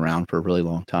Olympics and been around for a really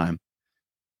long time.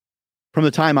 From the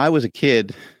time I was a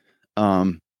kid,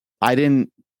 I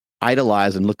didn't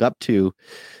idolize and look up to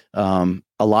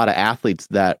a lot of athletes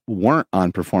that weren't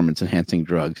on performance enhancing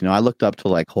drugs. I looked up to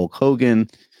like Hulk Hogan,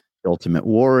 the Ultimate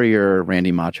Warrior,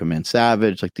 Randy Macho Man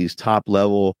Savage, like these top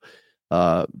level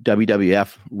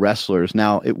WWF wrestlers.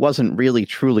 Now, it wasn't really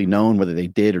truly known whether they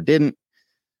did or didn't.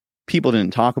 People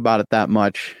didn't talk about it that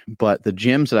much, but the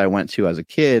gyms that I went to as a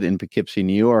kid in Poughkeepsie,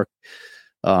 New York,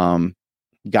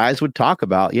 guys would talk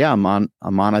about, I'm on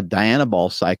a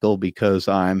Dianabol cycle because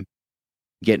I'm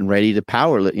getting ready to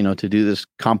to do this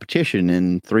competition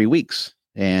in 3 weeks.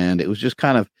 And it was just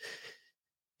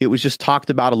it was just talked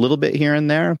about a little bit here and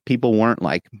there. People weren't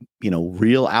like,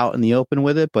 real out in the open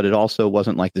with it, but it also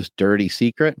wasn't like this dirty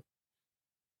secret.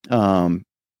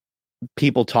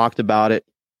 People talked about it,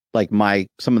 like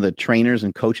some of the trainers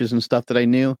and coaches and stuff that I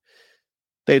knew,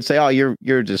 they'd say, "Oh, you're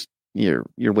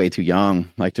way too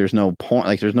young. Like there's no point.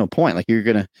 Like they're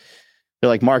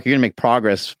like, Mark, you're gonna make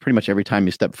progress pretty much every time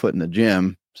you step foot in the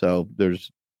gym. So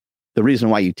there's the reason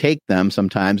why you take them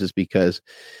sometimes is because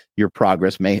your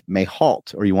progress may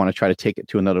halt, or you want to try to take it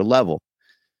to another level.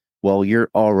 Well, you're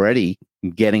already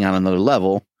getting on another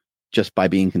level just by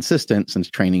being consistent, since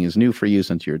training is new for you,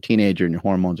 since you're a teenager and your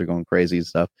hormones are going crazy and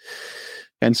stuff."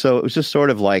 And so it was just sort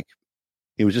of like,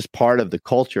 it was just part of the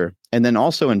culture. And then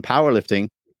also in powerlifting,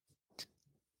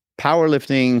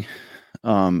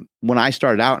 when I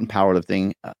started out in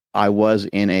powerlifting, I was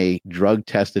in a drug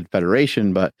tested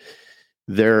federation, but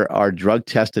there are drug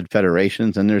tested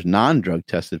federations and there's non-drug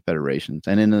tested federations.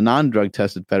 And in the non-drug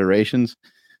tested federations,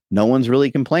 no one's really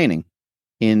complaining.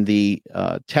 In the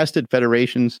tested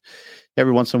federations,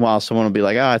 every once in a while, someone will be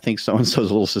like, I think so-and-so's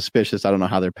a little suspicious. I don't know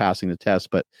how they're passing the test.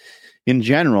 But in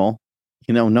general,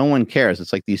 no one cares.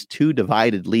 It's like these two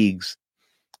divided leagues,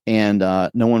 and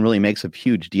no one really makes a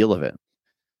huge deal of it.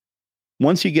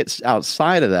 Once you get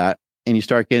outside of that and you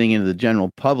start getting into the general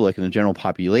public and the general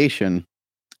population,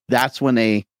 that's when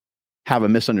they have a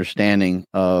misunderstanding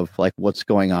of like what's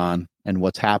going on and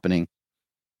what's happening.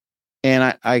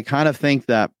 And I kind of think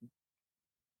that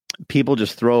people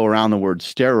just throw around the word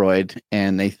steroid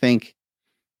and they think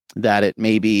that it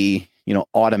maybe,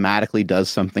 automatically does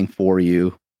something for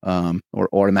you, or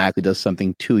automatically does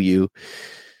something to you.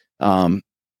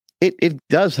 It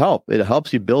does help. It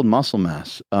helps you build muscle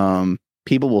mass.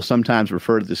 People will sometimes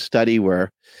refer to this study where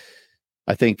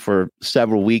I think for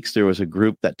several weeks there was a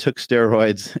group that took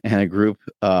steroids and a group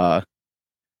that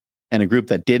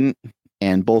didn't,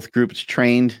 and both groups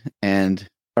trained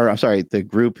the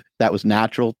group that was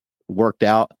natural worked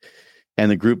out, and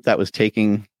the group that was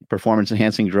taking performance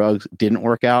enhancing drugs didn't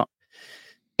work out.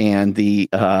 And the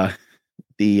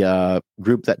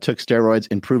group that took steroids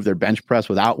improved their bench press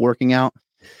without working out,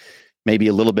 maybe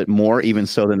a little bit more, even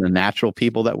so, than the natural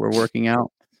people that were working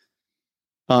out.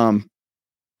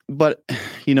 But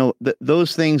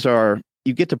those things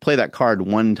you get to play that card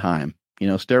one time.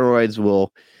 Steroids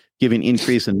will give you an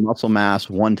increase in muscle mass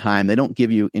one time. They don't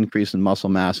give you increase in muscle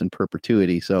mass in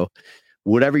perpetuity. So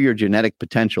whatever your genetic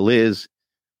potential is,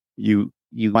 you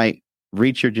might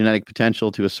reach your genetic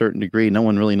potential to a certain degree. No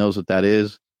one really knows what that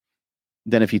is.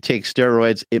 Then if you take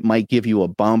steroids, it might give you a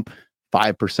bump,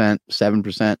 5%,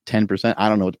 7%, 10%. I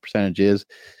don't know what the percentage is,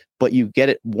 but you get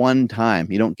it one time.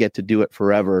 You don't get to do it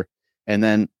forever. And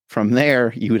then from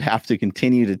there, you would have to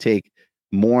continue to take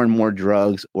more and more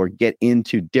drugs or get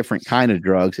into different kind of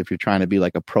drugs if you're trying to be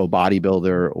like a pro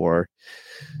bodybuilder or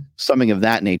something of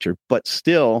that nature. But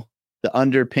still, the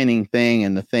underpinning thing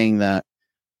and the thing that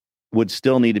would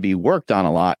still need to be worked on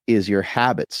a lot is your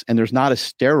habits. And there's not a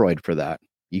steroid for that.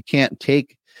 You can't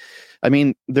take,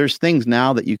 there's things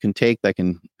now that you can take that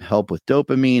can help with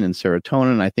dopamine and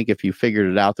serotonin. I think if you figured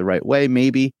it out the right way,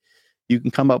 maybe you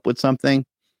can come up with something,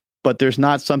 but there's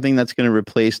not something that's going to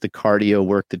replace the cardio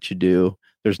work that you do.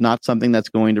 There's not something that's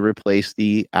going to replace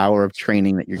the hour of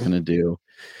training that you're going to do.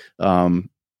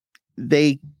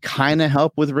 They kind of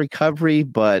help with recovery,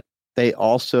 but they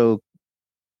also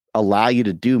allow you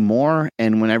to do more.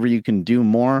 And whenever you can do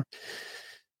more,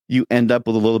 you end up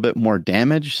with a little bit more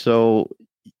damage. So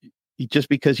just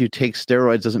because you take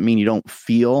steroids doesn't mean you don't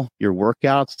feel your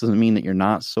workouts, doesn't mean that you're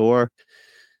not sore.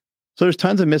 So there's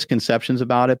tons of misconceptions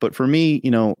about it. But for me,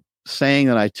 saying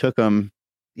that I took them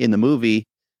in the movie,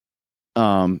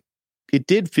 it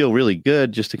did feel really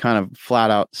good just to kind of flat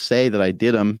out say that I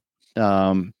did them.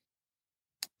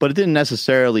 but it didn't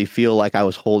necessarily feel like I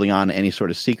was holding on to any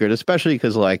sort of secret, especially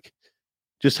because like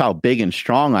just how big and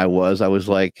strong I was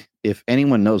like, if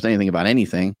anyone knows anything about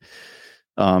anything,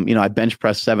 I bench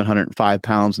pressed 705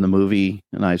 pounds in the movie,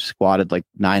 and I squatted like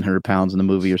 900 pounds in the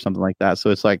movie or something like that. So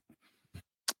it's like,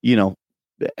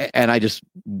 and I just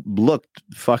looked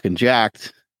fucking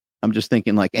jacked. I'm just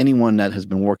thinking like anyone that has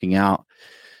been working out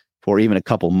for even a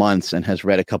couple months and has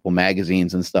read a couple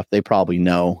magazines and stuff, they probably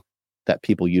know that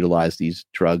people utilize these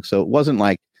drugs. So it wasn't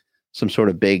like some sort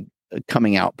of big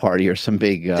coming out party or some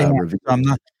big review.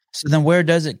 So then where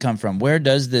does it come from? Where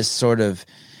does this sort of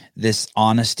this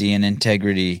honesty and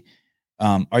integrity?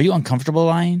 Are you uncomfortable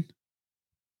lying?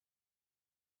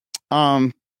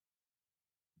 I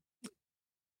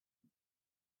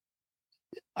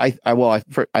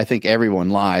think everyone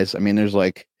lies. I mean, there's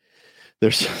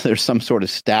some sort of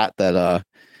stat that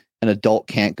an adult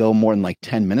can't go more than like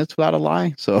 10 minutes without a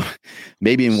lie. So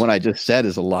maybe what I just said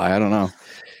is a lie. I don't know.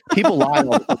 People lie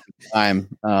all the time.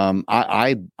 I'm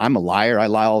a liar. I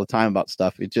lie all the time about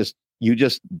stuff. You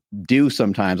just do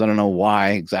sometimes. I don't know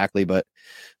why exactly, but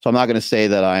so I'm not going to say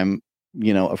that I'm,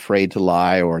 afraid to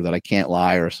lie or that I can't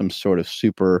lie or some sort of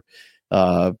super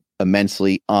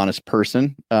immensely honest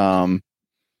person.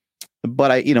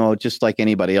 But I, just like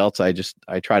anybody else, I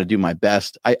try to do my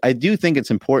best. I do think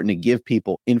it's important to give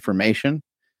people information,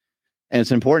 and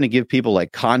it's important to give people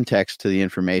like context to the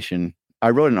information.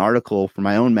 I wrote an article for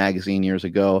my own magazine years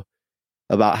ago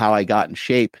about how I got in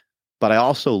shape, but I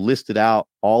also listed out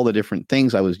all the different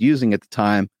things I was using at the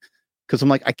time, because I'm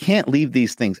like, I can't leave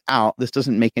these things out. This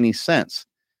doesn't make any sense.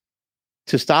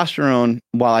 Testosterone,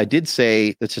 while I did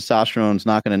say that testosterone is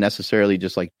not going to necessarily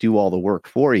just like do all the work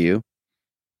for you,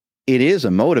 it is a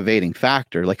motivating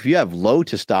factor. Like if you have low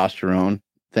testosterone,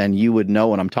 then you would know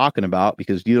what I'm talking about,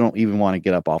 because you don't even want to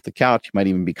get up off the couch. You might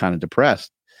even be kind of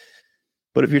depressed.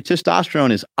 But if your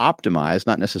testosterone is optimized,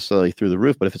 not necessarily through the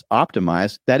roof, but if it's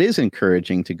optimized, that is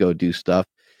encouraging to go do stuff.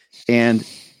 And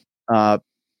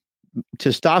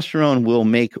testosterone will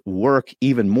make work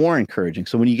even more encouraging.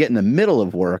 So when you get in the middle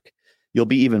of work, you'll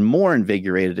be even more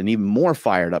invigorated and even more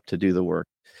fired up to do the work.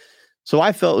 So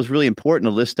I felt it was really important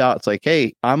to list out. It's like,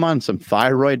 hey, I'm on some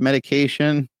thyroid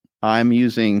medication. I'm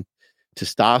using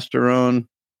testosterone,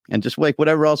 and just like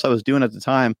whatever else I was doing at the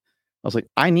time. I was like,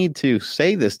 I need to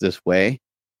say this way,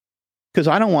 because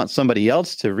I don't want somebody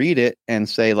else to read it and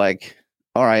say like,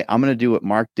 all right, I'm going to do what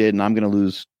Mark did and I'm going to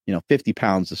lose, 50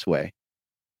 pounds this way.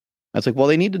 I was like, well,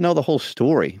 they need to know the whole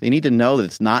story. They need to know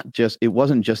that it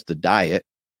wasn't just the diet.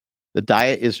 The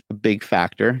diet is a big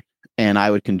factor. And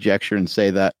I would conjecture and say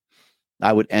that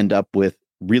I would end up with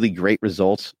really great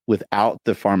results without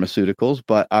the pharmaceuticals.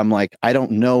 But I'm like, I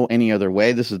don't know any other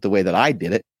way. This is the way that I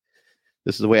did it.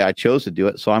 This is the way I chose to do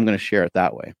it. So I'm going to share it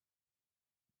that way.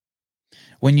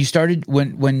 When you started,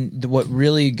 what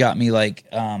really got me like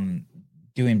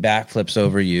doing backflips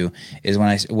over you is when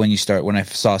I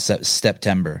saw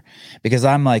September, because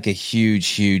I'm like a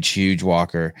huge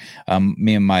walker.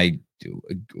 Me and my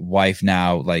wife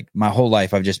now, like my whole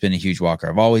life, I've just been a huge walker.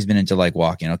 I've always been into like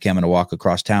walking. Okay, I'm going to walk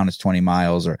across town. It's 20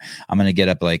 miles, or I'm going to get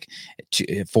up like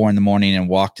 4 a.m. and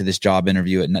walk to this job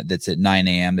interview that's at 9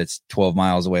 a.m. That's 12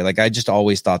 miles away. Like I just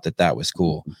always thought that was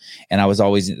cool. And I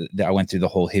went through the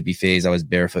whole hippie phase. I was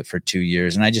barefoot for 2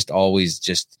 years, and I just always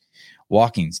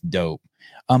walking's dope.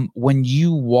 When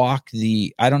you walk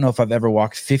I don't know if I've ever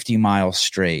walked 50 miles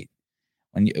straight.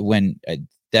 When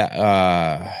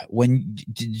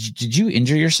did you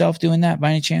injure yourself doing that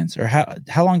by any chance, or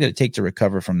how long did it take to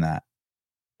recover from that?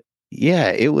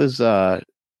 Yeah, it was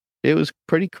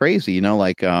pretty crazy.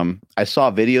 I saw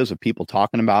videos of people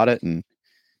talking about it, and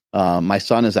my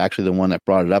son is actually the one that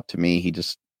brought it up to me. He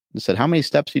just said, how many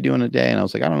steps are you do in a day? And I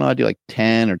was like, I don't know. I do like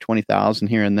 10 or 20,000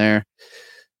 here and there.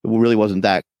 It really wasn't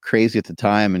that crazy at the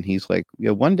time. And he's like,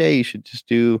 one day you should just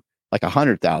do like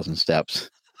 100,000 steps.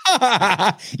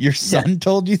 Your son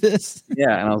told you this?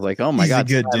 Yeah. And I was like, oh my God.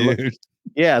 He's a good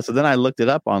dude. So then I looked it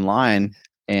up online,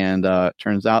 and it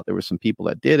turns out there were some people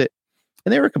that did it,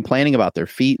 and they were complaining about their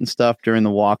feet and stuff during the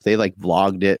walk. They like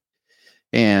vlogged it.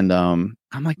 And I'm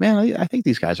like, man, I think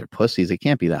these guys are pussies. They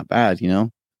can't be that bad,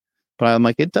 But I'm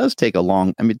like, it does take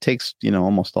it takes,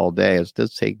 almost all day. It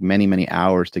does take many, many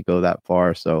hours to go that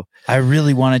far. So I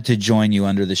really wanted to join you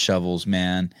under the shovels,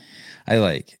 man.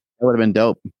 That would have been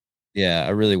dope. Yeah, I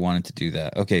really wanted to do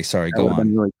that. Okay, sorry, go on.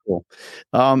 Been really cool.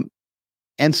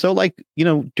 And so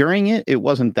during it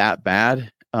wasn't that bad.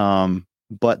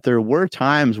 But there were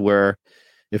times where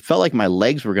it felt like my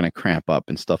legs were going to cramp up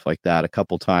and stuff like that a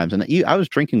couple times. And I was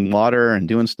drinking water and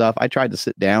doing stuff. I tried to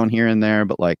sit down here and there,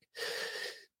 but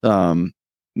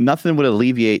nothing would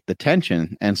alleviate the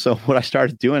tension. And so what I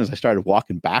started doing is I started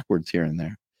walking backwards here and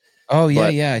there. Oh yeah,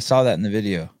 But- yeah. I saw that in the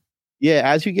video. Yeah,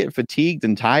 as you get fatigued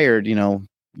and tired, you know,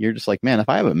 you're just like, man, if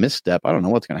I have a misstep, I don't know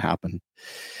what's going to happen.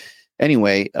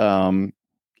 Anyway,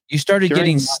 You started During-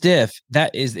 getting stiff.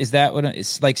 That is that what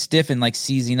it's like, stiff and like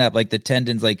seizing up, like the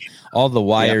tendons, like all the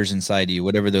wires inside you,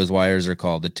 whatever those wires are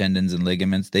called, the tendons and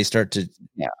ligaments, they start to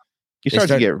you start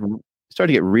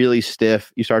to get really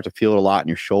stiff. You start to feel it a lot in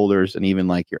your shoulders and even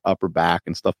like your upper back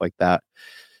and stuff like that.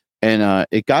 And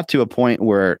it got to a point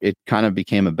where it kind of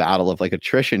became a battle of like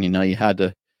attrition. You know, I had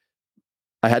to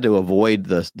avoid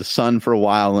the sun for a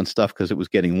while and stuff because it was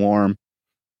getting warm.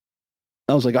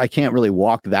 I was like, I can't really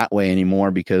walk that way anymore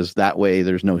because that way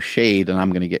there's no shade and I'm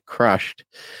going to get crushed.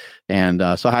 And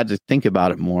so I had to think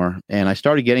about it more. And I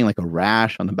started getting like a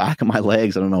rash on the back of my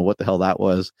legs. I don't know what the hell that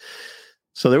was.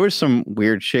 So there was some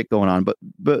weird shit going on.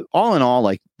 But all in all,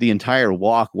 like the entire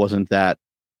walk wasn't that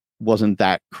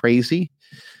crazy.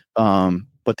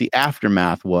 But the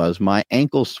aftermath was my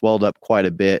ankles swelled up quite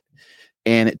a bit.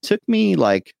 And it took me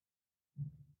like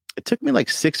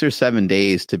 6 or 7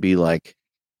 days to be like,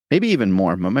 maybe even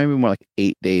more, maybe more like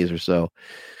 8 days or so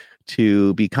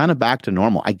to be kind of back to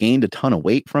normal. I gained a ton of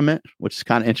weight from it, which is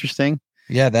kind of interesting.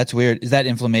 Yeah, that's weird. Is that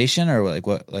inflammation or like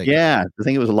what? Like, Yeah, I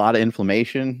think it was a lot of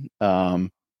inflammation. It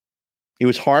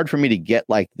was hard for me to get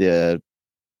like the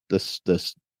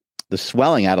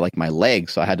swelling out of like my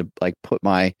legs. So I had to like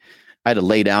I had to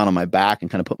lay down on my back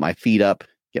and kind of put my feet up,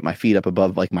 get my feet up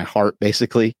above like my heart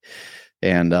basically.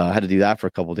 And I had to do that for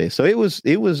a couple of days. So it was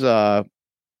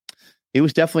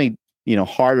definitely, you know,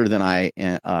 harder than I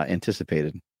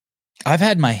anticipated. I've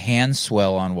had my hands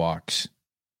swell on walks.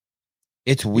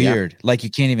 It's weird. Like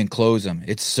you can't even close them.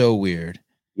 It's so weird.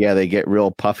 Yeah, they get real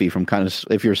puffy from kind of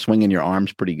if you're swinging your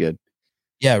arms pretty good.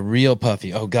 Yeah, real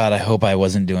puffy. Oh God, I hope I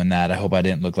wasn't doing that. I hope I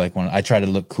didn't look like one. I try to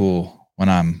look cool when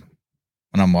I'm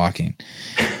walking.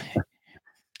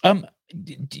 Do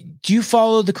you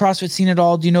follow the CrossFit scene at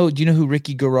all? Do you know who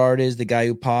Ricky Garrard is, the guy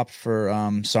who popped for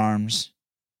SARMs?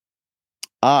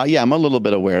 Yeah, I'm a little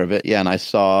bit aware of it. Yeah, and I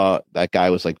saw that guy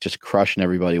was like just crushing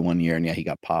everybody one year, and yeah, he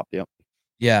got popped. Yep.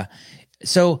 Yeah.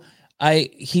 So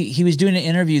he was doing an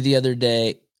interview the other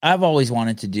day. I've always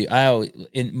wanted to do.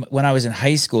 When I was in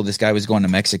high school, this guy was going to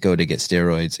Mexico to get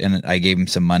steroids, and I gave him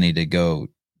some money to go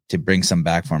to bring some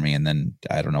back for me, and then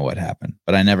I don't know what happened,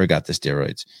 but I never got the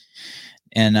steroids.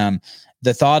 And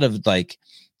the thought of like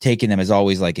taking them has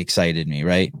always like excited me,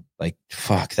 right? Like,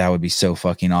 fuck, that would be so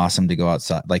fucking awesome to go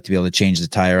outside, like to be able to change the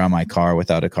tire on my car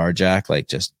without a car jack, like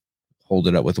just hold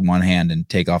it up with one hand and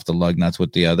take off the lug nuts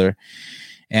with the other.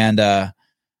 And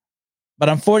but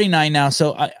I'm 49 now,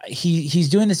 so he's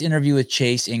doing this interview with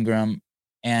Chase Ingram,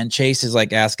 and Chase is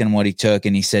like asking him what he took,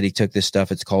 and he said he took this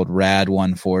stuff. It's called Rad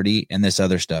 140, and this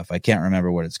other stuff. I can't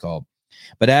remember what it's called.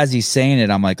 But as he's saying it,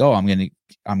 I'm like, oh, I'm gonna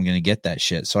get that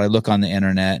shit. So I look on the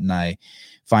internet and I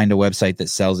find a website that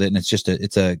sells it, and it's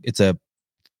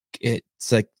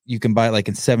like you can buy it like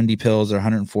in 70 pills or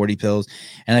 140 pills.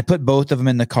 And I put both of them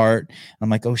in the cart. I'm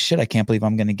like, oh shit, I can't believe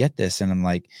I'm going to get this. And I'm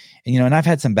like, and I've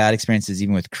had some bad experiences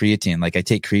even with creatine. Like I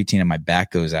take creatine and my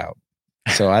back goes out.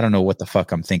 So I don't know what the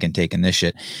fuck I'm thinking taking this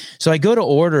shit. So I go to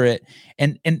order it.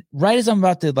 And right as I'm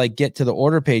about to like get to the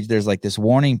order page, there's like this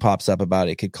warning pops up about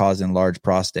it could cause enlarged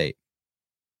prostate.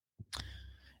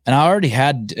 And I already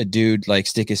had a dude like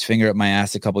stick his finger up my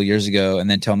ass a couple of years ago and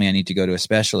then tell me I need to go to a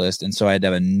specialist. And so I had to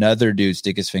have another dude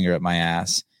stick his finger up my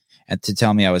ass and to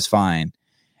tell me I was fine.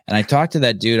 And I talked to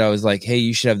that dude. I was like, hey,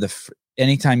 you should have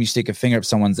anytime you stick a finger up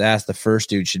someone's ass, the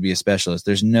first dude should be a specialist.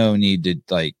 There's no need to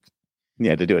like.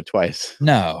 Yeah, to do it twice.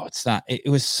 No, it's not. It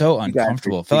was so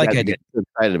uncomfortable. I felt like I did.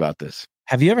 Excited about this.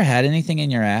 Have you ever had anything in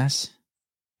your ass?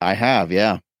 I have,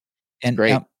 yeah. And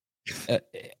great.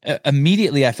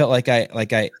 Immediately I felt like I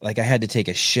had to take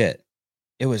a shit.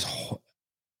 It was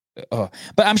but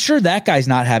I'm sure that guy's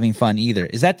not having fun either.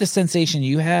 Is that the sensation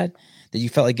you had, that you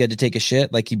felt like you had to take a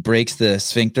shit, like he breaks the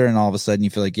sphincter and all of a sudden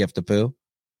you feel like you have to poo?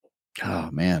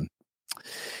 Oh man.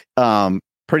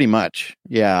 Pretty much.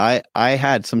 Yeah, I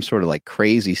had some sort of like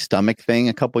crazy stomach thing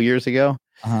a couple years ago.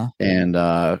 And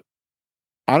I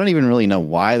don't even really know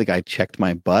why the guy checked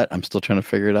my butt. I'm still trying to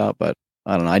figure it out, but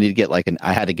I don't know. I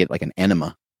had to get like an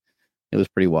enema. It was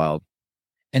pretty wild.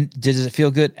 And does it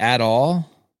feel good at all?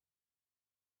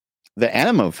 The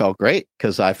enema felt great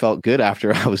because I felt good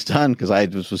after I was done because I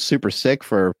was super sick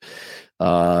for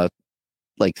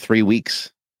like 3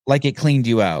 weeks. Like it cleaned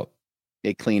you out.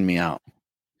 It cleaned me out.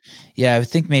 Yeah, I would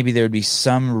think maybe there would be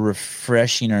some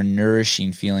refreshing or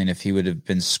nourishing feeling if he would have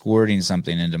been squirting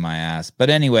something into my ass.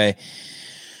 But anyway,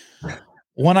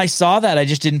 when I saw that, I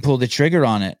just didn't pull the trigger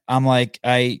on it. I'm like,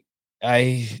 I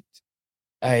I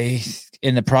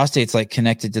in the prostate's like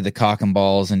connected to the cock and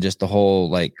balls and just the whole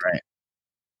like. Right.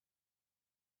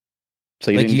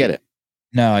 So you like didn't get it.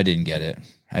 No, I didn't get it.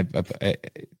 I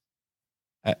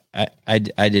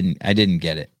didn't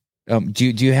get it. Do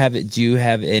you have it? Do you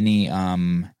have any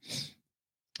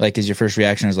like, is your first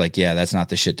reaction is like, yeah, that's not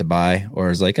the shit to buy,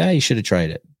 or is like, you should have tried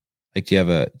it? Like,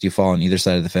 do you fall on either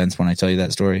side of the fence when I tell you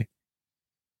that story?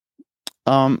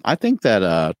 I think that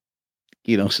I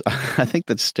think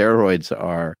that steroids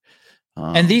are,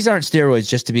 and these aren't steroids,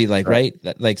 just to be like, right.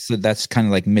 Like, so that's kind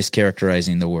of like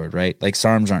mischaracterizing the word, right? Like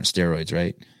SARMs aren't steroids,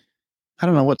 right? I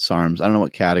don't know what SARMs, I don't know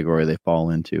what category they fall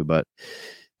into, but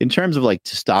in terms of like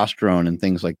testosterone and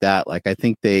things like that, like I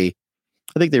think they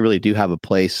really do have a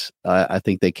place. I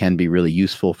think they can be really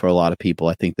useful for a lot of people.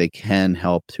 I think they can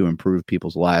help to improve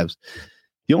people's lives.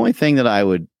 The only thing that I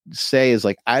would say is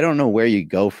like, I don't know where you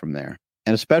go from there.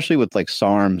 And especially with like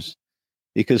SARMs,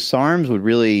 because SARMs would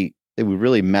really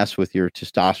mess with your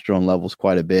testosterone levels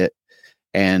quite a bit.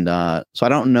 And so I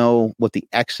don't know what the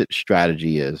exit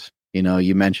strategy is. You know,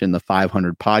 you mentioned the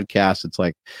 500 podcasts. It's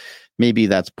like, maybe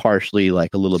that's partially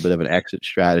like a little bit of an exit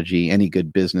strategy. Any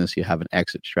good business, you have an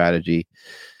exit strategy.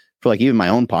 For like even my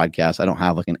own podcast, I don't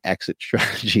have like an exit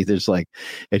strategy. There's like,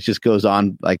 it just goes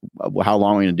on. Like, how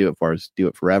long are we going to do it for? Is do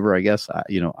it forever? I guess.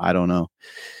 I don't know.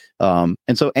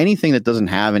 And so anything that doesn't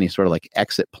have any sort of like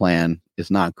exit plan is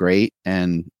not great.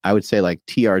 And I would say like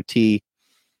TRT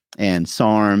and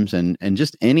SARMs and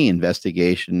just any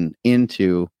investigation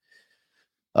into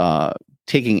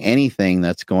taking anything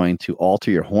that's going to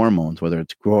alter your hormones, whether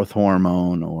it's growth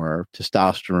hormone or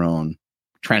testosterone,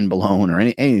 trenbolone, or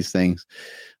any of these things.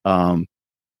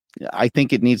 I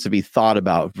think it needs to be thought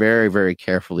about very, very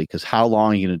carefully, because how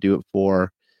long are you going to do it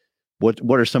for?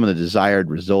 What are some of the desired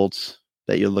results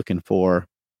that you're looking for?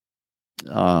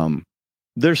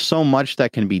 There's so much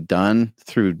that can be done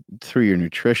through your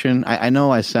nutrition. I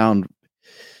know I sound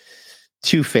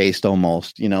two-faced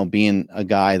almost, being a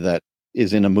guy that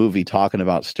is in a movie talking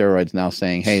about steroids now,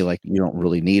 saying, hey, like, you don't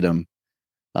really need them.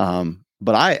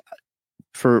 But I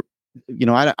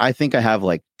think I have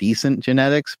like decent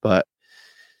genetics, but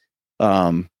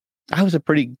I was a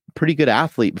pretty good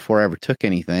athlete before I ever took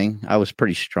anything. I was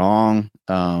pretty strong.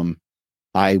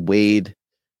 I weighed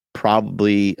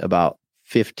probably about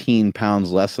 15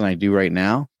 pounds less than I do right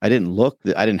now. I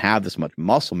didn't have this much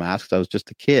muscle mass because I was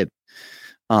just a kid.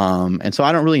 And so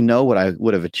I don't really know what I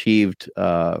would have achieved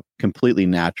completely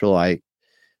natural. I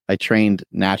trained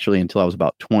naturally until I was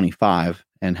about 25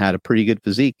 and had a pretty good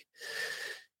physique.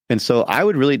 And so I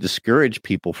would really discourage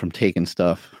people from taking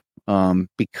stuff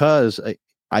because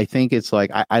I think it's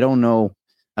like, I don't know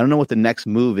what the next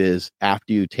move is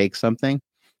after you take something.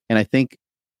 And I think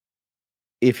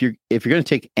if you're going to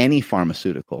take any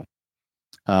pharmaceutical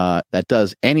that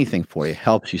does anything for you,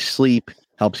 helps you sleep,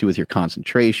 helps you with your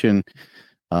concentration,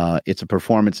 it's a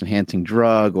performance enhancing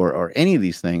drug or any of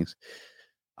these things,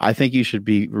 I think you should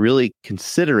be really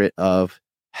considerate of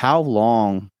how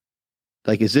long,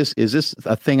 like, is this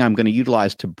a thing I'm going to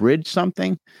utilize to bridge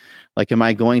something? Like, am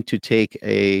I going to take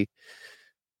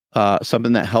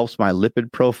something that helps my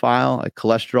lipid profile, a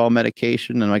cholesterol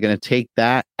medication? Am I going to take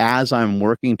that as I'm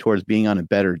working towards being on a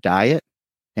better diet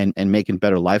and making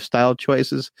better lifestyle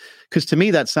choices? Because to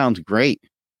me, that sounds great.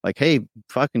 Like, hey,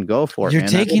 fucking go for it. You're man.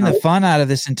 taking the fun out of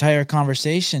this entire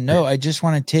conversation. No, I just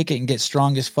want to take it and get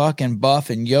strong as fuck and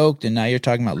buff and yoked. And now you're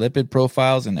talking about lipid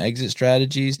profiles and exit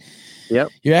strategies. Yep.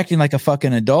 You're acting like a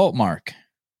fucking adult, Mark.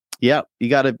 Yep. You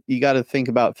gotta think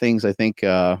about things. I think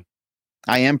I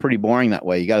am pretty boring that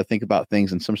way. You got to think about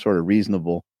things in some sort of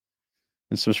reasonable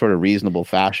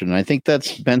fashion. And I think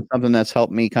that's been something that's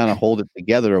helped me kind of hold it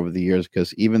together over the years,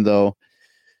 because even though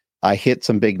I hit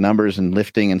some big numbers in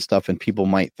lifting and stuff, and people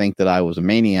might think that I was a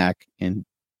maniac in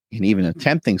even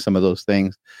attempting some of those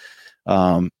things,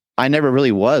 I never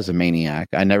really was a maniac.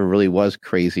 I never really was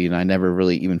crazy, and I never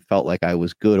really even felt like I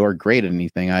was good or great at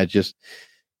anything.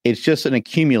 It's just an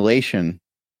accumulation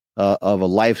of a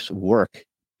life's work.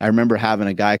 I remember having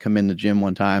a guy come in the gym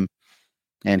one time,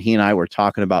 and he and I were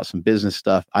talking about some business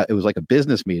stuff. It was like a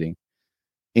business meeting.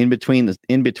 In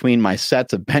between my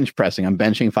sets of bench pressing, I'm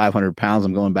benching 500 pounds.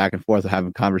 I'm going back and forth and having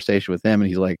a conversation with him. And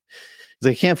he's like,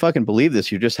 I can't fucking believe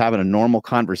this. You're just having a normal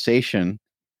conversation,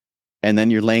 and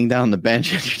then you're laying down on the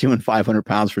bench and you're doing 500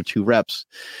 pounds for 2 reps,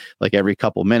 like every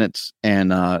couple minutes.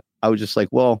 And I was just like,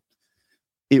 well,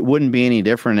 it wouldn't be any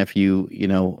different if you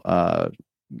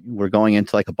were going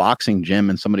into like a boxing gym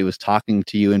and somebody was talking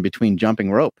to you in between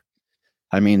jumping rope.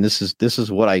 I mean, this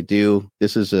is what I do.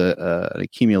 This is an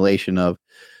accumulation of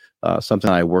something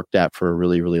I worked at for a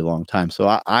really, really long time. So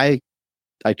I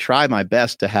try my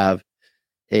best to have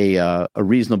a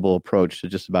reasonable approach to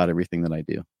just about everything that I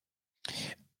do.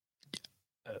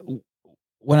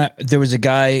 There was a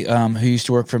guy who used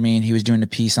to work for me, and he was doing a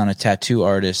piece on a tattoo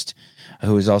artist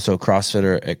who was also a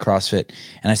CrossFitter at CrossFit.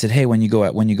 And I said, hey, when you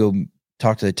go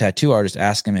talk to the tattoo artist,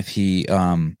 ask him if he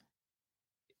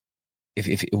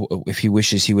if he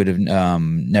wishes he would have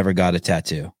never got a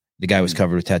tattoo. The guy was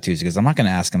covered with tattoos. He goes, I'm not going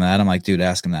to ask him that. I'm like, dude,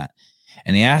 ask him that.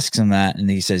 And he asks him that, and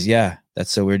he says, yeah,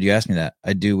 that's so weird you asked me that.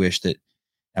 I do wish that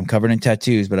I'm covered in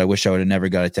tattoos, but I wish I would have never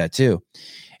got a tattoo.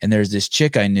 And there's this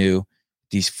chick I knew,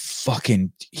 these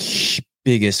fucking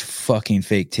biggest fucking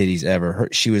fake titties ever.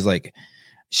 She was like,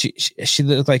 she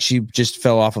looked like she just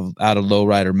fell out of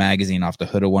Lowrider magazine off the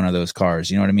hood of one of those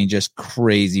cars. You know what I mean? Just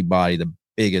crazy body, the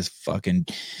biggest fucking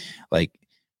like,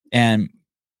 and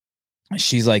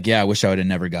she's like, yeah, I wish I would have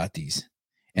never got these.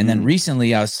 And then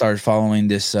recently I started following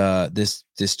this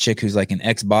chick who's like an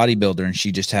ex bodybuilder, and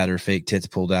she just had her fake tits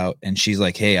pulled out, and she's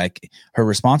like, hey, her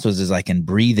response was, I can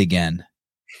breathe again.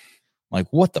 Like,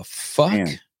 what the fuck?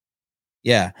 Man.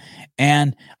 Yeah.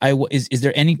 And is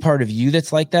there any part of you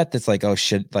that's like that? That's like, oh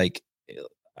shit. Like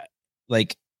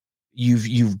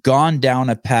you've gone down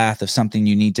a path of something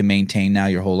you need to maintain now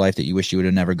your whole life that you wish you would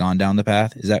have never gone down the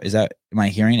path. Is that, am I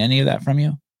hearing any of that from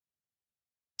you?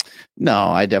 No,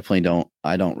 I definitely don't.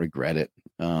 I don't regret it.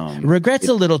 Regret's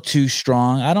a little too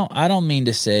strong. I don't mean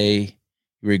to say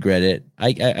regret it.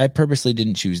 I purposely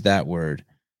didn't choose that word.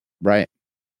 Right.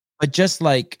 But just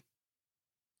like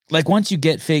once you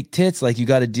get fake tits, like you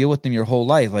got to deal with them your whole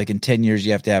life. Like in 10 years,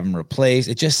 you have to have them replaced.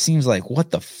 It just seems like,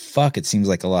 what the fuck? It seems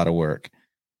like a lot of work.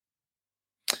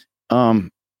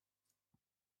 Even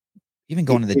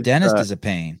going to the dentist is a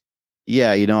pain.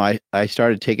 Yeah. You know, I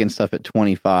started taking stuff at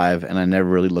 25 and I never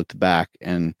really looked back.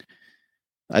 And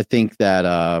I think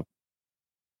that,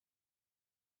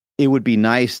 it would be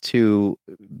nice to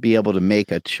be able to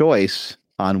make a choice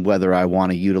on whether I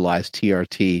want to utilize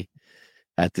TRT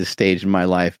at this stage in my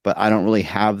life, but I don't really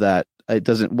have that. It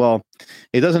doesn't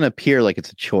appear like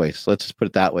it's a choice. Let's just put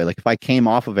it that way. Like if I came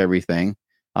off of everything,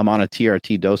 I'm on a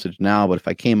TRT dosage now, but if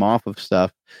I came off of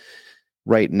stuff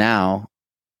right now,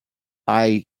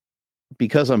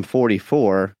 because I'm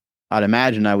 44, I'd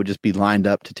imagine I would just be lined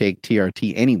up to take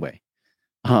TRT anyway.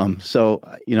 So,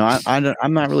 you know,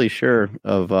 I'm not really sure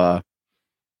of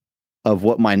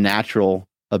what my natural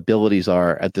abilities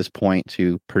are at this point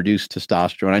to produce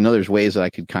testosterone. I know there's ways that I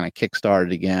could kind of kickstart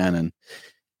it again,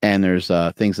 and there's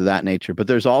things of that nature. But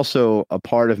there's also a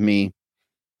part of me,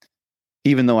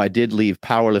 even though I did leave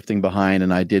powerlifting behind,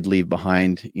 and I did leave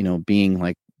behind, you know, being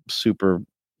like super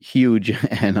huge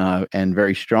and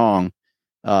very strong.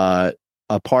 A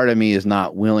part of me is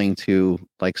not willing to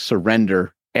like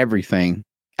surrender everything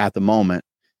at the moment.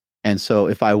 And so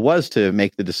if I was to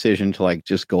make the decision to like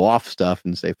just go off stuff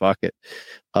and say, fuck it,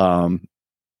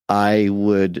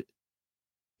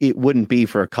 it wouldn't be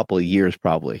for a couple of years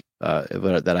probably,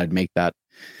 that I'd make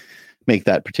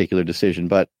that particular decision.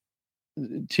 But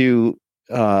to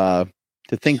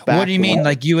think back. What do you mean?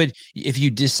 Like you would, if you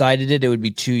decided it would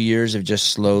be 2 years of just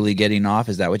slowly getting off.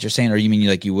 Is that what you're saying? Or you mean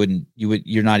like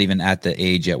you're not even at the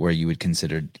age yet where you would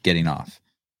consider getting off?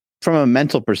 From a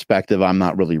mental perspective, I'm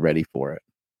not really ready for it.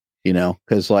 You know,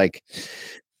 because like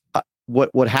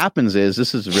what happens is,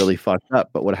 this is really fucked up,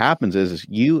 but what happens is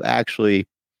you actually,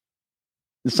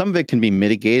 some of it can be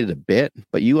mitigated a bit,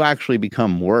 but you actually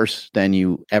become worse than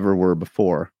you ever were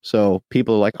before. So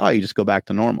people are like, oh, you just go back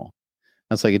to normal.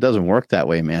 That's like, it doesn't work that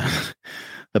way, man.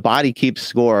 The body keeps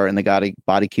score, and the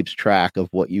body keeps track of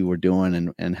what you were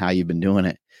doing and how you've been doing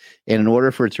it. And in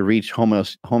order for it to reach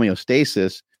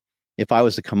homeostasis, if I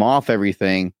was to come off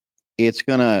everything, it's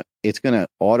gonna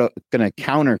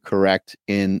counter correct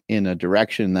in a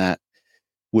direction that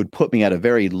would put me at a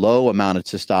very low amount of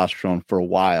testosterone for a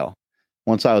while.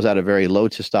 Once I was at a very low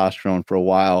testosterone for a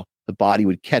while, the body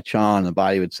would catch on. The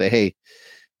body would say, hey,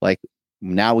 like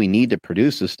now we need to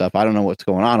produce this stuff. I don't know what's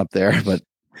going on up there, but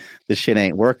this shit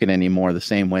ain't working anymore the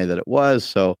same way that it was.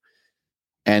 So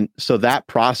that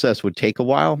process would take a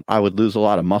while. I would lose a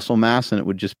lot of muscle mass, and it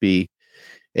would just be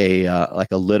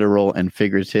like a literal and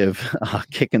figurative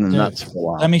kick in the nuts for a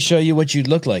while. Let me show you what you'd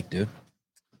look like, dude.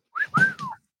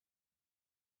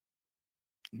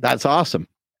 That's awesome.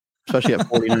 Especially at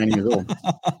 49 years old.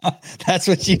 That's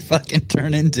what you fucking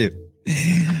turn into.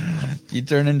 You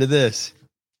turn into this.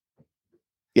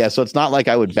 Yeah. So it's not like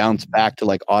I would bounce back to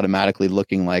like automatically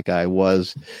looking like I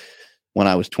was when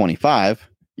I was 25,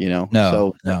 you know?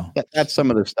 No. That's some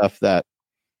of the stuff that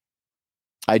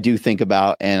I do think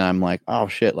about, and I'm like, oh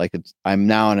shit, like I'm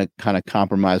now in a kind of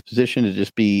compromised position to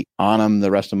just be on them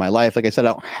the rest of my life. Like I said,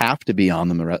 I don't have to be on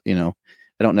them, you know,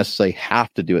 I don't necessarily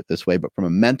have to do it this way, but from a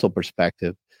mental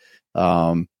perspective,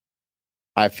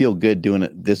 I feel good doing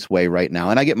it this way right now.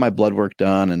 And I get my blood work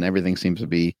done and everything seems to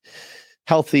be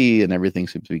healthy and everything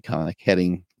seems to be kind of like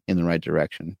heading in the right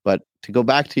direction. But to go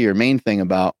back to your main thing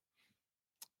about,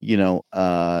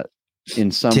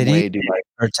 in some way,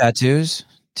 or tattoos?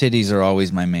 Titties are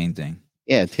always my main thing.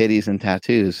 Yeah, titties and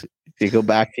tattoos. To go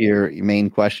back to your main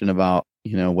question about,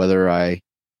 whether I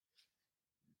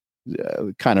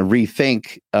kind of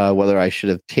rethink whether I should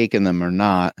have taken them or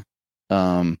not.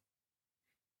 I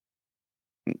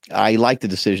like the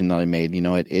decision that I made.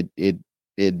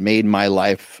 It made my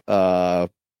life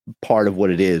part of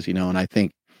what it is. And I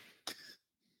think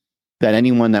that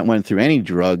anyone that went through any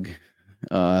drug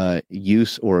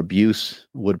use or abuse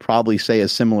would probably say a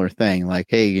similar thing, like,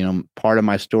 hey, part of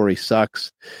my story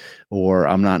sucks, or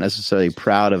I'm not necessarily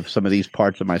proud of some of these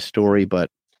parts of my story, but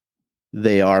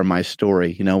they are my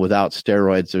story. Without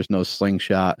steroids, there's no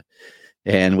Slingshot.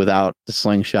 And without the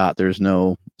Slingshot, there's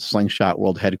no Slingshot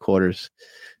World Headquarters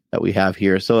that we have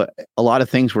here. So a lot of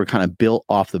things were kind of built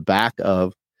off the back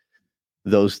of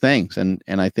those things. And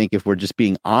I think if we're just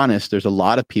being honest, there's a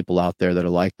lot of people out there that are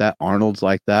like that. Arnold's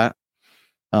like that.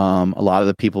 A lot of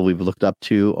the people we've looked up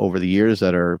to over the years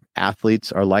that are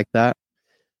athletes are like that.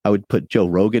 I would put Joe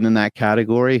Rogan in that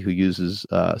category, who uses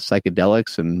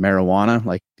psychedelics and marijuana.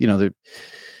 Like,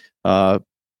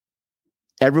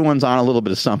 everyone's on a little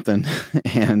bit of something.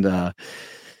 And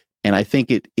I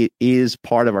think it is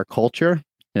part of our culture,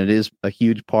 and it is a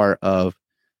huge part of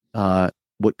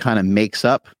what kind of makes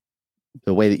up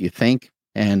the way that you think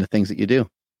and the things that you do.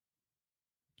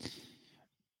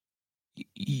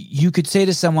 You could say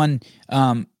to someone,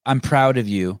 I'm proud of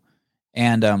you.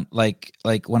 And like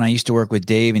when I used to work with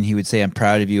Dave and he would say, I'm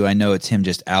proud of you, I know it's him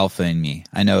just alphaing me.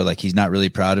 I know, like, he's not really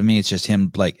proud of me. It's just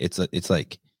him, like, it's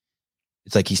like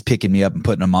he's picking me up and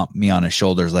putting me on his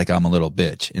shoulders like I'm a little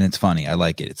bitch. And it's funny. I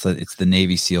like it. It's the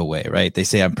Navy SEAL way, right? They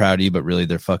say I'm proud of you, but really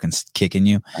they're fucking kicking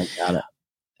you. I got it.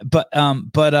 But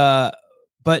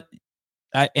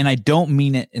I don't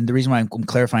mean it. And the reason why I'm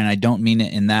clarifying, I don't mean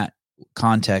it in that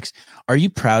context. Are you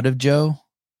proud of Joe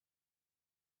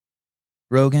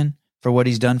Rogan for what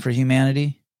he's done for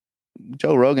humanity?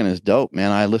 Joe Rogan is dope,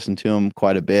 man. I listen to him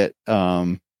quite a bit.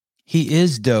 He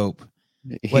is dope.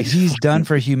 What he's done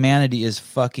for humanity is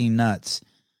fucking nuts.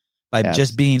 By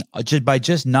just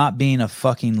not being a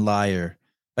fucking liar,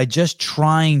 by just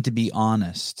trying to be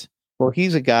honest. Well,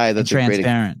 he's a guy that's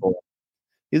transparent.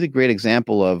 He's a great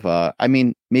example of,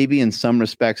 maybe in some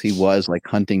respects he was like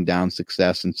hunting down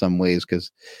success in some ways, because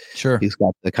sure, he's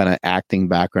got the kind of acting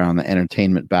background, the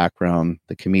entertainment background,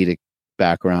 the comedic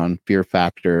background, Fear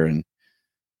Factor, and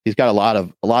he's got a lot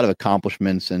of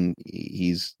accomplishments, and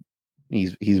he's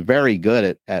very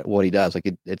good at what he does.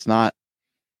 Like it's not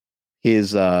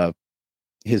his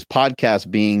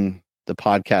podcast being the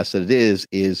podcast that it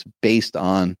is based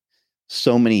on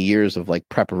so many years of like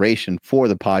preparation for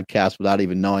the podcast without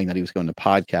even knowing that he was going to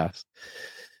podcast.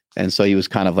 And so he was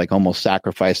kind of like almost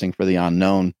sacrificing for the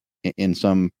unknown in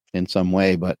some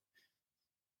way. But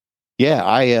yeah,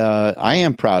 I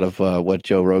am proud of what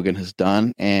Joe Rogan has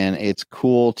done, and it's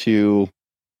cool to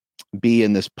be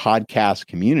in this podcast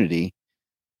community.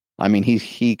 I mean,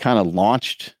 he kind of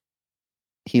launched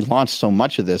so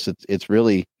much of this. It's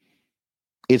really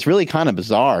kind of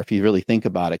bizarre if you really think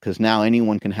about it, because now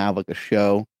anyone can have like a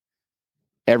show.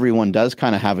 Everyone does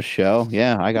kind of have a show.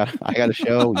 Yeah, I got a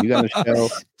show. You got a show.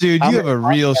 Dude, you have a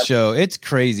real show. It's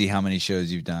crazy how many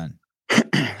shows you've done.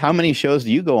 How many shows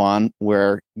do you go on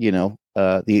where,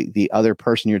 the other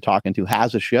person you're talking to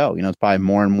has a show? It's probably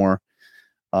more and more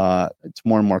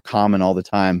common all the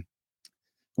time.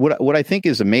 What I think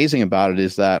is amazing about it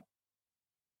is that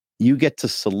you get to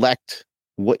select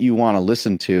what you want to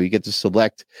listen to. You get to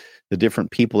select the different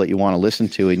people that you want to listen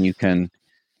to, and you can,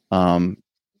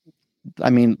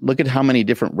 look at how many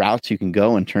different routes you can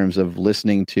go in terms of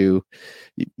listening to.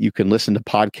 You can listen to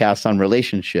podcasts on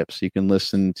relationships. You can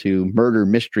listen to murder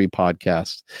mystery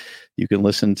podcasts. You can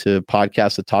listen to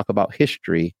podcasts that talk about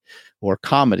history or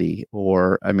comedy,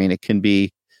 or, it can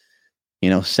be,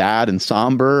 sad and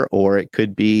somber, or it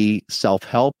could be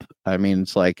self-help.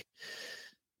 It's like,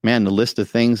 man, the list of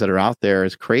things that are out there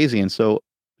is crazy. And so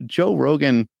Joe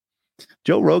Rogan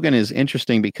is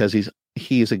interesting because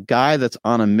he's a guy that's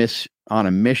on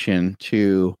a mission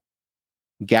to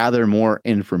gather more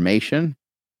information,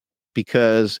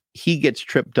 because he gets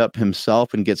tripped up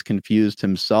himself and gets confused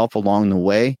himself along the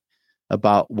way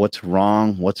about what's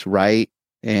wrong, what's right,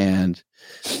 and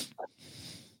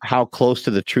how close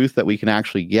to the truth that we can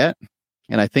actually get.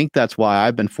 And I think that's why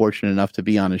I've been fortunate enough to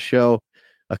be on a show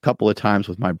a couple of times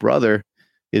with my brother,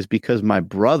 is because my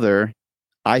brother,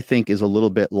 I think, is a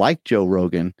little bit like Joe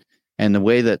Rogan, And the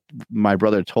way that my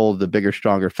brother told the Bigger,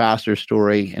 Stronger, Faster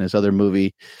story in his other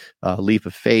movie, Leap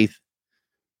of Faith,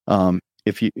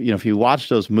 if you watch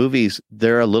those movies,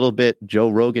 they're a little bit Joe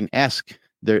Rogan-esque.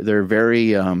 They're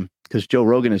very because Joe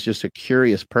Rogan is just a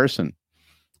curious person,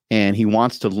 and he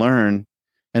wants to learn.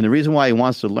 And the reason why he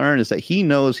wants to learn is that he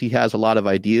knows he has a lot of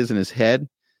ideas in his head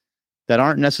that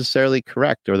aren't necessarily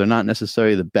correct, or they're not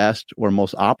necessarily the best or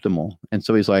most optimal. And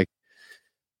so he's like,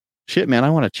 shit, man, I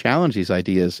want to challenge these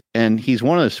ideas. And he's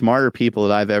one of the smarter people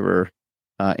that I've ever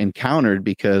encountered,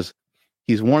 because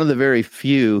he's one of the very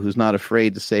few who's not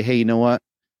afraid to say, hey, you know what?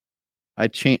 I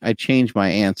changed my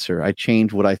answer. I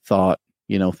changed what I thought,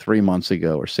 3 months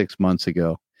ago or 6 months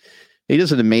ago. He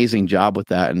does an amazing job with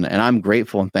that. And I'm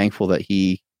grateful and thankful that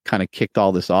he kind of kicked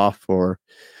all this off for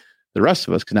the rest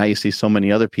of us, because now you see so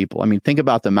many other people. I mean, think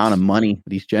about the amount of money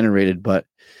that he's generated, but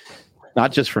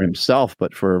not just for himself,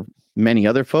 but for many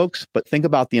other folks. But think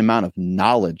about the amount of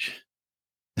knowledge.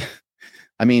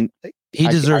 I mean, he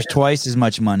deserves twice as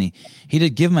much money. He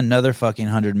did give him another fucking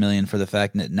 $100 million for the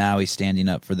fact that now he's standing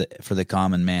up for the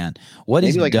common man. What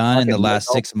he's done in the last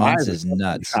 6 months is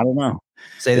nuts. I don't know.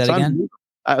 Say that again.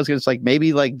 I was going to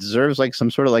maybe deserves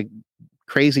some sort of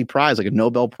crazy prize, like a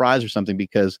Nobel Prize or something,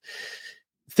 because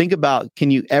can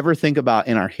you ever think about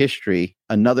in our history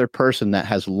another person that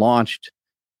has launched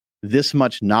this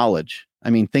much knowledge? I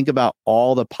mean, think about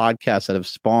all the podcasts that have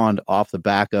spawned off the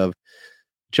back of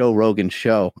Joe Rogan's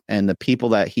show and the people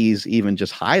that he's even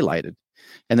just highlighted.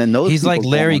 And then he's like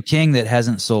Larry King that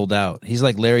hasn't sold out. He's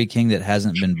like Larry King that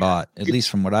hasn't been bought, at least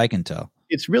from what I can tell.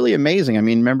 It's really amazing. I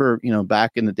mean, remember,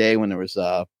 back in the day when there was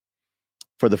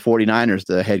for the 49ers,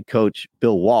 the head coach,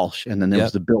 Bill Walsh, and then there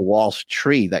was the Bill Walsh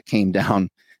tree that came down,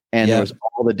 and there was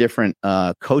all the different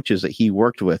coaches that he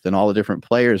worked with and all the different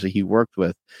players that he worked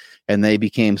with, and they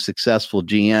became successful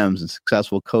GMs and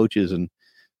successful coaches. And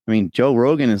I mean, Joe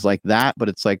Rogan is like that, but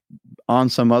it's on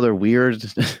some other weird,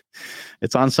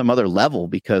 it's on some other level,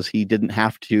 because he didn't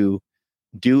have to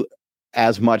do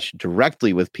as much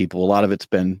directly with people. A lot of it's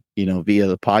been, via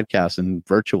the podcast and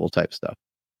virtual type stuff.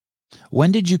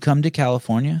 When did you come to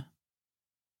California?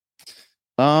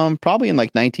 Probably in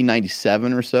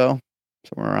 1997 or so,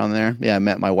 somewhere around there. Yeah, I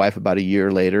met my wife about a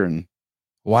year later. And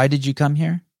why did you come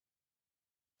here?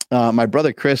 My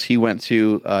brother Chris, he went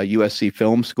to USC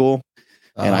Film School,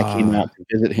 and I came out to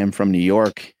visit him from New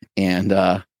York. And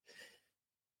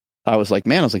I was like,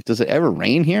 does it ever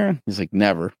rain here? He's like,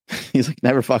 never. He's like,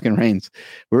 never fucking rains.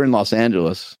 We're in Los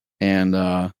Angeles, and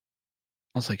I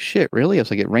was like, shit, really? I was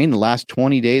like, it rained the last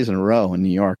 20 days in a row in New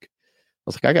York. I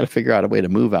was like, I got to figure out a way to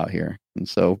move out here. And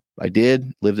so I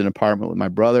did. Lived in an apartment with my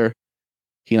brother.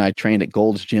 He and I trained at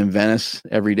Gold's Gym Venice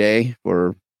every day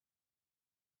for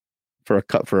a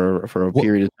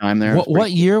period of time there.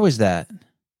 What year was that?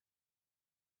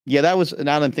 Yeah, that was,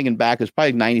 now that I'm thinking back, it was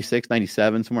probably 96,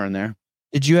 97, somewhere in there.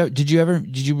 Did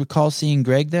you recall seeing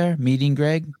Greg there, meeting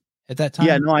Greg at that time?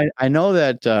 Yeah, no, I know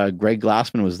that Greg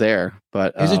Glassman was there,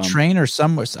 but he was a trainer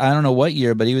somewhere. I don't know what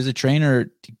year, but he was a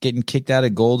trainer getting kicked out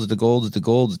of Gold's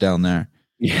down there.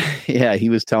 Yeah, he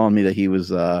was telling me that he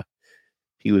was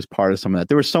part of some of that.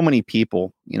 There were so many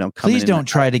people, coming. Please don't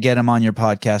try to get him on your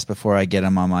podcast before I get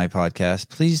him on my podcast.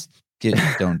 Please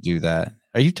don't do that.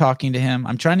 Are you talking to him?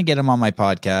 I'm trying to get him on my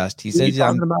podcast. He says,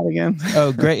 talking about again?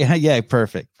 Oh, great. Yeah,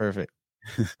 perfect.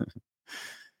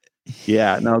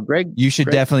 Yeah, no, Greg. You should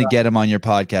definitely get him on your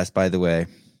podcast, by the way.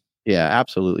 Yeah,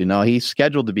 absolutely. No, he's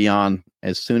scheduled to be on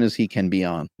as soon as he can be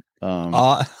on.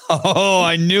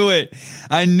 I knew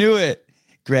it.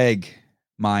 Greg,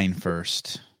 mine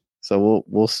first. So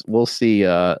we'll see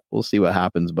what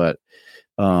happens, but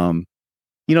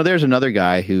there's another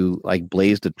guy who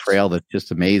blazed a trail that's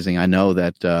just amazing. I know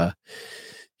that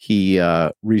he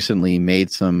recently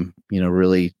made some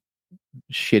really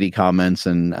shitty comments,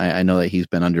 and I know that he's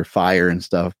been under fire and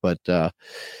stuff, but I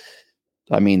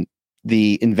mean,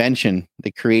 the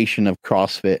creation of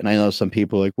CrossFit, and I know some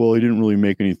people are like, well, he didn't really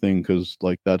make anything because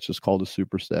that's just called a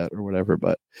superset or whatever,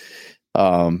 but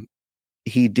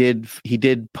he did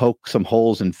poke some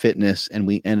holes in fitness, and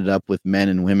we ended up with men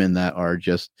and women that are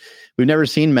just, we've never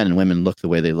seen men and women look the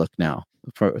way they look now,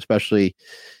 especially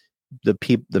the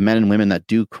men and women that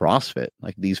do CrossFit.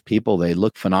 These people, they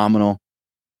look phenomenal.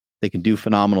 They can do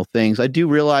phenomenal things. I do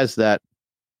realize that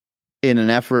in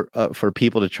an effort for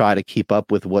people to try to keep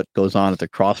up with what goes on at the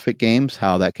CrossFit Games,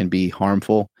 how that can be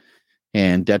harmful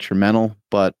and detrimental.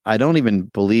 But I don't even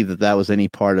believe that was any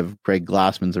part of Greg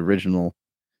Glassman's original.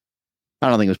 I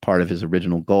don't think it was part of his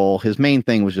original goal. His main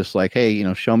thing was just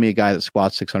hey, show me a guy that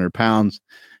squats 600 pounds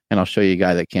and I'll show you a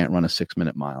guy that can't run a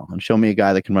 6-minute mile, and show me a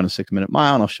guy that can run a 6-minute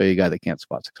mile, and I'll show you a guy that can't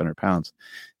squat 600 pounds.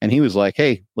 And he was like,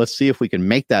 hey, let's see if we can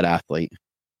make that athlete.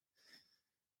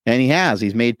 And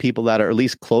he's made people that are at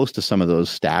least close to some of those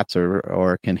stats,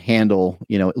 or can handle,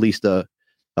 at least a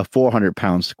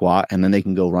 400-pound squat, and then they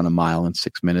can go run a mile in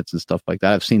 6 minutes and stuff like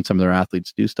that. I've seen some of their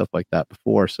athletes do stuff like that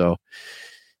before. So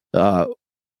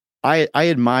I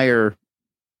admire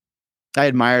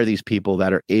these people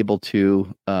that are able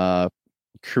to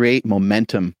create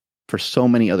momentum for so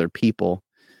many other people.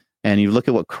 And you look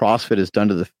at what CrossFit has done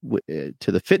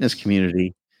to the fitness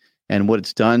community, and what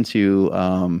it's done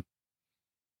to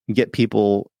get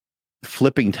people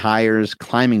flipping tires,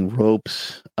 climbing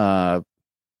ropes,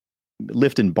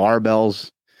 lifting barbells.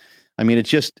 I mean,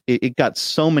 it got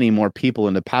so many more people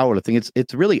into powerlifting.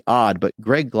 It's really odd, but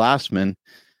Greg Glassman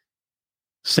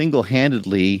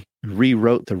single-handedly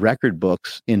rewrote the record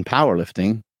books in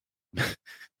powerlifting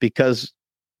because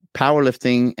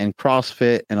powerlifting and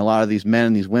CrossFit and a lot of these men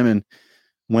and these women,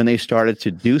 when they started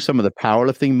to do some of the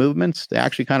powerlifting movements, they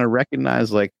actually kind of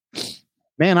recognized, like,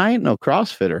 man, I ain't no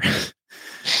CrossFitter.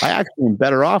 I actually am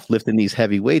better off lifting these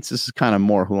heavy weights. This is kind of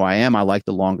more who I am. I like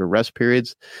the longer rest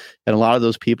periods. And a lot of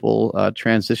those people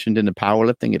transitioned into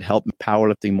powerlifting. It helped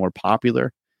powerlifting more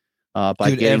popular.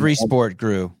 Every sport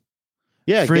grew.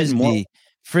 Yeah.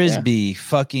 Frisbee,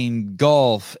 fucking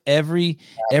golf. Every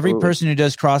person who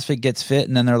does CrossFit gets fit,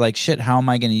 and then they're like, shit, how am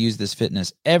I going to use this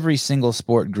fitness? Every single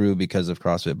sport grew because of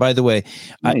CrossFit. By the way,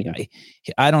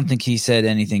 I don't think he said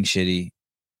anything shitty.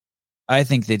 I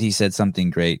think that he said something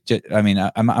great. I mean,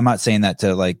 I'm not saying that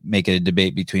to like make it a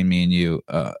debate between me and you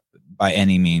by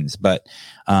any means, but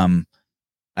I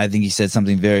think he said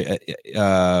something very,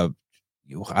 I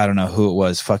don't know who it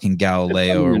was, fucking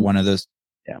Galileo or one of those.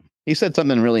 Yeah. He said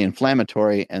something really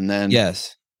inflammatory, and then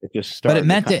yes, it just started. But it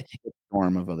meant that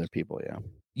storm of other people. Yeah.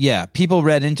 Yeah, people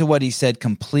read into what he said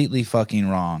completely fucking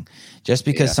wrong. Just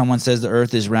because someone says the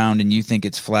earth is round and you think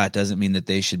it's flat doesn't mean that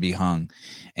they should be hung.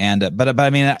 And but I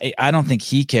mean, I don't think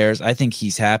he cares. I think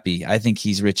he's happy. I think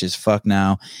he's rich as fuck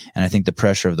now, and I think the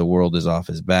pressure of the world is off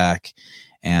his back.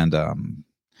 And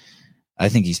I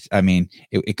think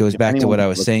it goes back to what I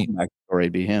was saying. Or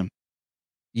it'd be him.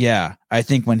 Yeah, I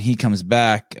think when he comes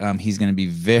back, he's going to be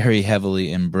very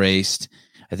heavily embraced.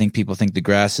 I think people think the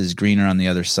grass is greener on the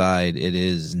other side. It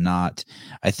is not.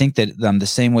 I think that the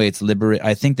same way it's liberate.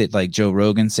 I think that like Joe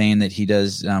Rogan saying that he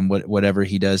does whatever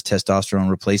he does, testosterone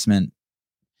replacement,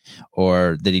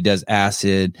 or that he does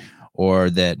acid, or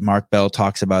that Mark Bell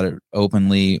talks about it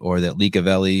openly, or that Lee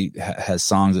Cavelli has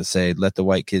songs that say "Let the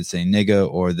white kids say nigga,"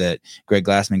 or that Greg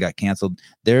Glassman got canceled.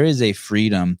 There is a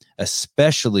freedom,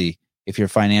 especially if you're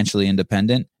financially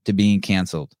independent, to being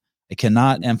canceled. I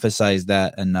cannot emphasize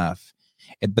that enough.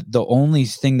 But the only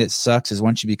thing that sucks is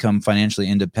once you become financially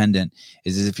independent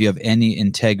is if you have any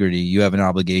integrity, you have an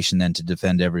obligation then to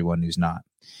defend everyone who's not.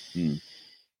 And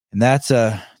that's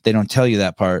they don't tell you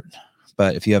that part,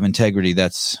 but if you have integrity,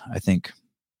 that's, I think,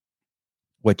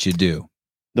 what you do.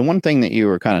 The one thing that you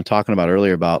were kind of talking about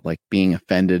earlier about like being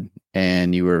offended,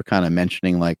 and you were kind of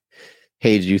mentioning like,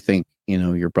 hey, do you think,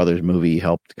 your brother's movie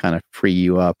helped kind of free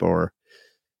you up, or,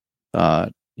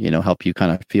 help you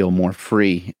kind of feel more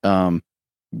free?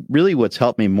 Really what's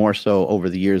helped me more so over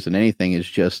the years than anything is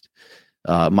just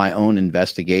my own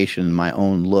investigation, my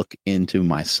own look into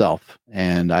myself.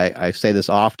 And I say this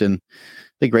often,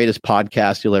 the greatest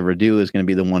podcast you'll ever do is going to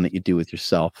be the one that you do with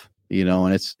yourself,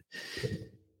 and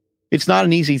it's not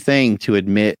an easy thing to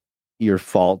admit your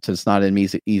faults. It's not an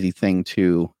easy thing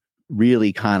to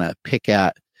really kind of pick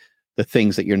at the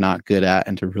things that you're not good at,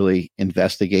 and to really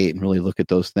investigate and really look at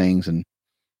those things and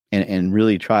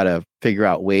really try to figure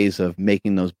out ways of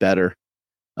making those better.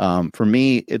 For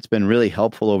me, it's been really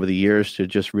helpful over the years to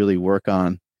just really work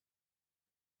on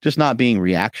just not being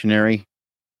reactionary,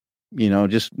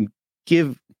 just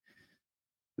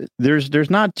there's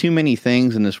not too many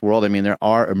things in this world. I mean, there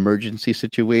are emergency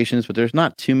situations, but there's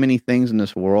not too many things in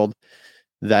this world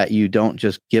that you don't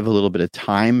just give a little bit of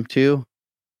time to,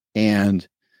 and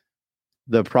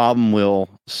the problem will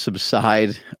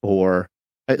subside, or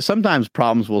sometimes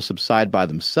problems will subside by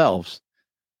themselves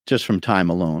just from time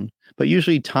alone. But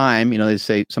usually time, they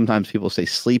say, sometimes people say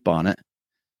sleep on it,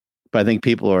 but I think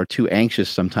people are too anxious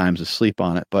sometimes to sleep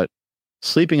on it. But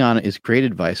sleeping on it is great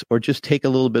advice, or just take a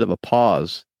little bit of a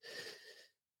pause.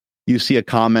 You see a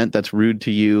comment that's rude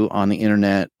to you on the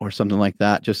internet or something like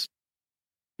that. Just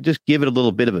give it a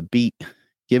little bit of a beat.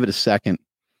 Give it a second.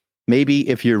 Maybe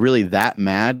if you're really that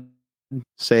mad,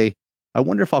 say, I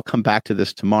wonder if I'll come back to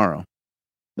this tomorrow.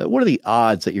 What are the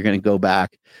odds that you're going to go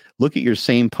back, look at your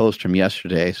same post from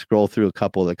yesterday, scroll through a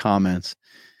couple of the comments,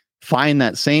 find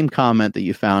that same comment that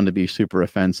you found to be super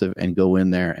offensive and go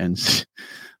in there and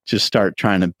just start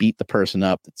trying to beat the person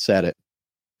up that said it.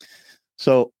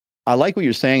 So I like what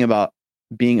you're saying about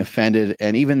being offended,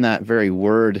 and even that very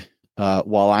word,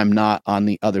 while I'm not on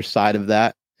the other side of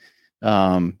that,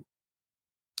 I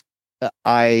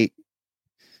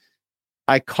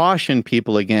caution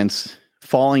people against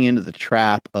falling into the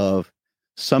trap of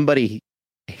somebody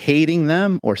hating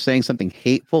them or saying something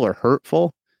hateful or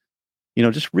hurtful.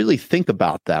 Just really think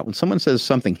about that. When someone says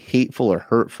something hateful or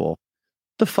hurtful,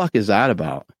 what the fuck is that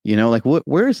about?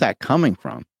 Where is that coming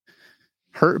from?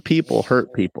 Hurt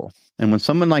people. And when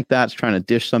someone like that's trying to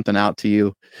dish something out to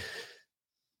you,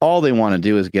 all they want to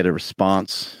do is get a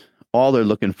response. All they're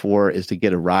looking for is to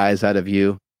get a rise out of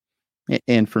you.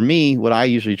 And for me, what I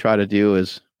usually try to do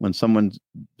is when someone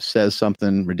says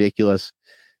something ridiculous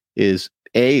is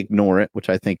ignore it, which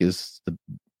I think is the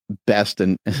best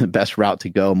and best route to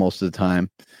go most of the time.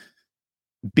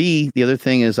 B, the other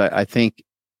thing is I think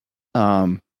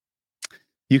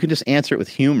you can just answer it with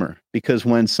humor, because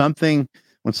when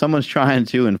someone's trying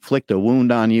to inflict a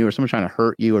wound on you, or someone's trying to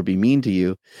hurt you or be mean to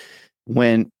you,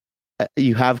 when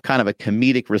you have kind of a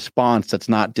comedic response that's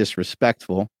not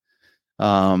disrespectful,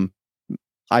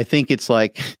 I think it's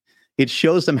like it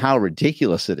shows them how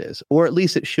ridiculous it is, or at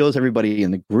least it shows everybody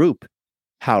in the group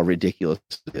how ridiculous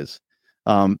it is.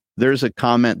 There's a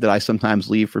comment that I sometimes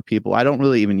leave for people. I don't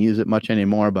really even use it much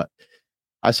anymore, but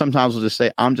I sometimes will just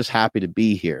say, I'm just happy to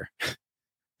be here.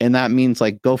 And that means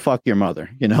like, go fuck your mother,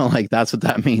 that's what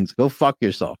that means. Go fuck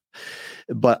yourself.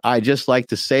 But I just like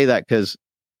to say that because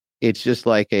it's just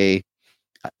like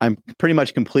I'm pretty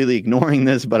much completely ignoring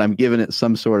this, but I'm giving it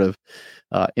some sort of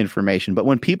information. But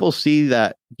when people see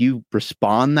that you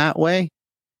respond that way,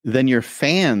 then your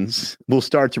fans will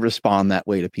start to respond that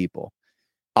way to people.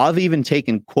 I've even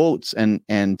taken quotes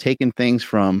and taken things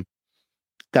from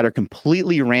that are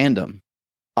completely random.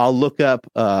 I'll look up,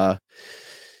 I'll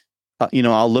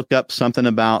look up something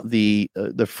about the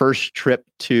first trip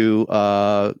to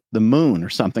the moon or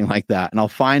something like that, and I'll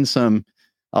find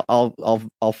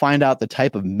I'll find out the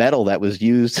type of metal that was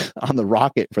used on the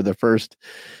rocket for the first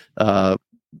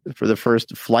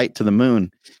flight to the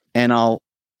moon, and I'll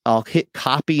hit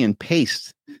copy and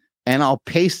paste. And I'll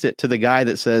paste it to the guy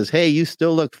that says, hey, you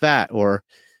still look fat, or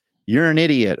you're an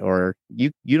idiot, or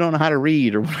you don't know how to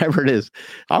read, or whatever it is.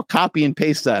 I'll copy and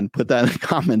paste that and put that in the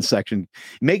comments section.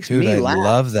 It makes me laugh. I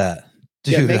love that.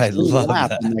 Dude, I love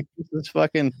that. Like, this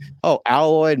fucking,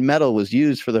 alloyed metal was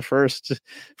used for the first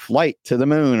flight to the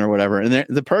moon or whatever. And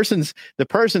the person's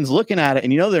looking at it,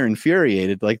 and they're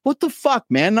infuriated. Like, what the fuck,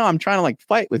 man? No, I'm trying to like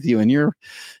fight with you, and you're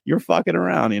fucking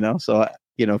around, So,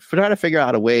 try to figure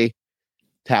out a way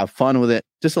to have fun with it.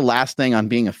 Just the last thing on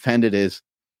being offended is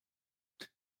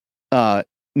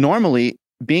normally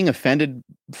being offended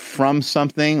from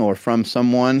something or from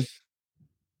someone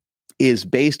is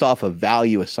based off of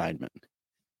value assignment.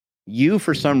 You,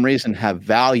 for some reason, have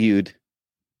valued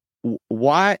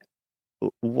why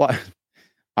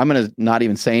I'm going to not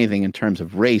even say anything in terms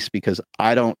of race, because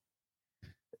I've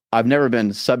never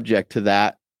been subject to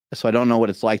that. So I don't know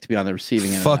what it's like to be on the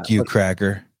receiving end. Fuck you,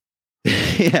 cracker.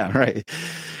 Yeah, right.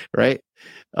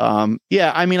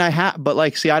 Yeah, I mean, I have, but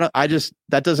like, see,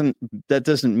 that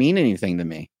doesn't mean anything to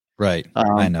me. Right.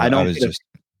 I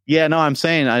know. I'm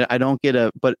saying I don't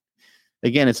get but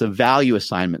again, it's a value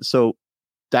assignment. So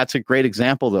that's a great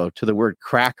example though, to the word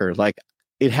cracker. Like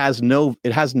it has no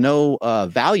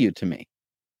value to me.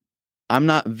 I'm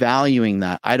not valuing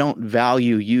that. I don't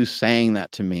value you saying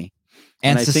that to me.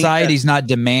 And society's not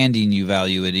demanding you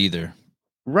value it either.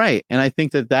 Right. And I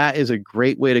think that is a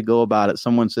great way to go about it.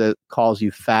 Someone calls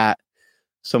you fat.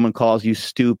 Someone calls you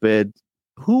stupid.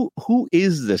 Who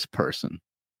is this person?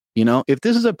 If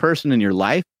this is a person in your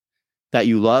life that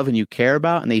you love and you care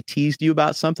about, and they teased you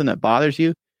about something that bothers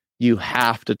you, you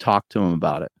have to talk to them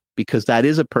about it, because that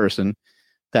is a person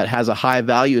that has a high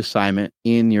value assignment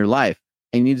in your life.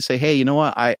 And you need to say, hey, you know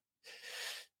what? I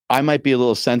might be a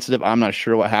little sensitive. I'm not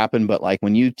sure what happened, but like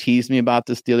when you teased me about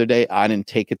this the other day, I didn't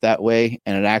take it that way.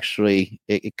 And it actually,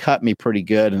 it cut me pretty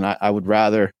good. And I would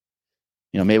rather,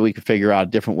 maybe we could figure out a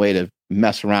different way to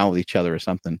mess around with each other or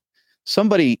something.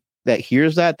 Somebody that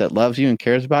hears that loves you and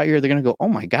cares about you, they're going to go, oh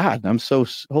my God,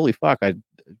 holy fuck. I'm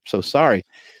so sorry.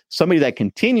 Somebody that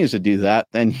continues to do that,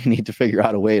 then you need to figure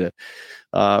out a way to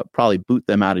probably boot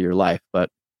them out of your life. But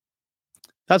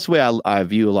that's the way I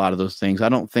view a lot of those things. I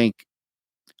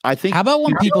think. How about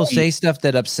when people say stuff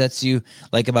that upsets you?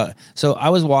 So I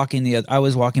was walking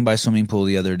by a swimming pool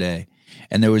the other day,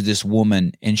 and there was this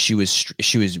woman, and she was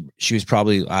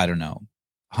probably, I don't know,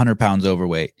 100 pounds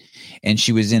overweight, and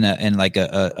she was in a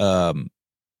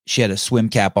she had a swim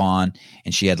cap on,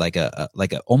 and she had like a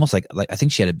almost like I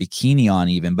think she had a bikini on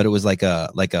even, but it was like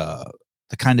the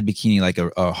kind of bikini like a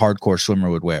hardcore swimmer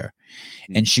would wear.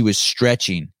 And she was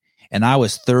stretching, and I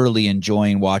was thoroughly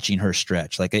enjoying watching her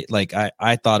stretch.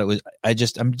 I thought it was, I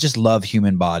just love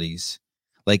human bodies.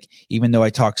 Like, even though I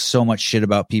talk so much shit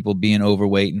about people being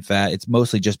overweight and fat, it's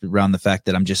mostly just around the fact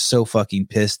that I'm just so fucking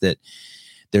pissed that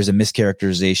there's a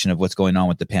mischaracterization of what's going on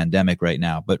with the pandemic right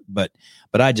now. But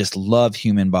I just love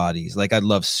human bodies. Like, I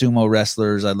love sumo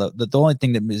wrestlers. I love the only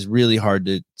thing that is really hard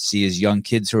to see is young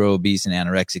kids who are obese and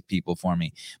anorexic people for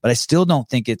me. But I still don't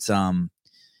think it's, I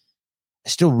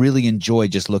still really enjoy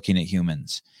just looking at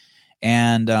humans.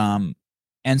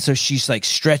 And so she's like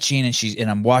stretching, and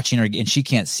I'm watching her, and she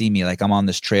can't see me. Like, I'm on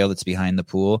this trail that's behind the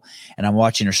pool, and I'm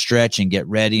watching her stretch and get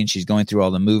ready. And she's going through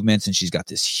all the movements, and she's got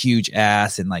this huge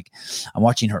ass, and like, I'm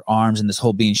watching her arms and this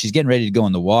whole being, she's getting ready to go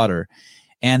in the water.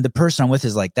 And the person I'm with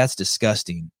is like, that's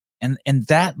disgusting. And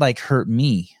that like hurt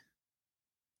me.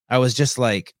 I was just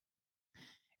like,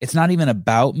 it's not even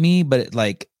about me, but it,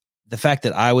 like, the fact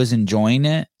that I was enjoying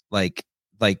it, like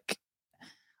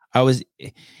I was,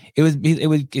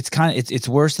 it's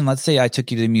worse than, let's say I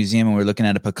took you to the museum and we're looking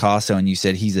at a Picasso and you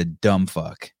said he's a dumb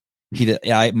fuck.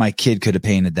 My kid could have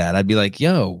painted that. I'd be like,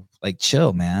 yo, like,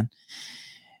 chill, man.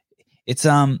 It's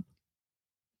a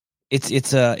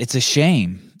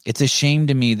shame. It's a shame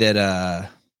to me that,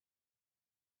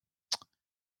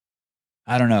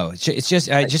 I don't know. It's just,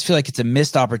 I just feel like it's a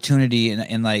missed opportunity.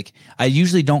 And like, I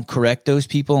usually don't correct those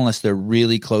people unless they're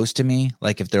really close to me.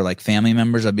 Like, if they're like family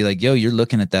members, I'd be like, yo, you're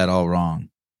looking at that all wrong.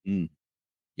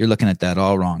 You're looking at that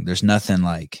all wrong. There's nothing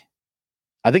like.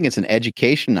 I think it's an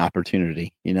education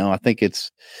opportunity. I think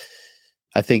it's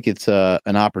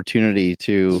an opportunity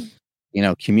to,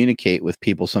 communicate with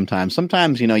people sometimes.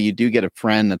 Sometimes, you do get a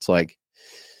friend that's like,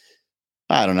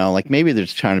 I don't know, like maybe they're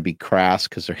just trying to be crass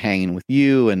because they're hanging with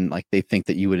you, and like they think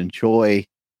that you would enjoy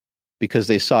because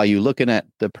they saw you looking at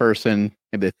the person.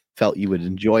 Maybe they felt you would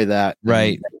enjoy that.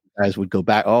 Right. You guys would go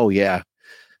back. Oh yeah,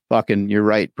 fucking, you're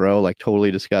right, bro. Like,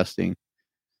 totally disgusting.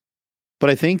 But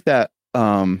I think that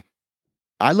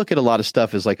I look at a lot of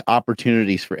stuff as like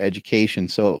opportunities for education.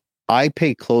 So I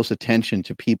pay close attention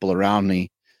to people around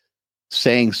me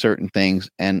saying certain things.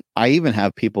 And I even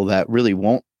have people that really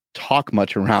won't talk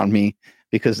much around me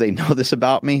because they know this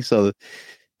about me. So,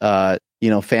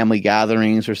 family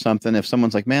gatherings or something, if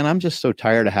someone's like, man, I'm just so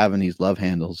tired of having these love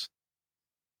handles,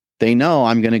 they know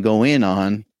I'm going to go in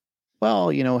on, well,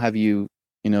 have you,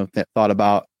 thought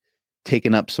about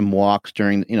taking up some walks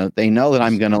during, they know that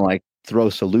I'm going to like throw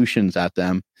solutions at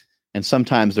them. And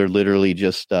sometimes they're literally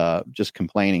just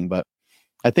complaining. But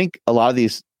I think a lot of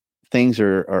these things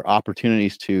are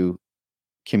opportunities to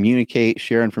communicate,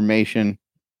 share information,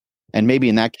 and maybe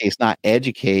in that case, not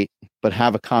educate, but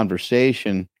have a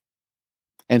conversation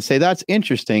and say, that's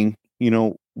interesting.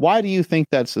 Why do you think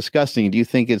that's disgusting? Do you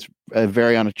think it's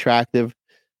very unattractive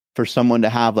for someone to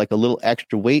have like a little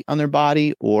extra weight on their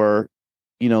body? Or,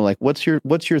 like, what's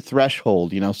your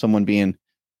threshold? Someone being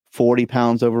 40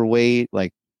 pounds overweight,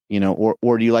 like,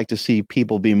 or do you like to see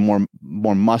people be more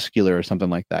muscular or something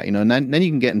like that? And then you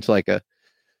can get into like a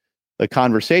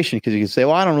conversation, because you can say,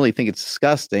 well, I don't really think it's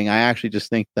disgusting. I actually just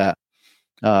think that,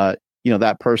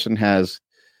 that person has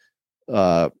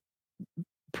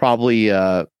probably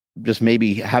just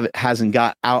maybe hasn't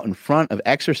got out in front of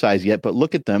exercise yet, but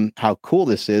look at them, how cool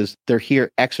this is. They're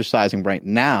here exercising right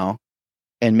now,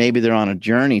 and maybe they're on a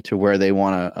journey to where they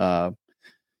want to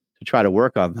try to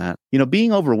work on that.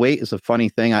 Being overweight is a funny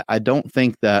thing. I don't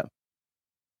think that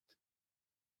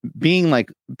being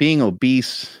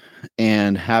obese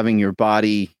and having your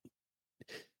body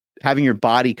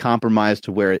compromised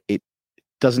to where it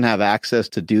doesn't have access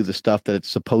to do the stuff that it's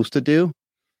supposed to do,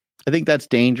 I think that's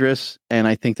dangerous. And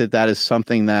I think that is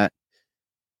something that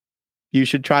you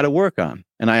should try to work on.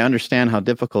 And I understand how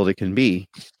difficult it can be.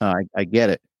 I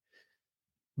get it.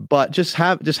 But just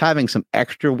having some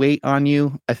extra weight on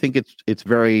you, I think it's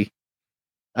very,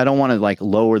 I don't want to like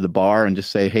lower the bar and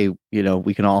just say, hey,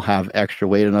 we can all have extra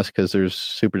weight on us because there's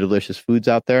super delicious foods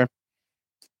out there.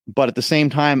 But at the same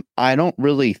time, I don't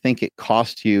really think it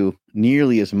costs you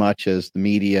nearly as much as the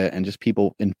media and just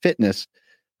people in fitness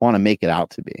want to make it out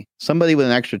to be. Somebody with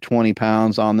an extra 20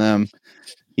 pounds on them,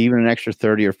 even an extra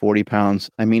 30 or 40 pounds.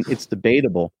 I mean, it's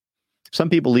debatable. Some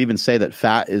people even say that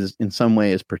fat is in some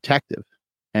way is protective.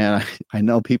 And I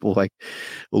know people like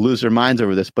will lose their minds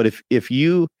over this, but if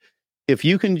you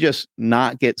can just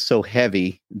not get so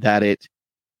heavy that it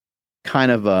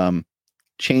kind of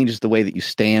changes the way that you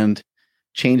stand,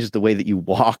 changes the way that you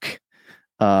walk.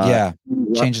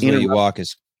 Changes the way you walk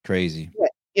is crazy.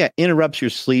 Yeah, interrupts your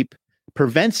sleep,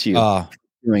 prevents you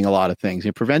doing a lot of things.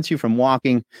 It prevents you from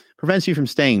walking, prevents you from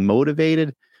staying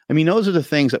motivated. I mean, those are the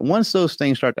things that once those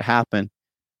things start to happen,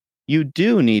 you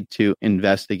do need to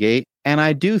investigate. And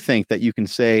I do think that you can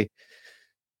say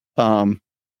that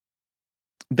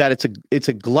it's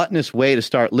a gluttonous way to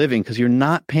start living because you're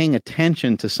not paying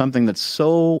attention to something that's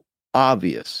so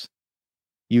obvious.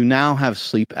 You now have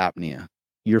sleep apnea.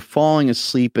 You're falling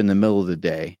asleep in the middle of the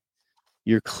day.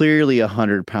 You're clearly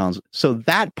 100 pounds. So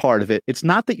that part of it, it's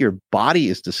not that your body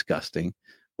is disgusting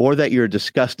or that you're a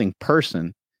disgusting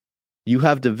person. You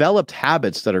have developed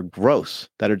habits that are gross,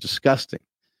 that are disgusting.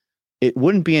 It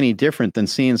wouldn't be any different than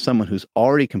seeing someone who's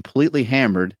already completely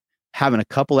hammered, having a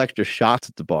couple extra shots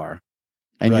at the bar.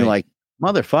 And you're like,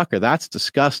 motherfucker, that's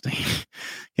disgusting.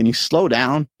 Can you slow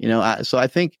down? So I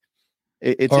think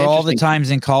it's or all the times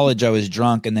in college I was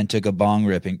drunk and then took a bong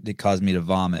rip and it caused me to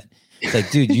vomit. It's like,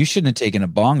 dude, you shouldn't have taken a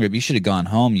bong rip. You should have gone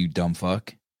home, you dumb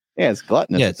fuck. Yeah, it's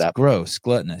gluttonous. Yeah, it's gross,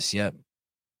 gluttonous. Yep.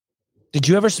 Did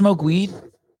you ever smoke weed?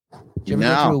 Did you ever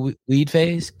go through a weed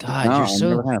phase? God,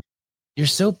 no, you're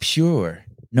so pure.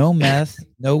 No meth,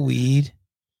 no weed.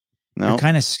 No. You're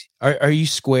kind of. Are you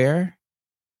square?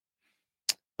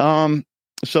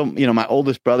 So my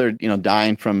oldest brother,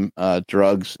 dying from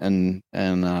drugs, and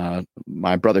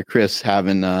my brother Chris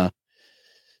having an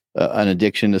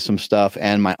addiction to some stuff,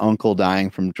 and my uncle dying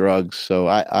from drugs. So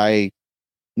I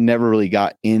never really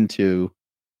got into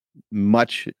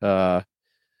much. I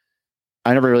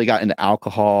never really got into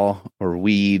alcohol or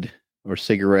weed or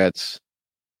cigarettes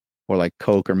or like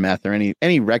coke or meth or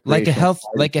any recreational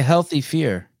like a healthy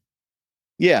fear.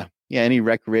 Yeah, any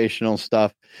recreational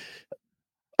stuff.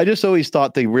 I just always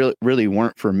thought they really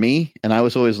weren't for me, and I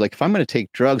was always like, if I'm going to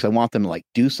take drugs, I want them to like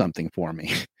do something for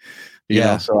me. you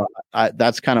know? So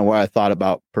that's kind of why I thought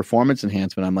about performance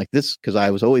enhancement. I'm like this because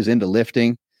I was always into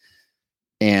lifting,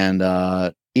 and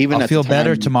even I'll feel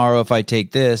better tomorrow if I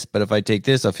take this, but if I take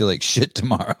this, I'll feel like shit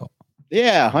tomorrow.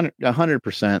 Yeah,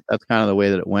 100%. That's kind of the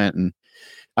way that it went. And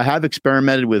I have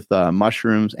experimented with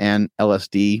mushrooms and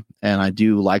LSD, and I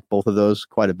do like both of those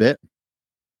quite a bit.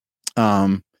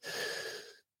 Not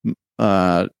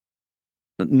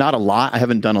a lot. I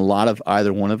haven't done a lot of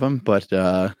either one of them, but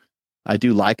I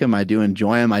do like them. I do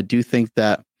enjoy them. I do think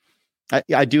that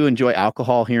I do enjoy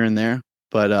alcohol here and there,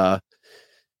 but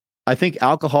I think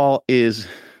alcohol is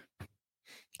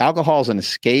an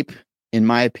escape, in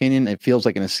my opinion. It feels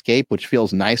like an escape, which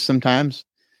feels nice sometimes.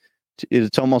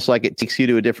 It's almost like it takes you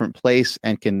to a different place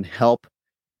and can help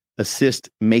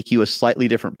make you a slightly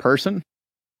different person.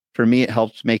 For me, it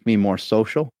helps make me more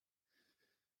social.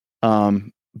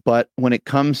 But when it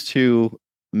comes to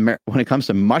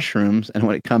mushrooms and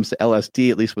when it comes to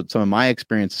LSD, at least with some of my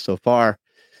experiences so far,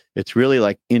 it's really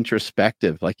like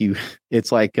introspective. Like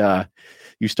it's like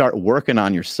you start working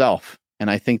on yourself, and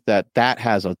I think that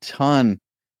has a ton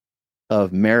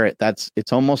of merit.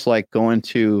 It's almost like going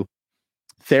to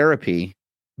therapy,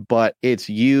 but it's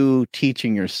you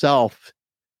teaching yourself.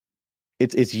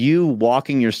 It's you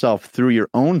walking yourself through your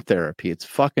own therapy. It's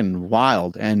fucking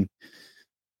wild, and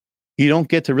you don't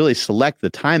get to really select the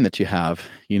time that you have.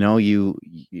 You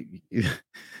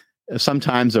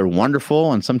sometimes they're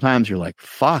wonderful, and sometimes you're like,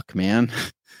 fuck, man.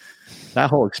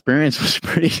 That whole experience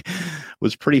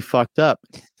was pretty fucked up.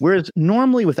 Whereas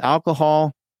normally with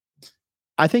alcohol,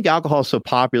 I think alcohol is so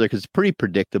popular because it's pretty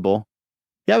predictable.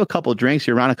 You have a couple of drinks,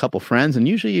 you're around a couple of friends, and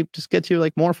usually it just gets you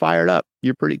like more fired up.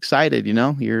 You're pretty excited,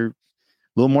 you're a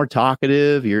little more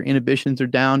talkative. Your inhibitions are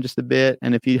down just a bit,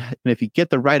 and if you get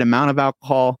the right amount of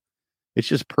alcohol, it's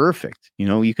just perfect.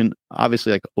 You can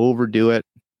obviously like overdo it,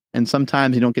 and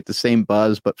sometimes you don't get the same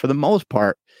buzz, but for the most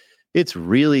part, it's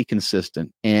really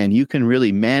consistent, and you can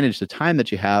really manage the time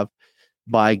that you have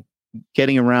by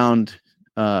getting around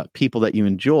people that you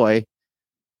enjoy,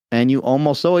 and you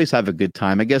almost always have a good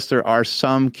time. I guess there are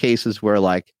some cases where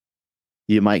like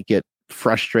you might get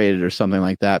frustrated or something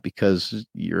like that because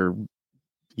you're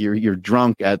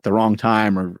drunk at the wrong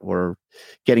time or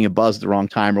getting a buzz at the wrong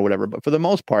time or whatever. But for the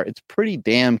most part, it's pretty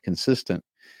damn consistent.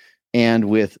 And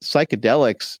with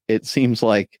psychedelics, it seems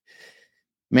like,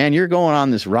 man, you're going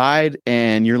on this ride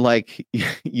and you're like,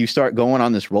 you start going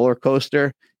on this roller coaster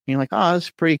and you're like, oh,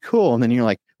 that's pretty cool. And then you're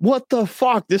like, what the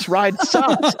fuck? This ride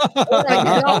sucks.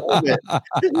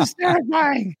 This is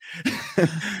terrifying.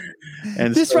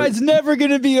 And this ride's never going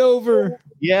to be over.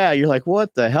 Yeah. You're like,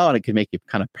 what the hell? And it can make you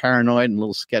kind of paranoid and a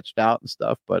little sketched out and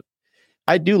stuff, but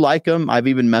I do like them. I've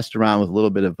even messed around with a little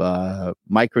bit of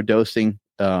microdosing.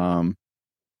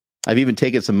 I've even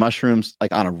taken some mushrooms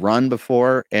like on a run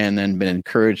before and then been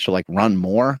encouraged to like run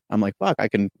more. I'm like, fuck,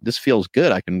 this feels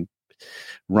good. I can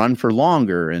run for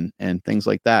longer and things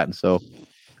like that. And so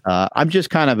I'm just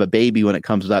kind of a baby when it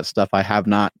comes to that stuff. I have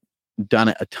not done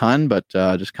it a ton, but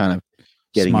just kind of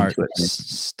getting Smart. into it.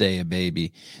 Stay a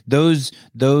baby. Those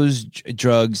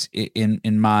drugs,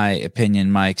 in my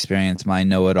opinion, my experience, my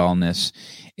know-it-allness,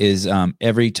 is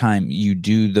every time you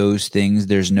do those things,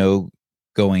 there's no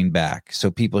going back. So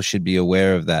people should be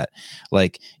aware of that.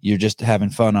 Like, you're just having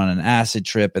fun on an acid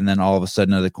trip, and then all of a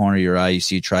sudden, out of the corner of your eye, you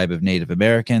see a tribe of Native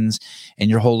Americans, and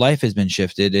your whole life has been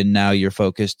shifted, and now you're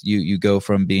focused. You go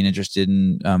from being interested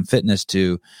in fitness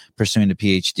to pursuing a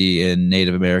PhD in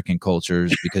Native American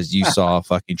cultures because you saw a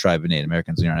fucking tribe of Native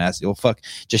Americans and you're on acid. Well, fuck,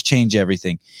 just change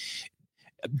everything.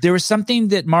 There was something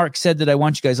that Mark said that I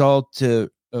want you guys all to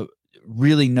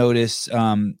really notice.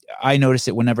 I notice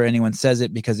it whenever anyone says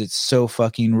it because it's so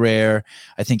fucking rare.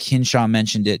 I think Hinshaw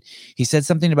mentioned it. He said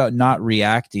something about not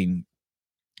reacting.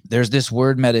 There's this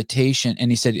word meditation, and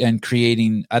he said, and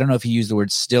creating, I don't know if he used the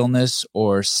word stillness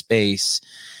or space,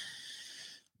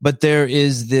 but there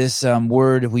is this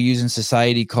word we use in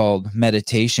society called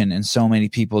meditation, and so many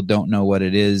people don't know what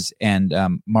it is. And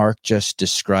Mark just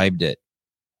described it.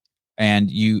 And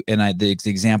the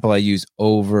example I use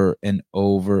over and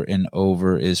over and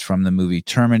over is from the movie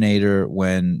Terminator,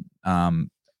 when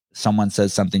someone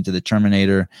says something to the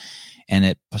Terminator,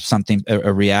 and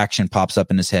a reaction pops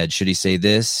up in his head. Should he say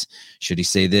this? Should he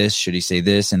say this? Should he say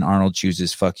this? And Arnold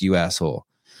chooses "fuck you, asshole."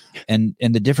 And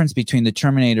the difference between the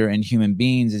Terminator and human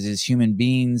beings is human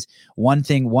beings,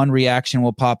 one reaction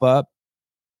will pop up,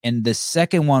 and the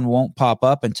second one won't pop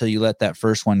up until you let that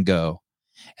first one go.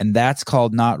 And that's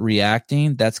called not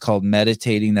reacting. That's called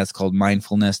meditating. That's called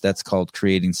mindfulness. That's called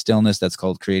creating stillness. That's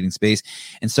called creating space.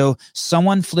 And so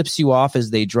someone flips you off as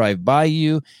they drive by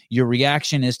you. Your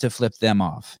reaction is to flip them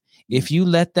off. If you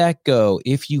let that go,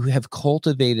 if you have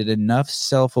cultivated enough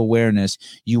self-awareness,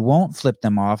 you won't flip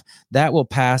them off. That will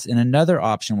pass, and another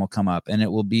option will come up, and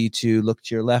it will be to look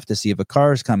to your left to see if a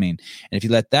car is coming. And if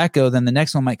you let that go, then the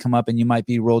next one might come up, and you might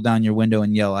be roll down your window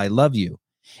and yell, "I love you."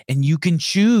 And you can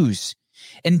choose.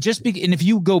 And and if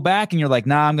you go back and you're like,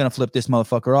 "Nah, I'm going to flip this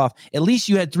motherfucker off," at least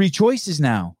you had 3 choices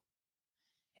now.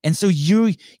 And so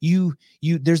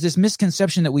there's this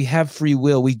misconception that we have free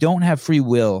will. We don't have free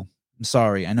will. I'm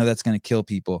sorry. I know that's going to kill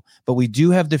people, but we do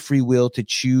have the free will to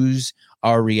choose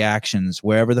our reactions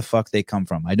wherever the fuck they come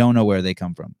from. I don't know where they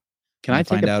come from. Can I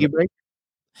take a pee break?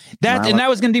 That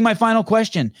was going to be my final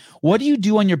question. What do you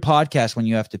do on your podcast when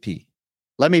you have to pee?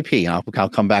 Let me pee. I'll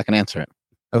come back and answer it.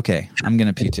 Okay, I'm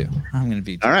going to pee too.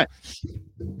 All right.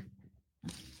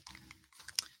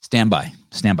 Stand by,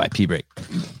 pee break.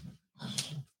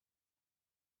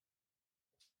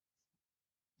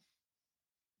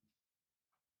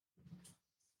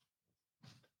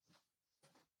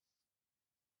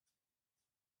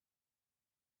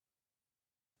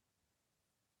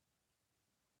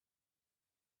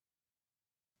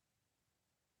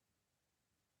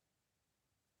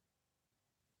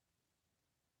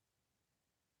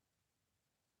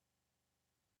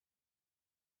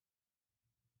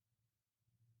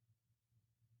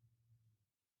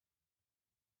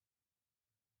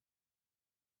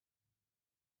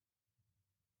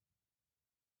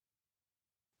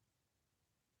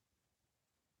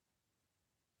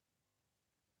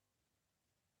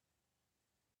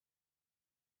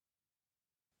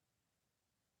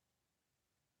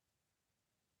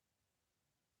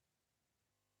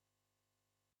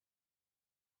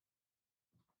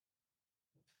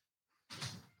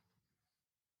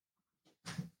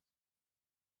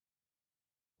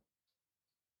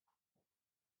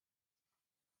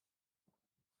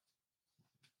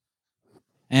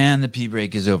 And the pee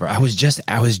break is over. I was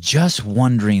just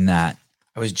wondering that.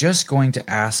 I was just going to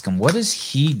ask him, what does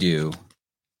he do?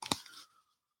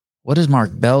 What does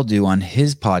Mark Bell do on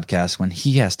his podcast when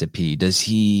he has to pee?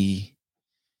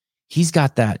 He's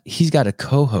got a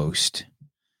co-host.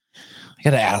 I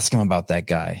got to ask him about that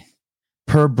guy.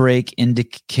 Per break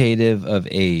indicative of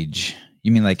age.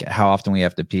 You mean like how often we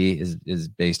have to pee is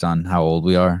based on how old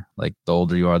we are? Like the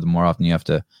older you are, the more often you have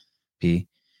to pee.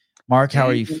 Mark, how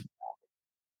are you?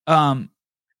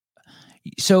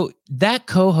 So that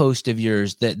co-host of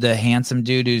yours, the handsome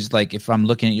dude who's like, if I'm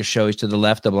looking at your show, he's to the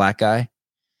left, the black guy.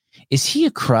 Is he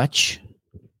a crutch?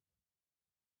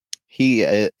 He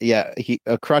a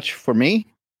crutch for me.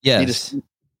 Yes,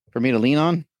 for me to lean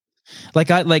on.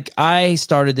 I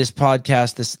started this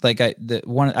podcast.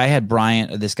 I had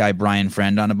this guy Brian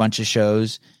Friend on a bunch of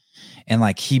shows, and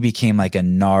like he became like a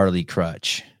gnarly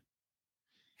crutch.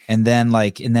 And then I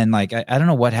don't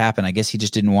know what happened. I guess he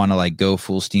just didn't want to like go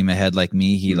full steam ahead like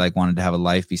me. He like wanted to have a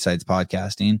life besides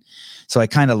podcasting. So I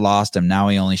kind of lost him. Now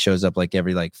he only shows up like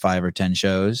every like 5 or 10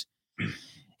 shows.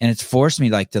 and it's forced me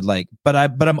but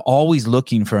I'm always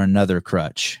looking for another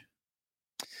crutch.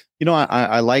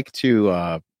 I like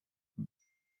to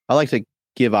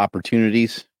give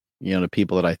opportunities, to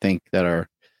people that I think that are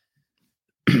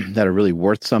that are really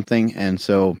worth something. And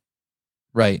so,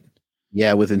 right.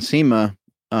 Yeah, with Nsima,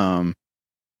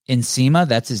 Nsima,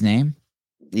 that's his name.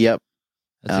 Yep.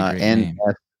 That's a great name.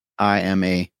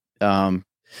 Nsima.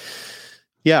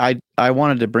 Yeah, I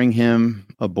wanted to bring him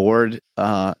aboard.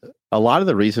 A lot of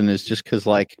the reason is just because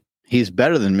he's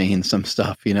better than me in some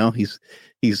stuff. He's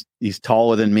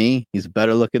taller than me. He's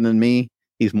better looking than me.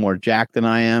 He's more jacked than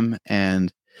I am,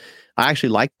 and I actually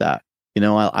like that.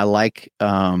 I like.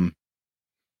 I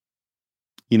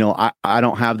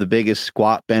don't have the biggest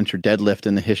squat, bench, or deadlift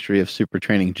in the history of Super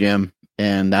Training Gym,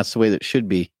 and that's the way that it should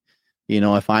be.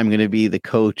 If I'm going to be the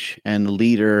coach and the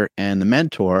leader and the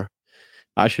mentor,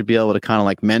 I should be able to kind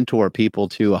of mentor people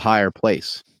to a higher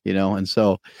place, and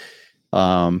so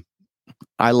I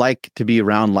like to be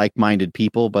around like-minded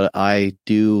people, but I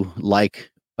do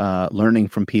like learning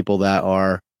from people that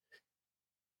are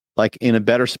in a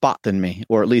better spot than me,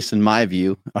 or at least in my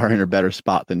view, are in a better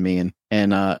spot than me.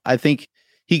 And I think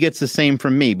he gets the same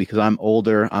from me because I'm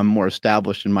older, I'm more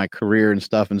established in my career and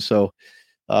stuff. And so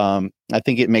I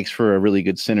think it makes for a really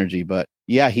good synergy. But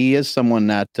yeah, he is someone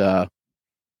that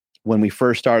when we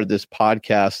first started this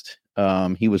podcast,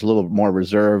 he was a little bit more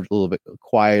reserved, a little bit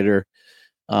quieter.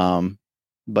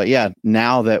 But yeah,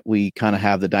 now that we kind of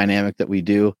have the dynamic that we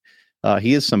do,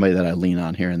 he is somebody that I lean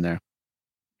on here and there.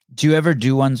 Do you ever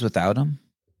do ones without him?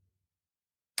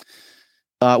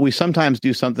 We sometimes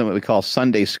do something that we call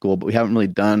Sunday school, but we haven't really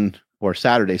done, or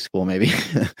Saturday school, maybe.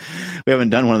 We haven't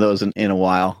done one of those in a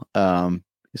while.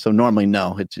 So normally,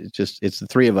 no, it's the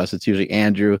three of us. It's usually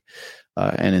Andrew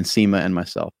and Nsima and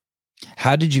myself.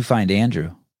 How did you find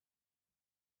Andrew?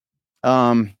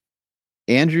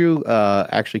 Andrew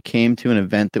actually came to an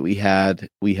event that we had.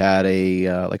 We had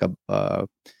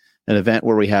an event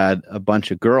where we had a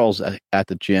bunch of girls at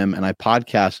the gym, and I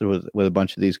podcasted with a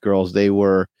bunch of these girls. They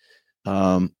were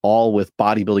all with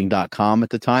bodybuilding.com at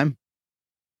the time.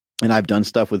 And I've done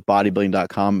stuff with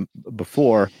bodybuilding.com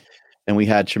before, and we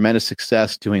had tremendous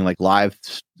success doing live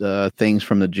things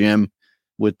from the gym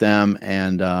with them.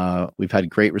 And we've had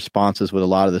great responses with a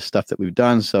lot of the stuff that we've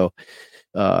done. So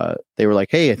they were like,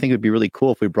 hey, I think it'd be really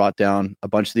cool if we brought down a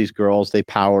bunch of these girls. They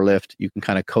power lift. You can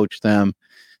kind of coach them.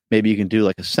 Maybe you can do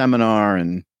a seminar.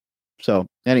 And so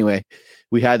anyway,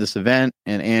 we had this event,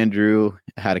 and Andrew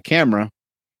had a camera,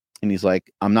 and he's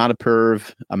like, I'm not a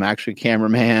perv. I'm actually a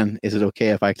cameraman. Is it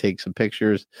okay if I take some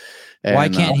pictures? And, why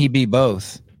can't he be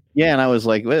both? Yeah. And I was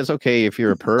like, well, it's okay if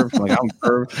you're a perv. I'm like, I'm a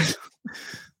perv.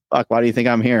 Fuck, why do you think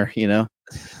I'm here?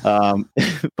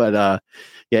 But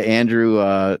yeah,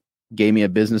 Andrew gave me a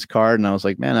business card, and I was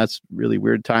like, man, that's really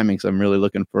weird timing, because I'm really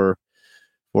looking for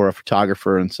a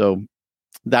photographer. And so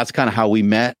that's kind of how we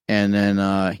met. And then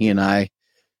he and I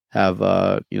have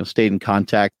stayed in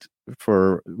contact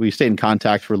for a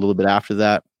little bit after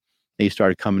that. He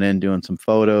started coming in, doing some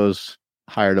photos,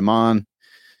 hired him on,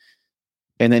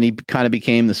 and then he kind of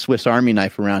became the Swiss Army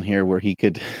knife around here, where he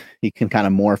can kind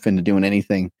of morph into doing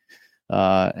anything.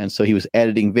 And so he was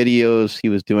editing videos. He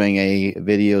was doing a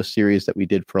video series that we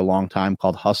did for a long time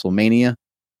called Hustle Mania,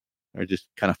 or just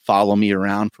kind of follow me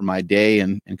around for my day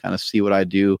and kind of see what I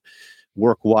do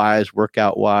work-wise,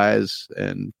 workout-wise,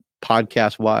 and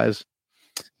podcast-wise.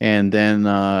 And then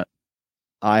I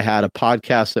had a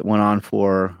podcast that went on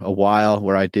for a while,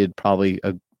 where I did probably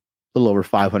a little over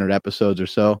 500 episodes or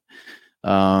so.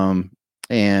 And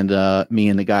me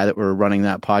and the guy that were running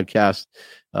that podcast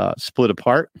split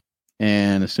apart.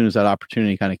 And as soon as that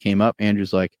opportunity kind of came up,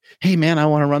 Andrew's like, hey, man, I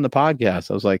want to run the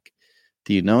podcast. I was like,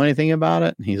 do you know anything about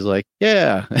it? And he's like,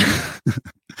 yeah.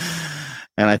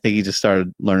 And I think he just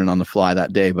started learning on the fly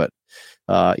that day. But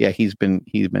yeah, he's been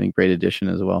a great addition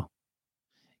as well.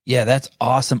 Yeah, that's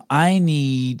awesome. I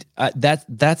need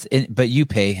that's it, but you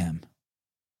pay him.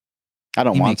 I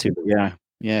don't want to, but yeah,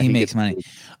 he makes money. Yeah.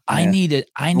 I need a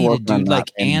dude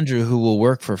like Andrew who will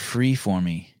work for free for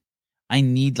me. I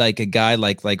need a guy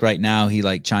like right now. He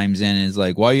chimes in and is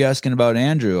like, "Why are you asking about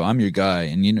Andrew? I'm your guy."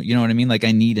 And you know what I mean. I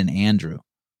need an Andrew.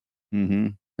 Mm-hmm.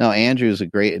 No, Andrew is a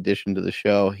great addition to the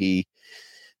show.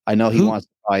 I know he wants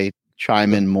to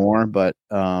chime in more, but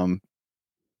and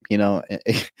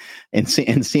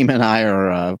Nsima and I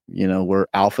are we're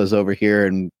alphas over here,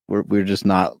 and we're just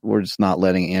not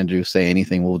letting Andrew say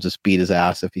anything. We'll just beat his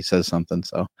ass if he says something.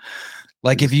 So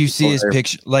if you see his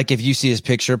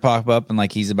picture pop up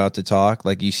and he's about to talk,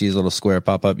 you see his little square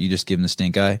pop up, you just give him the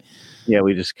stink eye. Yeah,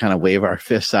 we just kind of wave our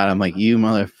fists at him like, you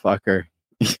motherfucker.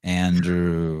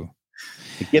 Andrew.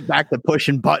 Get back to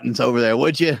pushing buttons over there,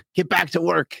 would you? Get back to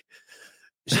work.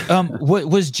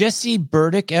 Was Jesse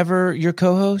Burdick ever your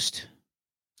co-host?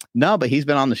 No, but he's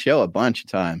been on the show a bunch of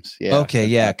times. Yeah. Okay,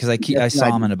 yeah, because I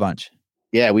saw him in a bunch.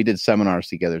 Yeah, we did seminars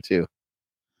together too.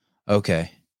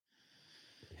 Okay.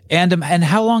 And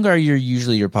how long are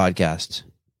usually your podcasts?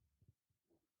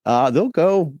 They'll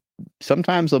go.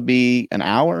 Sometimes they'll be an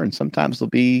hour, and sometimes they'll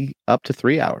be up to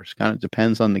 3 hours. Kind of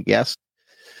depends on the guest.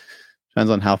 Depends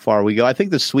on how far we go. I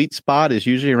think the sweet spot is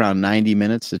usually around 90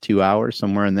 minutes to 2 hours,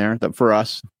 somewhere in there. That for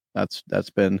us, that's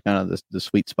been kind of the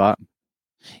sweet spot.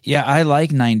 Yeah, I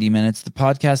like 90 minutes. The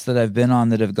podcasts that I've been on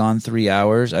that have gone 3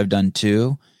 hours, I've done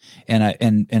 2,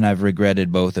 and I've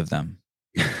regretted both of them.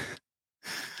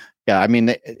 Yeah, I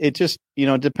mean, it just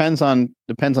depends on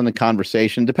the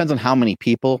conversation. Depends on how many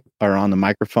people are on the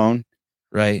microphone.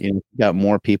 Right. You got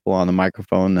more people on the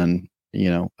microphone, then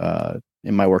it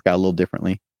might work out a little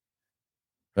differently.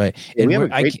 Right. Yeah, we have a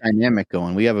great dynamic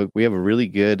going. We have a really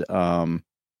good.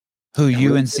 Who,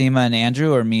 you and Seema and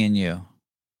Andrew, or me and you?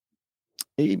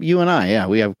 You and I, yeah,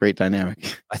 we have a great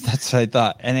dynamic. That's what I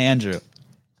thought. And Andrew.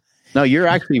 No, you're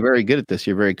actually very good at this.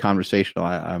 You're very conversational.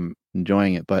 I'm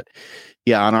enjoying it. But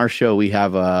yeah, on our show, we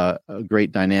have a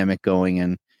great dynamic going.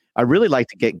 And I really like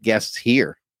to get guests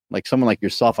here, like someone like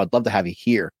yourself. I'd love to have you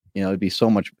here. It'd be so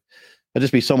much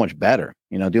better.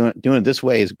 Doing it this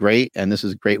way is great. And this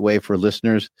is a great way for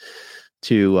listeners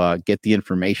to get the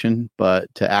information,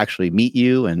 but to actually meet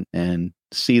you and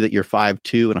see that you're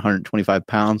 5'2" and 125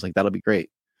 pounds, like that'll be great.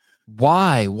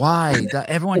 Why?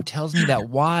 Everyone tells me that.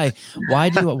 Why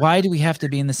do we have to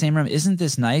be in the same room? Isn't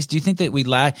this nice? Do you think that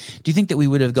do you think that we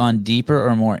would have gone deeper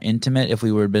or more intimate if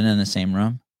we been in the same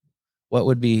room? What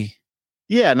would be?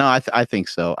 Yeah, no, I think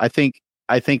so. I think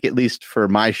at least for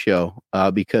my show,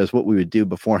 because what we would do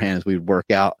beforehand is we'd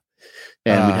work out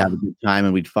and we'd have a good time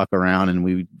and we'd fuck around and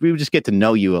we would just get to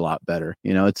know you a lot better.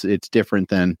 It's different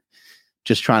than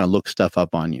just trying to look stuff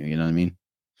up on you. You know what I mean?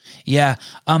 Yeah.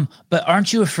 But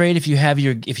aren't you afraid if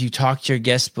you talk to your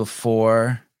guests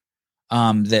before,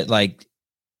 that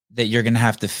you're going to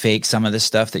have to fake some of the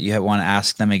stuff that you want to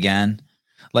ask them again?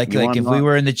 Like if we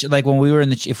were in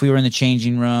the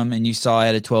changing room and you saw I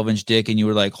had a 12-inch dick and you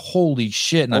were like, holy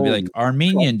shit. And I'd be like,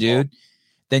 Armenian, dude.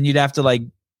 Then you'd have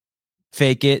to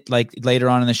fake it later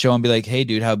on in the show and be like, hey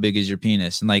dude, how big is your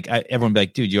penis? And everyone be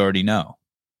like, dude, you already know.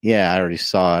 Yeah, I already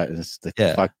saw it. It's the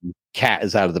fucking cat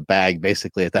is out of the bag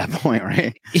basically at that point,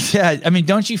 right? Yeah. I mean,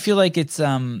 don't you feel like it's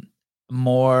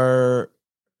more,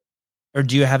 or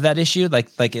do you have that issue?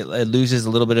 Like it loses a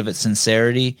little bit of its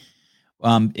sincerity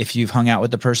if you've hung out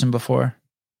with the person before?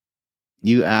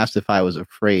 You asked if I was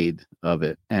afraid of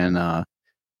it. And the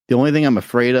only thing I'm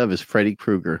afraid of is Freddy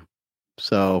Krueger.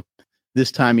 So this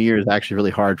time of year is actually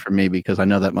really hard for me because I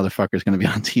know that motherfucker is going to be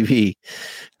on TV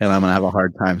and I'm going to have a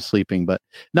hard time sleeping. But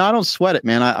no, I don't sweat it,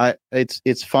 man.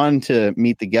 It's fun to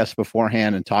meet the guests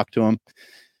beforehand and talk to them.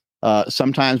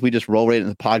 Sometimes we just roll right into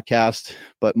the podcast,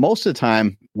 but most of the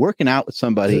time working out with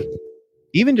somebody,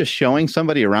 even just showing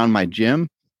somebody around my gym,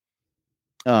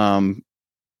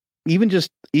 even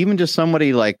just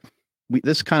somebody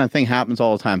this kind of thing happens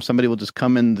all the time. Somebody will just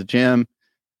come in the gym.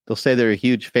 They'll say they're a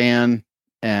huge fan.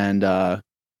 And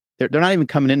they're not even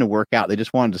coming in to work out. They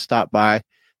just wanted to stop by.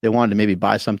 They wanted to maybe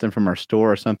buy something from our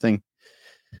store or something.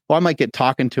 Well, I might get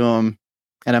talking to them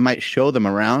and I might show them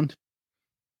around.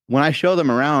 When I show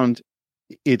them around,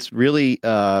 it's really,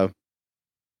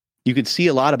 you could see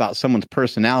a lot about someone's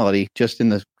personality just in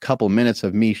the couple minutes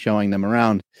of me showing them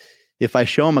around. If I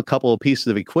show them a couple of pieces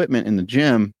of equipment in the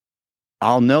gym,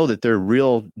 I'll know that they're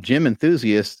real gym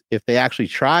enthusiasts if they actually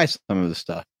try some of the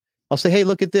stuff. I'll say, hey,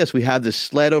 look at this. We have this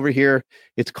sled over here.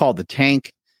 It's called the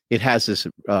Tank. It has this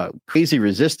crazy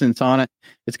resistance on it.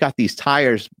 It's got these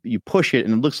tires. You push it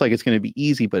and it looks like it's going to be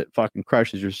easy, but it fucking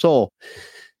crushes your soul.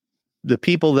 The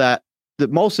people that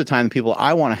most of the time, the people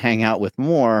I want to hang out with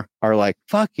more are like,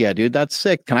 fuck yeah, dude, that's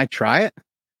sick. Can I try it?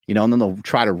 And then they'll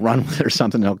try to run with it or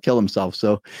something. And they'll kill themselves.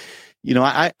 So,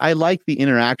 I like the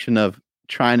interaction of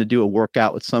trying to do a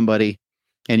workout with somebody.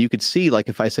 And you could see,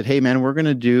 if I said, hey man, we're going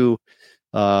to do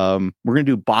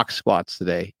box squats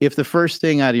today. If the first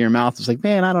thing out of your mouth is like,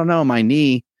 man, I don't know, my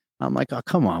knee, I'm like, oh,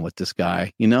 come on with this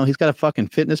guy. He's got a fucking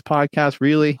fitness podcast.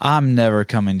 Really? I'm never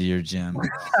coming to your gym.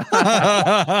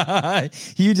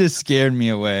 You just scared me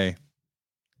away.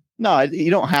 No, you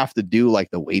don't have to do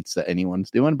the weights that anyone's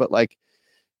doing, but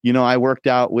I worked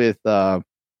out with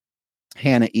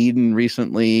Hannah Eden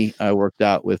recently. I worked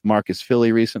out with Marcus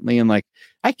Philly recently, and I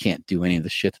can't do any of the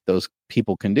shit that those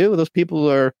people can do. Those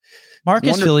people are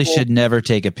Marcus Philly should never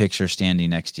take a picture standing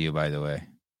next to you, by the way.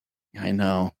 I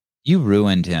know. You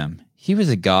ruined him. he was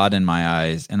a god in my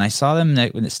eyes, and I saw them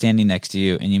standing next to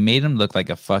you, and you made him look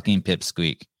like a fucking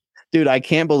pipsqueak. Dude, I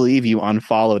can't believe you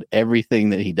unfollowed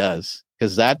everything that he does,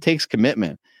 because that takes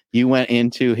commitment. You went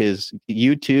into his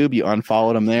YouTube, you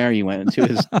unfollowed him there. You went into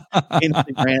his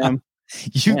Instagram.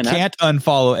 You can't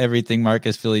unfollow everything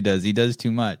Marcus Philly does. He does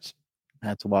too much.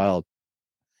 That's wild.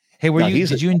 Hey,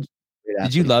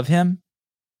 did you love him?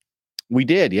 We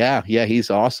did, yeah.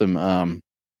 He's awesome.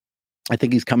 I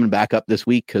think he's coming back up this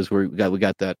week because we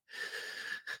got that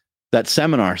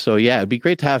seminar. So yeah, it'd be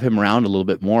great to have him around a little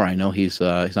bit more. I know he's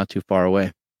not too far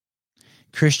away.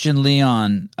 Christian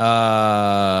Leon,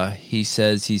 he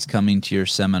says he's coming to your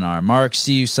seminar. Mark,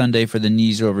 see you Sunday for the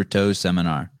Knees Over Toes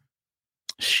seminar.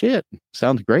 Shit,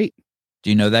 sounds great. Do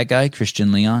you know that guy,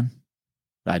 Christian Leon?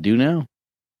 I do now.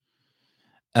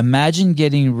 Imagine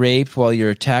getting raped while your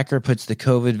attacker puts the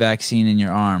COVID vaccine in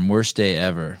your arm. Worst day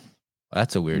ever.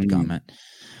 That's a weird comment.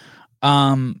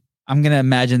 I'm going to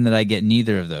imagine that I get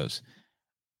neither of those.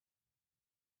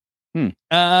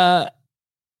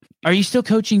 Are you still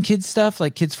coaching kids stuff,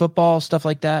 like kids football, stuff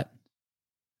like that?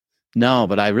 No,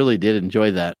 but I really did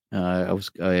enjoy that. I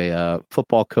was a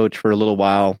football coach for a little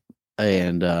while,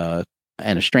 and a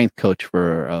strength coach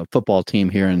for a football team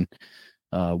here in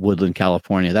Woodland,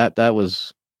 California. That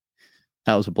was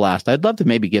a blast. I'd love to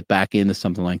maybe get back into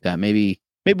something like that. Maybe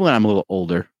when I'm a little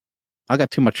older. I got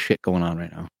too much shit going on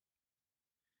right now.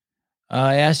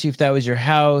 I asked you if that was your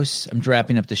house. I'm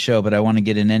wrapping up the show, but I want to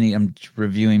get in I'm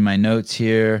reviewing my notes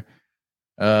here.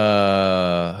 We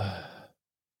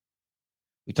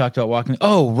talked about walking.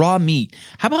 Oh, raw meat.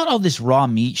 How about all this raw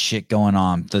meat shit going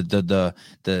on? The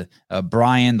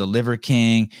Brian, the Liver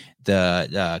King,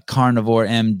 the Carnivore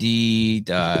MD,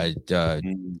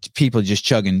 people just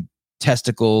chugging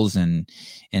testicles and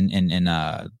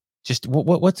just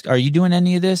what's are you doing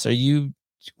any of this? Are you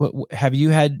have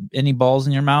you had any balls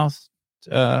in your mouth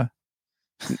No,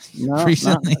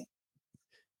 recently?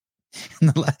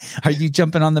 Are you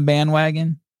jumping on the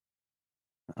bandwagon?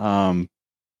 I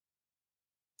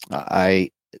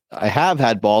have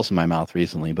had balls in my mouth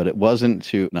recently, but it wasn't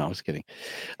to. No, I was kidding.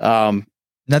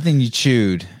 Nothing you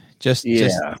chewed. Just.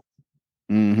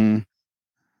 Mm-hmm.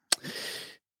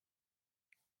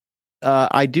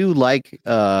 I do like,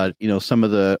 some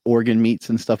of the organ meats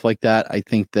and stuff like that. I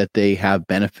think that they have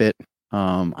benefit.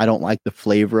 I don't like the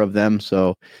flavor of them,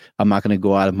 so I'm not going to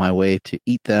go out of my way to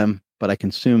eat them, but I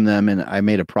consume them. And I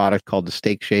made a product called the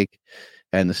Steak Shake,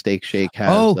 and the Steak Shake has.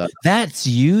 Oh, that's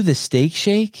you, the Steak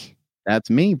Shake?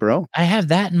 That's me, bro. I have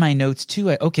that in my notes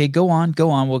too. Okay, go on.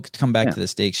 We'll come back to the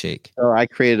Steak Shake. So I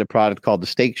created a product called the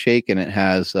Steak Shake, and it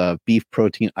has beef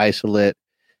protein isolate.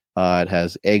 It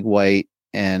has egg white,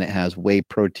 and it has whey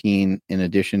protein in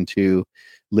addition to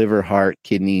liver, heart,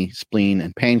 kidney, spleen,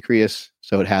 and pancreas.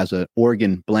 So it has an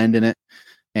organ blend in it,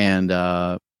 and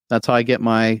that's how I get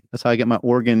my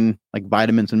organ, like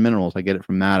vitamins and minerals. I get it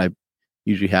from that. I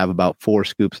usually have about 4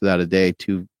 scoops of that a day,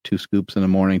 two scoops in the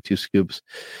morning, 2 scoops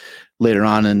later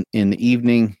on in the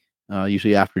evening,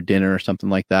 usually after dinner or something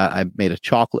like that. I made a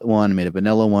chocolate one, made a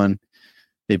vanilla one.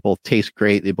 They both taste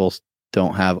great. They both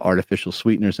don't have artificial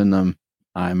sweeteners in them.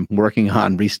 I'm working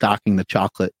on restocking the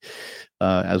chocolate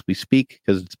as we speak,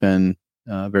 because it's been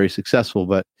very successful.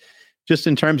 But just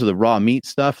in terms of the raw meat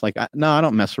stuff, I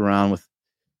don't mess around with.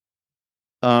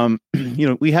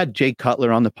 We had Jay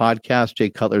Cutler on the podcast. Jay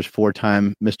Cutler's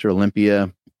 4-time Mr.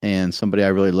 Olympia, and somebody I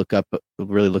really look up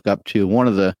to. One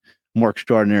of the more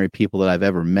extraordinary people that I've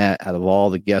ever met out of all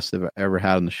the guests that I've ever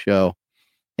had on the show.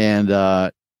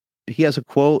 And he has a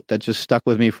quote that just stuck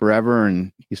with me forever.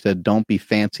 And he said, "Don't be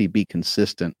fancy, be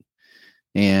consistent."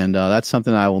 And that's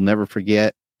something I will never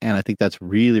forget. And I think that's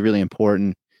really, really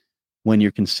important when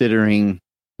you're considering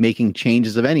making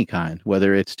changes of any kind,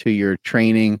 whether it's to your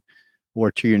training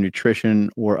or to your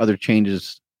nutrition or other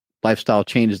changes, lifestyle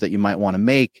changes that you might want to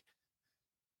make.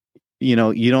 You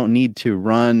don't need to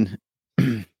run,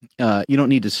 you don't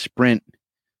need to sprint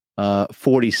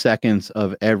 40 seconds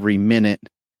of every minute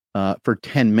for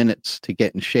 10 minutes to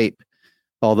get in shape.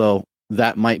 Although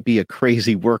that might be a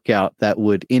crazy workout that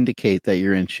would indicate that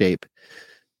you're in shape.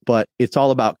 But it's all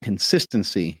about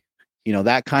consistency.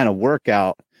 That kind of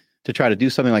workout, to try to do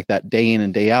something like that day in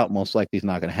and day out, most likely is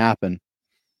not going to happen.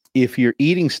 If you're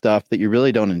eating stuff that you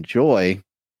really don't enjoy,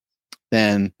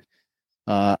 then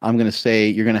I'm going to say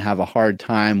you're going to have a hard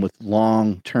time with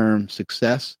long-term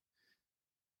success.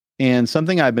 And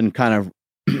something I've been kind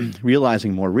of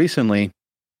realizing more recently,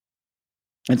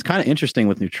 it's kind of interesting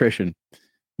with nutrition.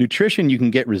 Nutrition, you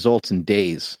can get results in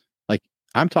days. Like,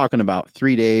 I'm talking about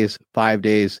 3 days, 5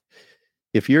 days.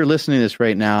 If you're listening to this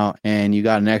right now and you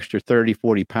got an extra 30,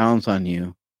 40 pounds on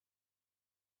you,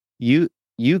 you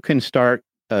you can start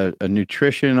a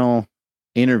nutritional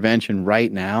intervention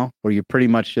right now where you pretty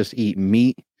much just eat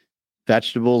meat,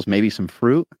 vegetables, maybe some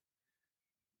fruit.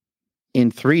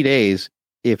 In 3 days,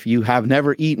 if you have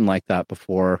never eaten like that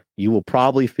before, you will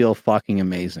probably feel fucking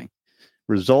amazing.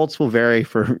 Results will vary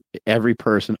for every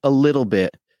person a little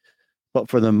bit, but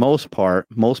for the most part,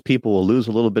 most people will lose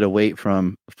a little bit of weight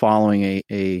from following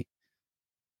a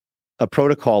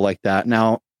protocol like that.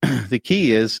 Now, the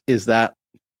key is that,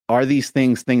 are these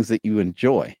things that you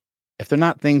enjoy? If they're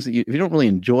not things that if you don't really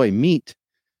enjoy meat,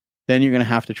 then you're going to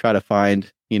have to try to find,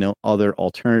 other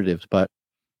alternatives. But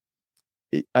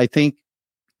I think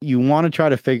you want to try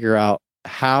to figure out,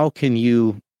 how can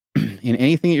you, in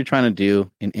anything that you're trying to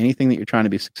do, in anything that you're trying to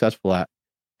be successful at,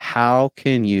 how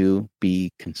can you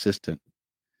be consistent?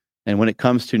 And when it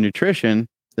comes to nutrition,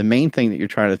 the main thing that you're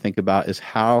trying to think about is,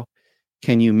 how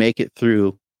can you make it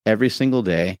through every single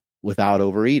day without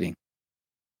overeating?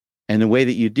 And the way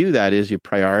that you do that is you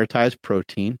prioritize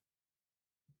protein.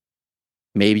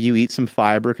 Maybe you eat some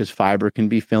fiber, because fiber can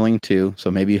be filling too. So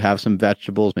maybe you have some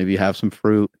vegetables, maybe you have some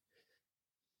fruit.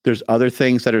 There's other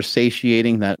things that are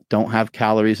satiating that don't have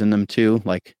calories in them too,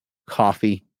 like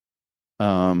coffee,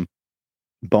 bone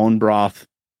broth.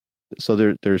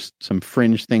 So there's some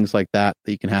fringe things like that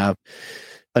you can have.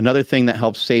 Another thing that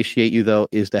helps satiate you, though,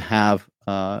 is to have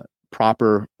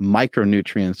proper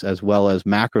micronutrients as well as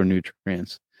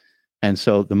macronutrients. And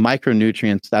so the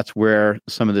micronutrients, that's where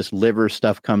some of this liver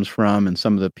stuff comes from, and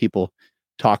some of the people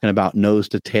talking about nose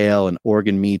to tail and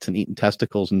organ meats and eating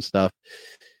testicles and stuff.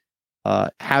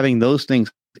 Having those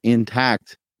things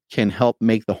intact can help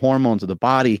make the hormones of the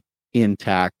body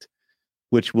intact,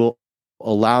 which will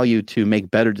allow you to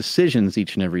make better decisions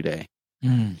each and every day.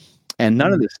 And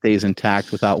none of this stays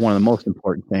intact without one of the most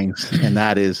important things, and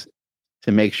that is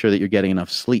to make sure that you're getting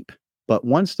enough sleep. But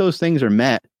once those things are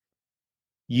met,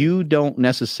 you don't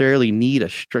necessarily need a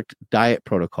strict diet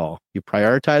protocol. You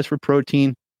prioritize for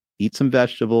protein, eat some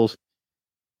vegetables,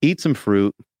 eat some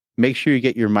fruit, make sure you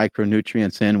get your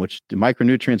micronutrients in, which the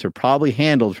micronutrients are probably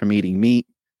handled from eating meat,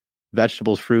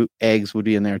 vegetables, fruit, eggs would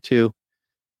be in there too.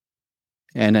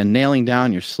 And then nailing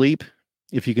down your sleep.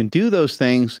 If you can do those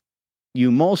things,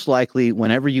 you most likely,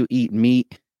 whenever you eat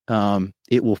meat,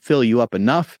 it will fill you up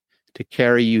enough to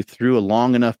carry you through a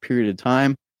long enough period of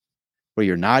time where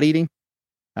you're not eating.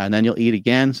 And then you'll eat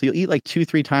again. So you'll eat like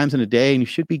 2-3 times in a day, and you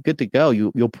should be good to go.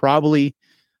 You'll probably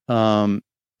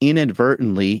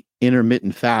inadvertently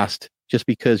intermittent fast just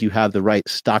because you have the right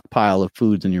stockpile of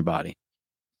foods in your body.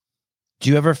 Do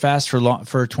you ever fast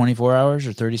for 24 hours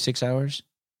or 36 hours?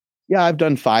 Yeah, I've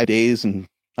done 5 days, and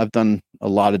I've done a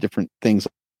lot of different things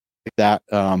like that.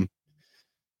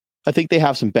 I think they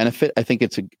have some benefit. I think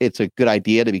it's a good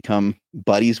idea to become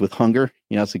buddies with hunger.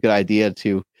 It's a good idea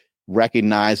to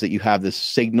recognize that you have this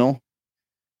signal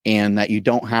and that you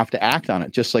don't have to act on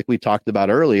it. Just like we talked about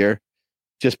earlier,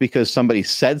 just because somebody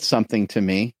said something to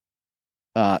me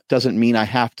doesn't mean I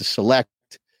have to select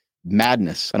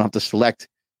madness. I don't have to select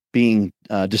being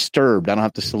disturbed. I don't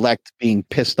have to select being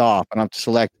pissed off. I don't have to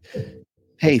select,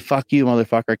 hey, fuck you,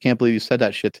 motherfucker. I can't believe you said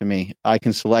that shit to me. I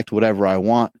can select whatever I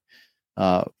want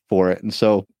for it. And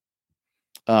so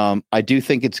I do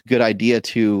think it's a good idea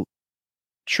to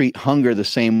treat hunger the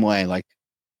same way. Like,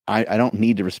 I don't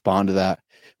need to respond to that.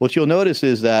 What you'll notice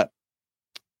is that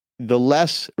the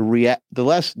less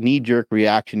knee-jerk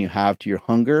reaction you have to your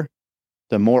hunger,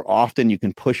 the more often you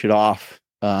can push it off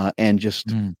and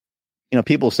just,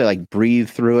 people say like breathe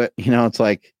through it. It's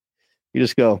like you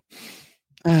just go,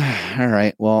 all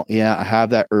right, well, yeah, I have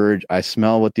that urge. I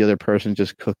smell what the other person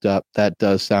just cooked up. That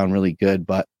does sound really good,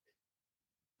 but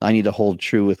I need to hold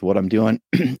true with what I'm doing.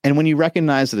 And when you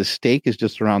recognize that a steak is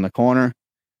just around the corner,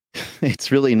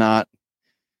 it's really not,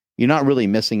 you're not really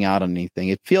missing out on anything.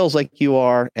 It feels like you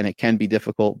are, and it can be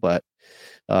difficult, but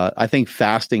I think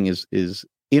fasting is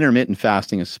intermittent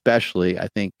fasting, especially, I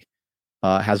think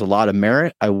has a lot of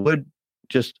merit. I would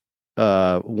just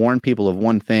warn people of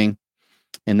one thing,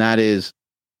 and that is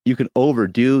you can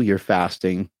overdo your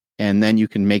fasting, and then you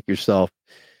can make yourself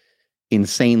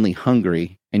insanely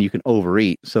hungry, and you can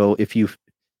overeat. So if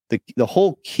the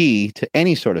whole key to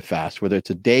any sort of fast, whether it's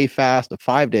a day fast, a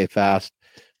 5-day fast,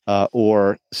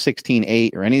 or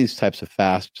 16-8, or any of these types of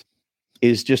fasts,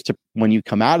 is just to, when you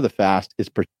come out of the fast,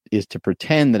 is to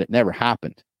pretend that it never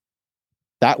happened.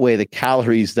 That way, the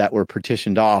calories that were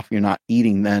partitioned off, you're not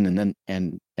eating then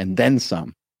and then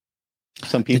some.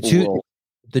 Some people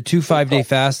the 2 5-day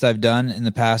fasts I've done in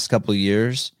the past couple of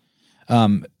years,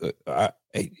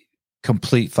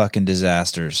 complete fucking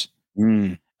disasters.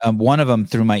 One of them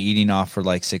threw my eating off for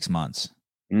like 6 months.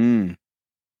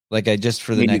 Like I just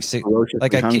for the next 6,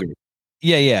 like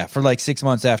Yeah. For like 6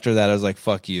 months after that, I was like,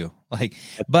 fuck you. Like,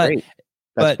 That's but, great.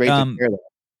 That's great to hear that.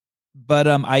 but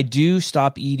I do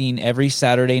stop eating every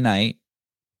Saturday night.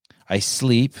 I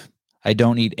sleep. I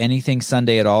don't eat anything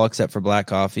Sunday at all except for black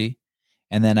coffee.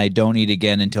 And then I don't eat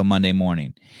again until Monday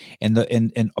morning.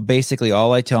 And basically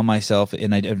all I tell myself,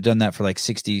 and I've done that for like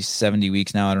 60, 70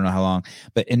 weeks now. I don't know how long,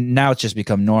 and now it's just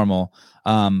become normal.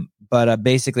 But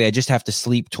basically I just have to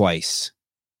sleep twice.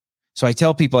 So I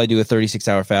tell people I do a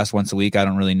 36-hour fast once a week. I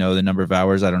don't really know the number of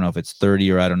hours. I don't know if it's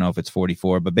 30 or I don't know if it's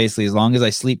 44, but basically as long as I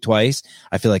sleep twice,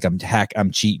 I feel like I'm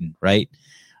cheating, right?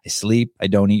 I sleep, I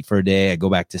don't eat for a day, I go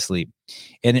back to sleep.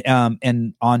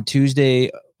 And on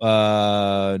Tuesday,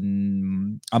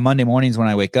 on Monday mornings when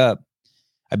I wake up,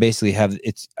 I basically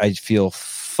I feel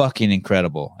fucking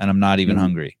incredible and I'm not even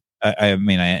hungry. I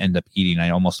mean, I end up eating. I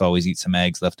almost always eat some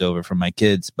eggs left over from my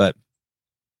kids, but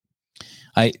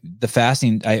the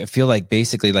fasting, I feel like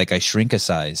basically like I shrink a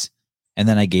size and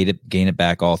then I gain it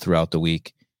back all throughout the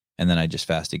week. And then I just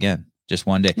fast again, just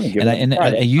one day. And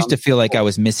I used to feel like I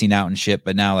was missing out and shit,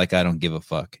 but now like, I don't give a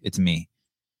fuck. It's me.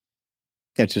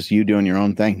 It's just you doing your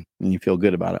own thing and you feel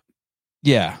good about it.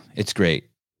 Yeah, it's great.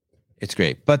 It's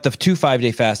great. But the 2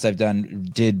 5-day fasts I've done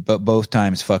but both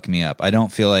times fuck me up. I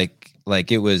don't feel like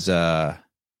it was, and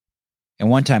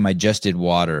one time I just did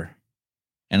water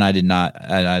and I did not,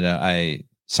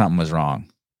 something was wrong.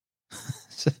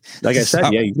 Like I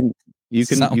said, yeah, you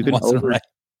can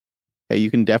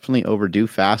definitely overdo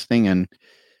fasting. And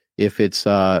if it's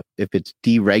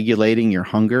deregulating your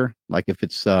hunger, like if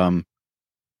it's,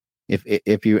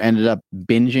 if you ended up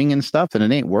binging and stuff, then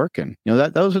it ain't working. You know,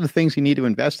 those are the things you need to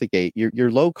investigate.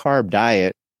 Your low carb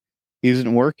diet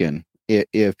isn't working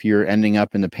if you're ending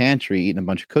up in the pantry eating a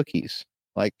bunch of cookies.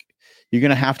 Like, you're going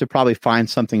to have to probably find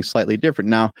something slightly different.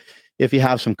 Now, if you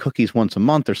have some cookies once a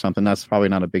month or something, that's probably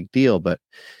not a big deal. But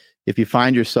if you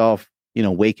find yourself, you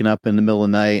know, waking up in the middle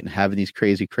of the night and having these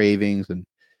crazy cravings and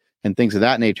things of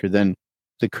that nature, then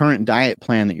the current diet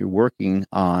plan that you're working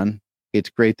on, it's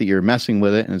great that you're messing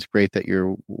with it and it's great that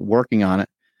you're working on it,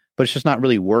 but it's just not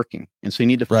really working. And so you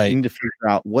need to figure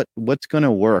out what's going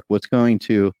to work, what's going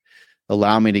to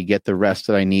allow me to get the rest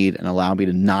that I need and allow me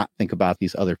to not think about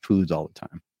these other foods all the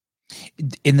time.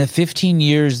 In the 15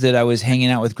 years that I was hanging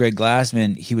out with Greg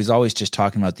Glassman, he was always just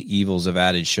talking about the evils of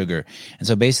added sugar. And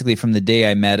so basically from the day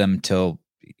I met him till,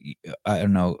 I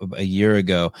don't know, a year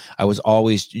ago, I was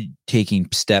always taking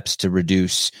steps to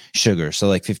reduce sugar. So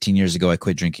like 15 years ago, I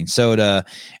quit drinking soda.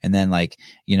 And then like,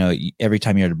 you know, every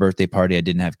time you're at a birthday party, I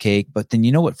didn't have cake. But then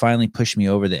you know what finally pushed me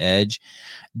over the edge?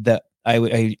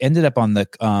 I ended up on the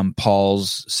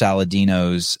Paul's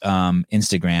Saladino's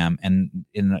Instagram,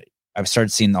 and I've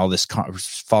started seeing all this,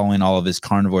 following all of his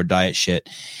carnivore diet shit.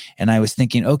 And I was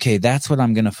thinking, okay, that's what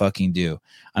I'm going to fucking do.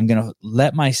 I'm going to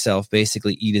let myself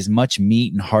basically eat as much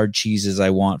meat and hard cheese as I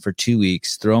want for 2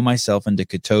 weeks, throw myself into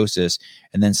ketosis,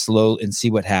 and then and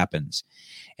see what happens.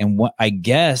 And what I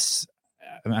guess,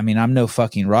 I mean, I'm no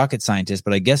fucking rocket scientist,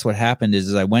 but I guess what happened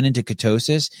is I went into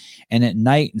ketosis, and at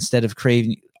night, instead of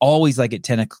craving, always like at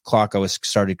 10 o'clock, I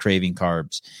started craving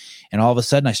carbs. And all of a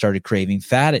sudden I started craving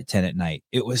fat at 10 at night.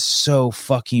 It was so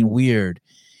fucking weird.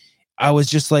 I was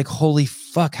just like, holy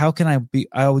fuck, how can I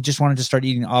just wanted to start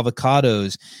eating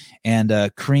avocados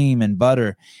and cream and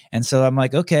butter. And so I'm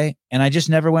like, okay. And I just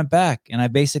never went back. And I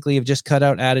basically have just cut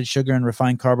out added sugar and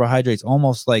refined carbohydrates,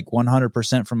 almost like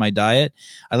 100% from my diet.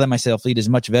 I let myself eat as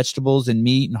much vegetables and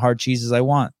meat and hard cheese as I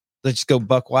want. Let's just go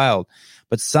buck wild.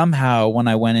 But somehow when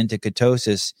I went into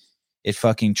ketosis, it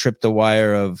fucking tripped the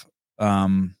wire of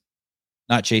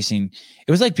not chasing.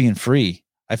 It was like being free.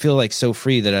 I feel like so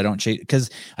free that I don't chase, because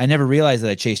I never realized that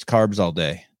I chased carbs all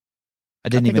day. I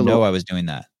didn't even know I was doing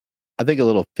that. I think a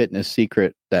little fitness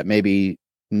secret that maybe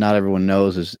not everyone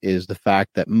knows is the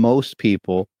fact that most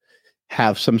people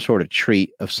have some sort of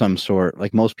treat of some sort.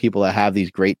 Like most people that have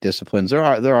these great disciplines, there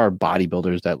are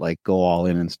bodybuilders that like go all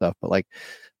in and stuff, but like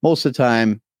most of the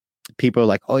time people are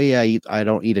like, oh yeah, I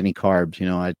don't eat any carbs, you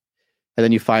know, and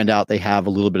then you find out they have a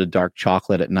little bit of dark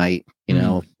chocolate at night, you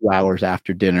know, a few hours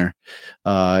after dinner.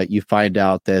 You find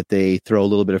out that they throw a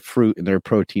little bit of fruit in their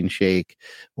protein shake,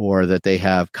 or that they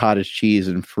have cottage cheese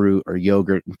and fruit, or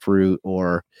yogurt and fruit,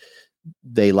 or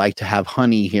they like to have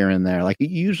honey here and there. Like you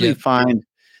usually find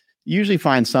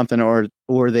something,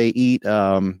 or they eat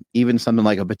even something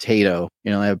like a potato,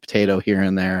 you know, they have a potato here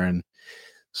and there. And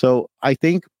so I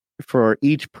think for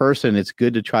each person, it's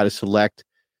good to try to select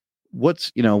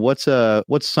what's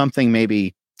something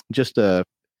maybe just a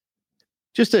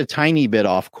tiny bit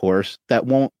off course that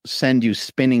won't send you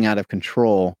spinning out of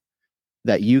control,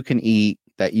 that you can eat,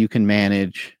 that you can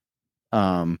manage,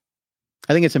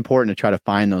 I think it's important to try to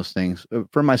find those things.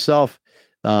 For myself,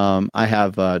 I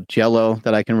have Jell-O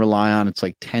that I can rely on. It's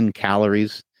like 10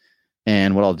 calories.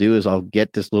 And what I'll do is I'll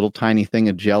get this little tiny thing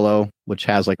of Jell-O, which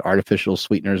has like artificial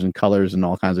sweeteners and colors and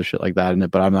all kinds of shit like that in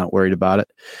it, but I'm not worried about it.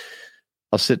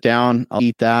 I'll sit down, I'll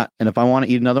eat that. And if I want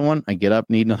to eat another one, I get up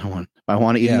and eat another one. If I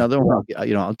want to eat another one,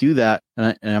 I'll do that.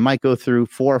 And I might go through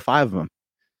 4 or 5 of them,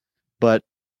 but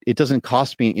it doesn't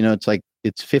cost me, it's like,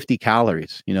 it's 50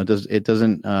 calories,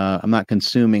 I'm not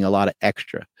consuming a lot of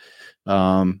extra.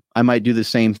 I might do the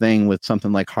same thing with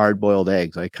something like hard boiled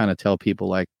eggs. I kind of tell people,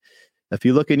 like, if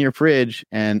you look in your fridge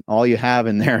and all you have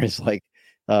in there is like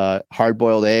hard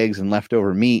boiled eggs and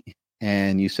leftover meat,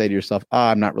 and you say to yourself,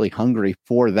 I'm not really hungry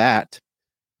for that.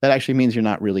 That actually means you're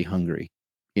not really hungry.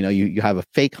 You have a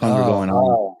fake hunger going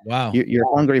on. Wow.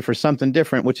 You're hungry for something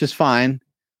different, which is fine.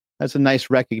 That's a nice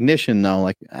recognition, though.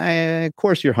 Like, of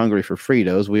course you're hungry for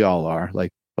Fritos. We all are.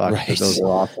 Like, fuck, Right. those are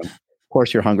awesome. Of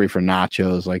course you're hungry for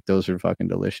nachos. Like, those are fucking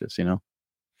delicious,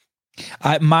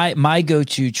 My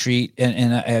go-to treat,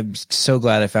 and I'm so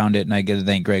glad I found it, and I got to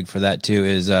thank Greg for that too,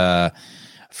 is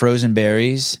frozen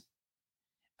berries.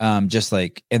 Just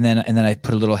like, and then I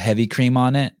put a little heavy cream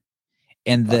on it,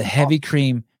 and the heavy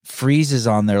cream freezes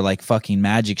on there like fucking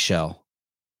magic shell.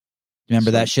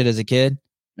 Remember that shit as a kid?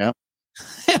 Yep.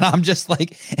 And I'm just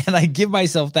like, and I give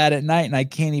myself that at night, and I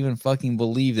can't even fucking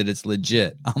believe that it's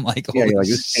legit. I'm like, yeah, you're like,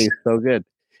 this tastes so good.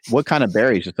 What kind of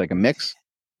berries? Just like a mix?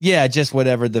 Yeah, just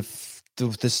whatever the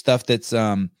stuff that's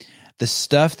the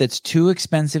stuff that's too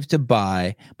expensive to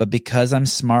buy, but because I'm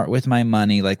smart with my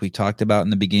money, like we talked about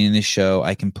in the beginning of the show,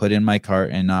 I can put in my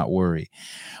cart and not worry.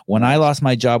 When I lost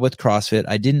my job with CrossFit,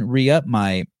 I didn't re-up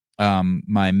my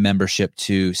my membership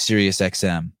to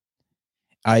SiriusXM.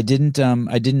 And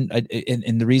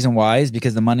the reason why is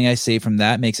because the money I save from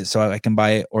that makes it so I can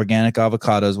buy organic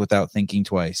avocados without thinking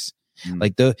twice.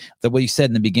 Like the what you said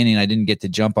in the beginning, I didn't get to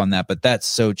jump on that, but that's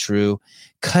so true.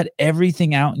 Cut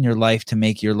everything out in your life to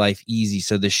make your life easy.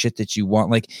 So the shit that you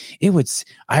want, like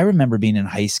I remember being in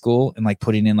high school and like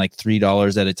putting in like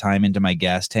 $3 at a time into my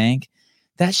gas tank.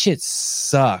 That shit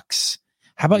sucks.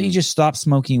 How about you just stop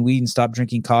smoking weed and stop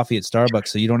drinking coffee at Starbucks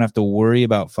so you don't have to worry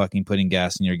about fucking putting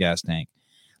gas in your gas tank?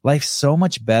 Life's so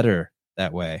much better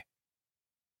that way.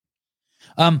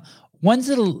 When's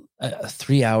it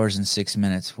 3 hours and 6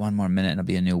 minutes? One more minute and it'll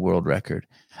be a new world record.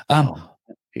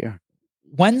 Yeah.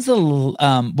 What's the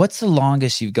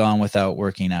longest you've gone without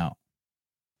working out?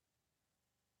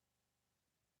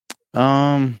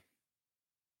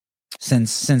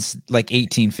 Since like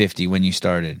 1850 when you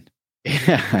started.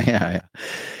 Yeah.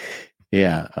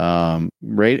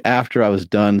 Right after I was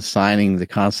done signing the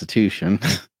Constitution.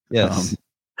 Yes.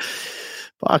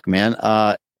 Fuck, man.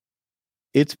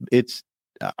 It's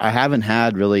I haven't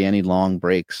had really any long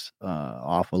breaks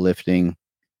off of lifting.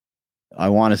 I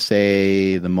want to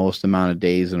say the most amount of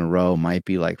days in a row might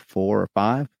be like 4 or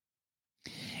 5.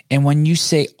 And when you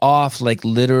say off, like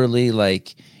literally,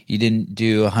 like you didn't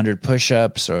do 100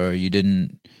 push-ups or you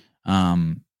didn't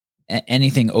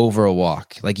anything over a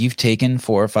walk, like you've taken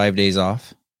 4 or 5 days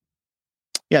off?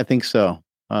 Yeah, I think so.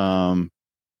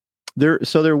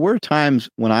 There were times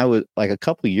when I was like a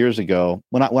couple of years ago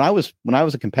when I was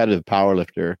a competitive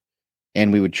powerlifter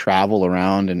and we would travel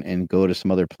around and go to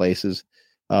some other places.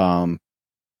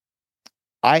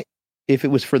 If it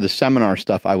was for the seminar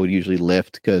stuff, I would usually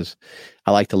lift because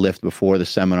I like to lift before the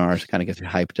seminars, kind of get you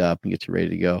hyped up and get you ready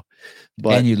to go.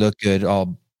 And you look good,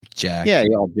 all jacked. Yeah,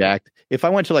 all jacked. If I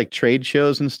went to like trade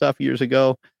shows and stuff years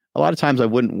ago, a lot of times I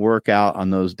wouldn't work out on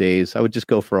those days. I would just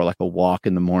go for like a walk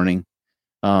in the morning.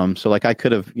 So like I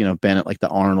could have, been at like the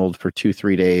Arnold for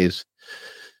 2-3 days.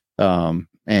 And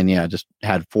yeah, just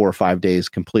had 4 or 5 days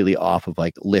completely off of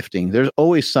like lifting. There's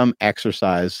always some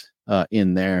exercise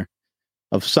in there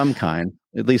of some kind,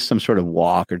 at least some sort of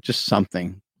walk or just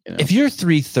something. If you're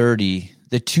 330,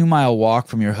 the 2-mile walk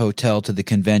from your hotel to the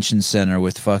convention center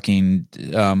with fucking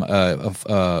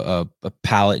a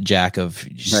pallet jack of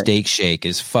steak shake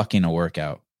is fucking a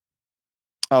workout.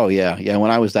 Oh yeah. Yeah.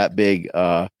 When I was that big,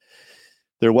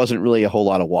 there wasn't really a whole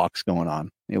lot of walks going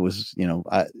on. It was,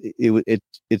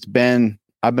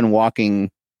 I've been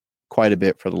walking quite a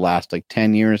bit for the last like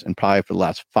 10 years, and probably for the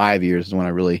last 5 years is when I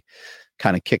really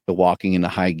kind of kicked the walking into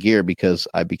high gear because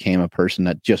I became a person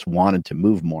that just wanted to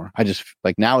move more. I just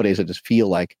like nowadays, I just feel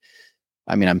like,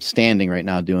 I'm standing right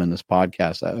now doing this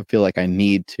podcast. I feel like I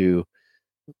need to,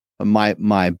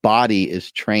 my body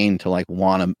is trained to like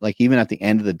want to, like, even at the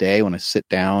end of the day when I sit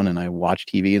down and I watch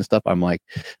TV and stuff, I'm like,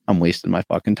 I'm wasting my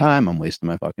fucking time.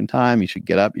 You should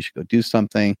get up. You should go do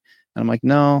something. And I'm like,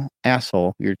 no,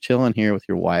 asshole, you're chilling here with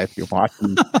your wife. You're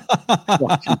watching a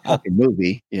fucking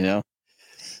movie,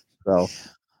 So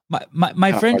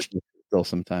my friend still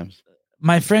sometimes.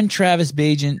 My friend Travis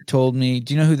Bagent told me.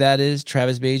 Do you know who that is?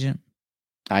 Travis Bagent.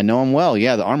 I know him well.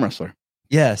 Yeah, the arm wrestler.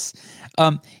 Yes.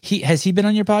 He been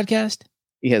on your podcast?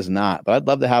 He has not, but I'd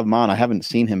love to have him on. I haven't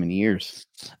seen him in years.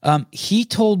 He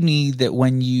told me that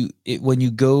when you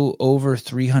go over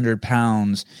 300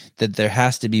 pounds, that there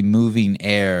has to be moving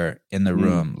air in the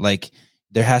room. Like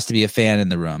there has to be a fan in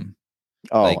the room.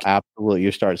 Oh, like, absolutely.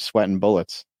 You start sweating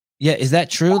bullets. Yeah. Is that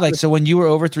true? Like, so when you were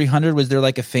over 300, was there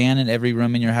like a fan in every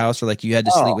room in your house, or like you had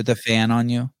to sleep with a fan on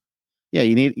you?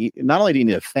 Yeah. Not only do you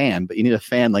need a fan, but you need a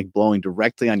fan like blowing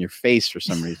directly on your face for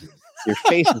some reason. Your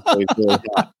face is always really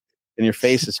hot and your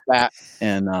face is fat.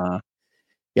 And,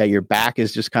 your back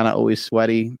is just kind of always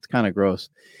sweaty. It's kind of gross.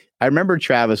 I remember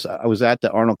Travis, I was at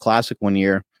the Arnold Classic one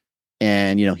year,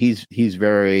 and, he's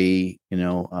very,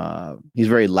 he's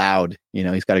very loud,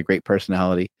 he's got a great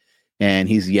personality, and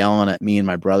he's yelling at me and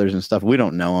my brothers and stuff. We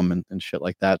don't know him and shit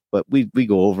like that, but we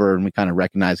go over and we kind of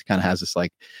recognize he kind of has this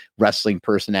like wrestling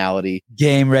personality.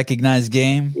 Recognize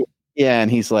game. Yeah.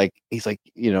 And he's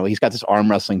got this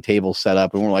arm wrestling table set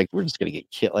up, and we're just going to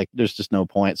get killed. Like, there's just no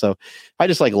point. So I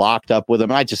just like locked up with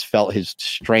him. I just felt his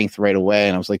strength right away.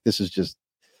 And I was like, this is just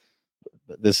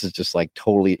like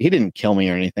totally, he didn't kill me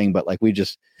or anything, but like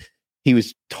he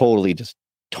was totally just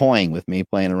toying with me,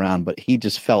 playing around, but he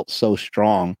just felt so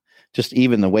strong. Just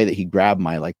even the way that he grabbed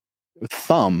my like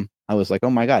thumb, I was like, oh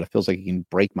my God, it feels like he can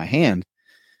break my hand.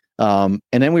 And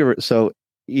then we were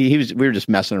just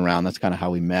messing around. That's kind of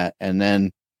how we met. And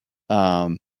then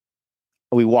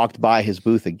we walked by his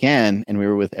booth again, and we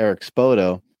were with Eric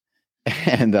Spoto,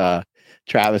 and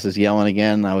Travis is yelling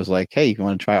again. I was like, hey, you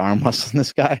want to try arm wrestling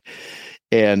this guy?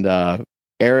 And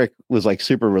Eric was like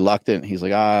super reluctant. He's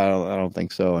like, I don't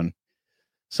think so. And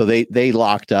so they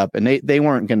locked up, and they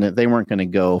weren't gonna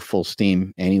go full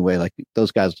steam anyway. Like,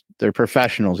 those guys, they're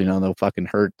professionals, they'll fucking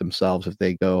hurt themselves if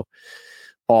they go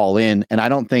all in. And I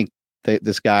don't think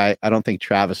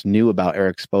Travis knew about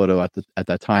Eric Spoto at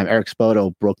that time. Eric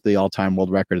Spoto broke the all-time world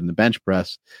record in the bench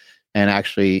press, and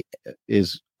actually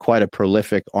is quite a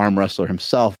prolific arm wrestler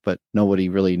himself, but nobody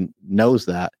really knows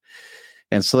that.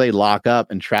 And so they lock up,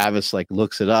 and Travis like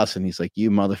looks at us, and he's like, you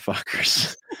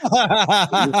motherfuckers.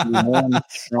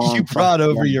 You brought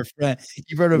over your friend.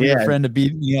 You brought over your friend to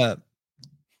beat me up.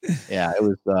 Yeah, it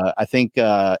was, I think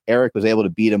Eric was able to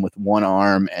beat him with one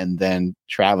arm, and then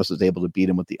Travis was able to beat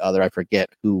him with the other. I forget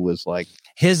who was like.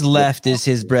 His left is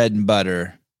his bread and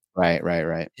butter.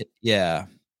 Right. Yeah.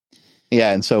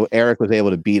 Yeah. And so Eric was able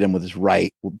to beat him with his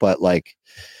right, but like,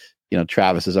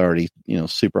 Travis is already,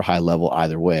 super high level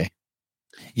either way.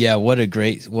 Yeah. What a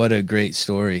great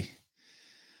story.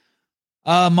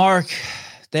 Mark,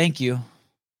 thank you.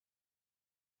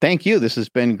 Thank you. This has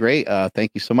been great.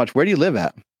 Thank you so much. Where do you live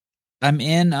at? I'm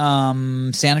in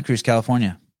Santa Cruz,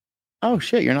 California. Oh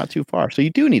shit, you're not too far. So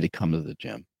you do need to come to the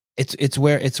gym. It's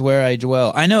where I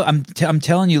dwell. I know. I'm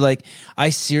telling you, like, I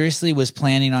seriously was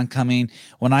planning on coming.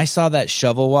 When I saw that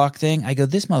shovel walk thing, I go,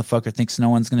 this motherfucker thinks no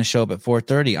one's gonna show up at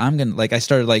 4:30. I'm gonna, like, I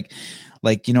started like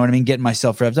you know what I mean, getting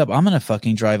myself revved up. I'm gonna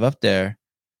fucking drive up there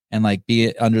and like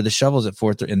be under the shovels at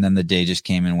 4:30. And then the day just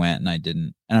came and went, and I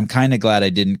didn't. And I'm kind of glad I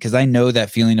didn't, because I know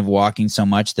that feeling of walking so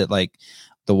much that like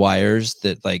the wires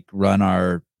that like run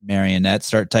our marionettes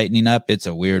start tightening up. It's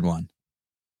a weird one.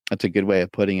 That's a good way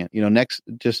of putting it. Next,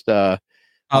 just you're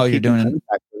doing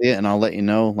it, and I'll let you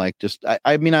know. Like, just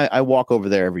I walk over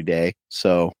there every day,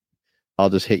 so I'll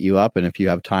just hit you up, and if you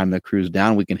have time to cruise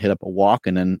down, we can hit up a walk,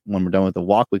 and then when we're done with the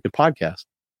walk, we could podcast.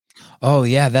 Oh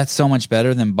yeah, that's so much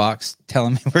better than box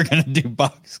telling me we're gonna do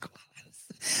box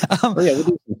squats. We'll do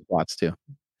some squats too.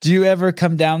 Do you ever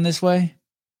come down this way?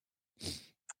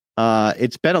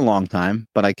 It's been a long time,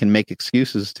 but I can make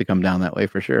excuses to come down that way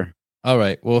for sure. All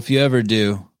right. Well, if you ever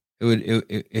do,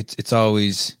 it's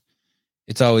always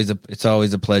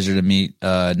a pleasure to meet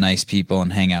nice people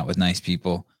and hang out with nice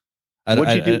people. What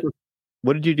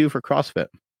did you do for CrossFit?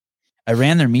 I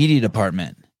ran their media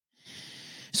department.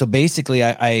 So basically,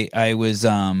 I was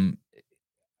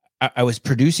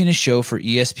producing a show for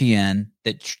ESPN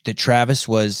that Travis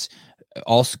was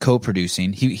also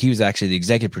co-producing. He was actually the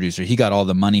executive producer. He got all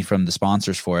the money from the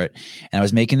sponsors for it. And I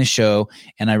was making the show,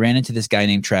 and I ran into this guy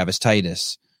named Travis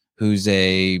Titus, who's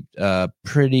a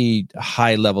pretty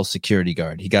high level security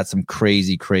guard. He got some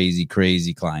crazy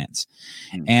clients.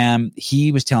 And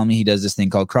he was telling me he does this thing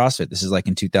called CrossFit. This is like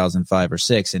in 2005 or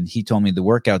 6. And he told me the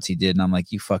workouts he did. And I'm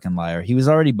like, you fucking liar. He was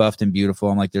already buffed and beautiful.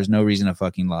 I'm like, there's no reason to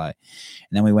fucking lie.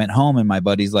 And then we went home, and my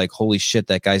buddy's like, holy shit,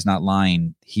 that guy's not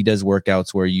lying. He does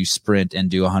workouts where you sprint and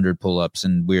do 100 pull-ups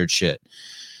and weird shit.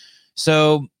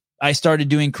 So I started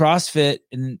doing CrossFit,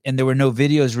 and there were no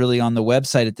videos really on the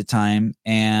website at the time.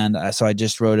 And so I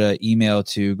just wrote an email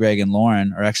to Greg and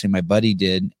Lauren, or actually my buddy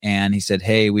did. And he said,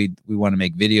 hey, we want to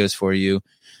make videos for you.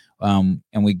 And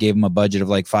we gave him a budget of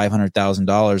like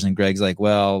 $500,000. And Greg's like,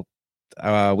 well,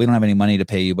 we don't have any money to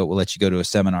pay you, but we'll let you go to a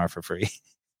seminar for free.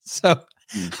 So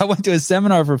I went to a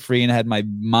seminar for free and had my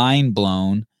mind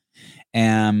blown.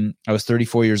 And I was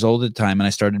 34 years old at the time. And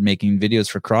I started making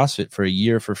videos for CrossFit for a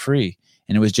year for free.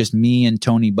 And it was just me and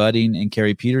Tony Budding and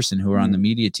Carrie Peterson who were on the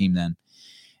media team then.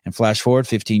 And flash forward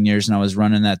 15 years, and I was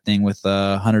running that thing with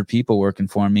 100 people working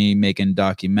for me, making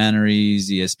documentaries,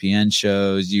 ESPN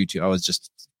shows, YouTube. I was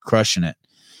just crushing it.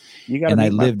 And I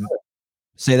lived.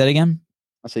 Say that again?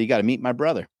 I said, you got to meet my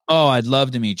brother. Oh, I'd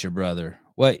love to meet your brother.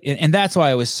 What? And that's why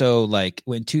I was so like,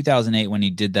 when 2008, when he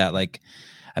did that, like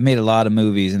I made a lot of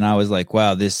movies and I was like,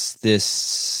 wow, this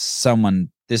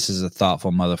is a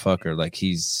thoughtful motherfucker. Like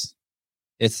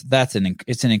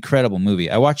it's an incredible movie.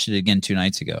 I watched it again 2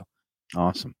 nights ago.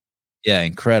 Awesome. Yeah.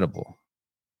 Incredible.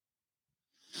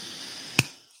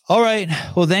 All right.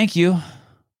 Well, thank you.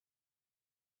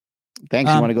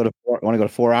 Thanks. You want to go to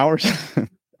 4 hours?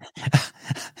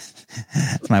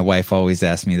 My wife always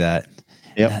asks me that.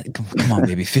 Yep. Come on,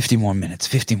 baby. 50 more minutes.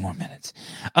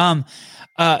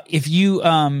 If you,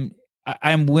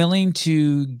 I'm willing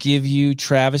to give you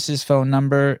Travis's phone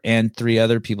number and 3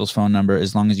 other people's phone number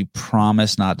as long as you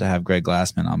promise not to have Greg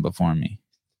Glassman on before me.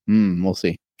 We'll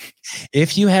see.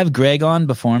 If you have Greg on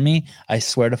before me, I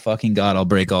swear to fucking God, I'll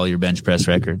break all your bench press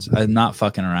records. I'm not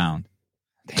fucking around.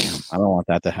 Damn, I don't want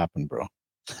that to happen, bro.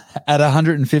 At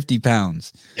 150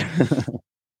 pounds.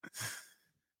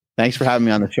 Thanks for having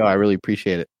me on the show. I really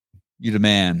appreciate it. You're the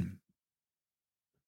man.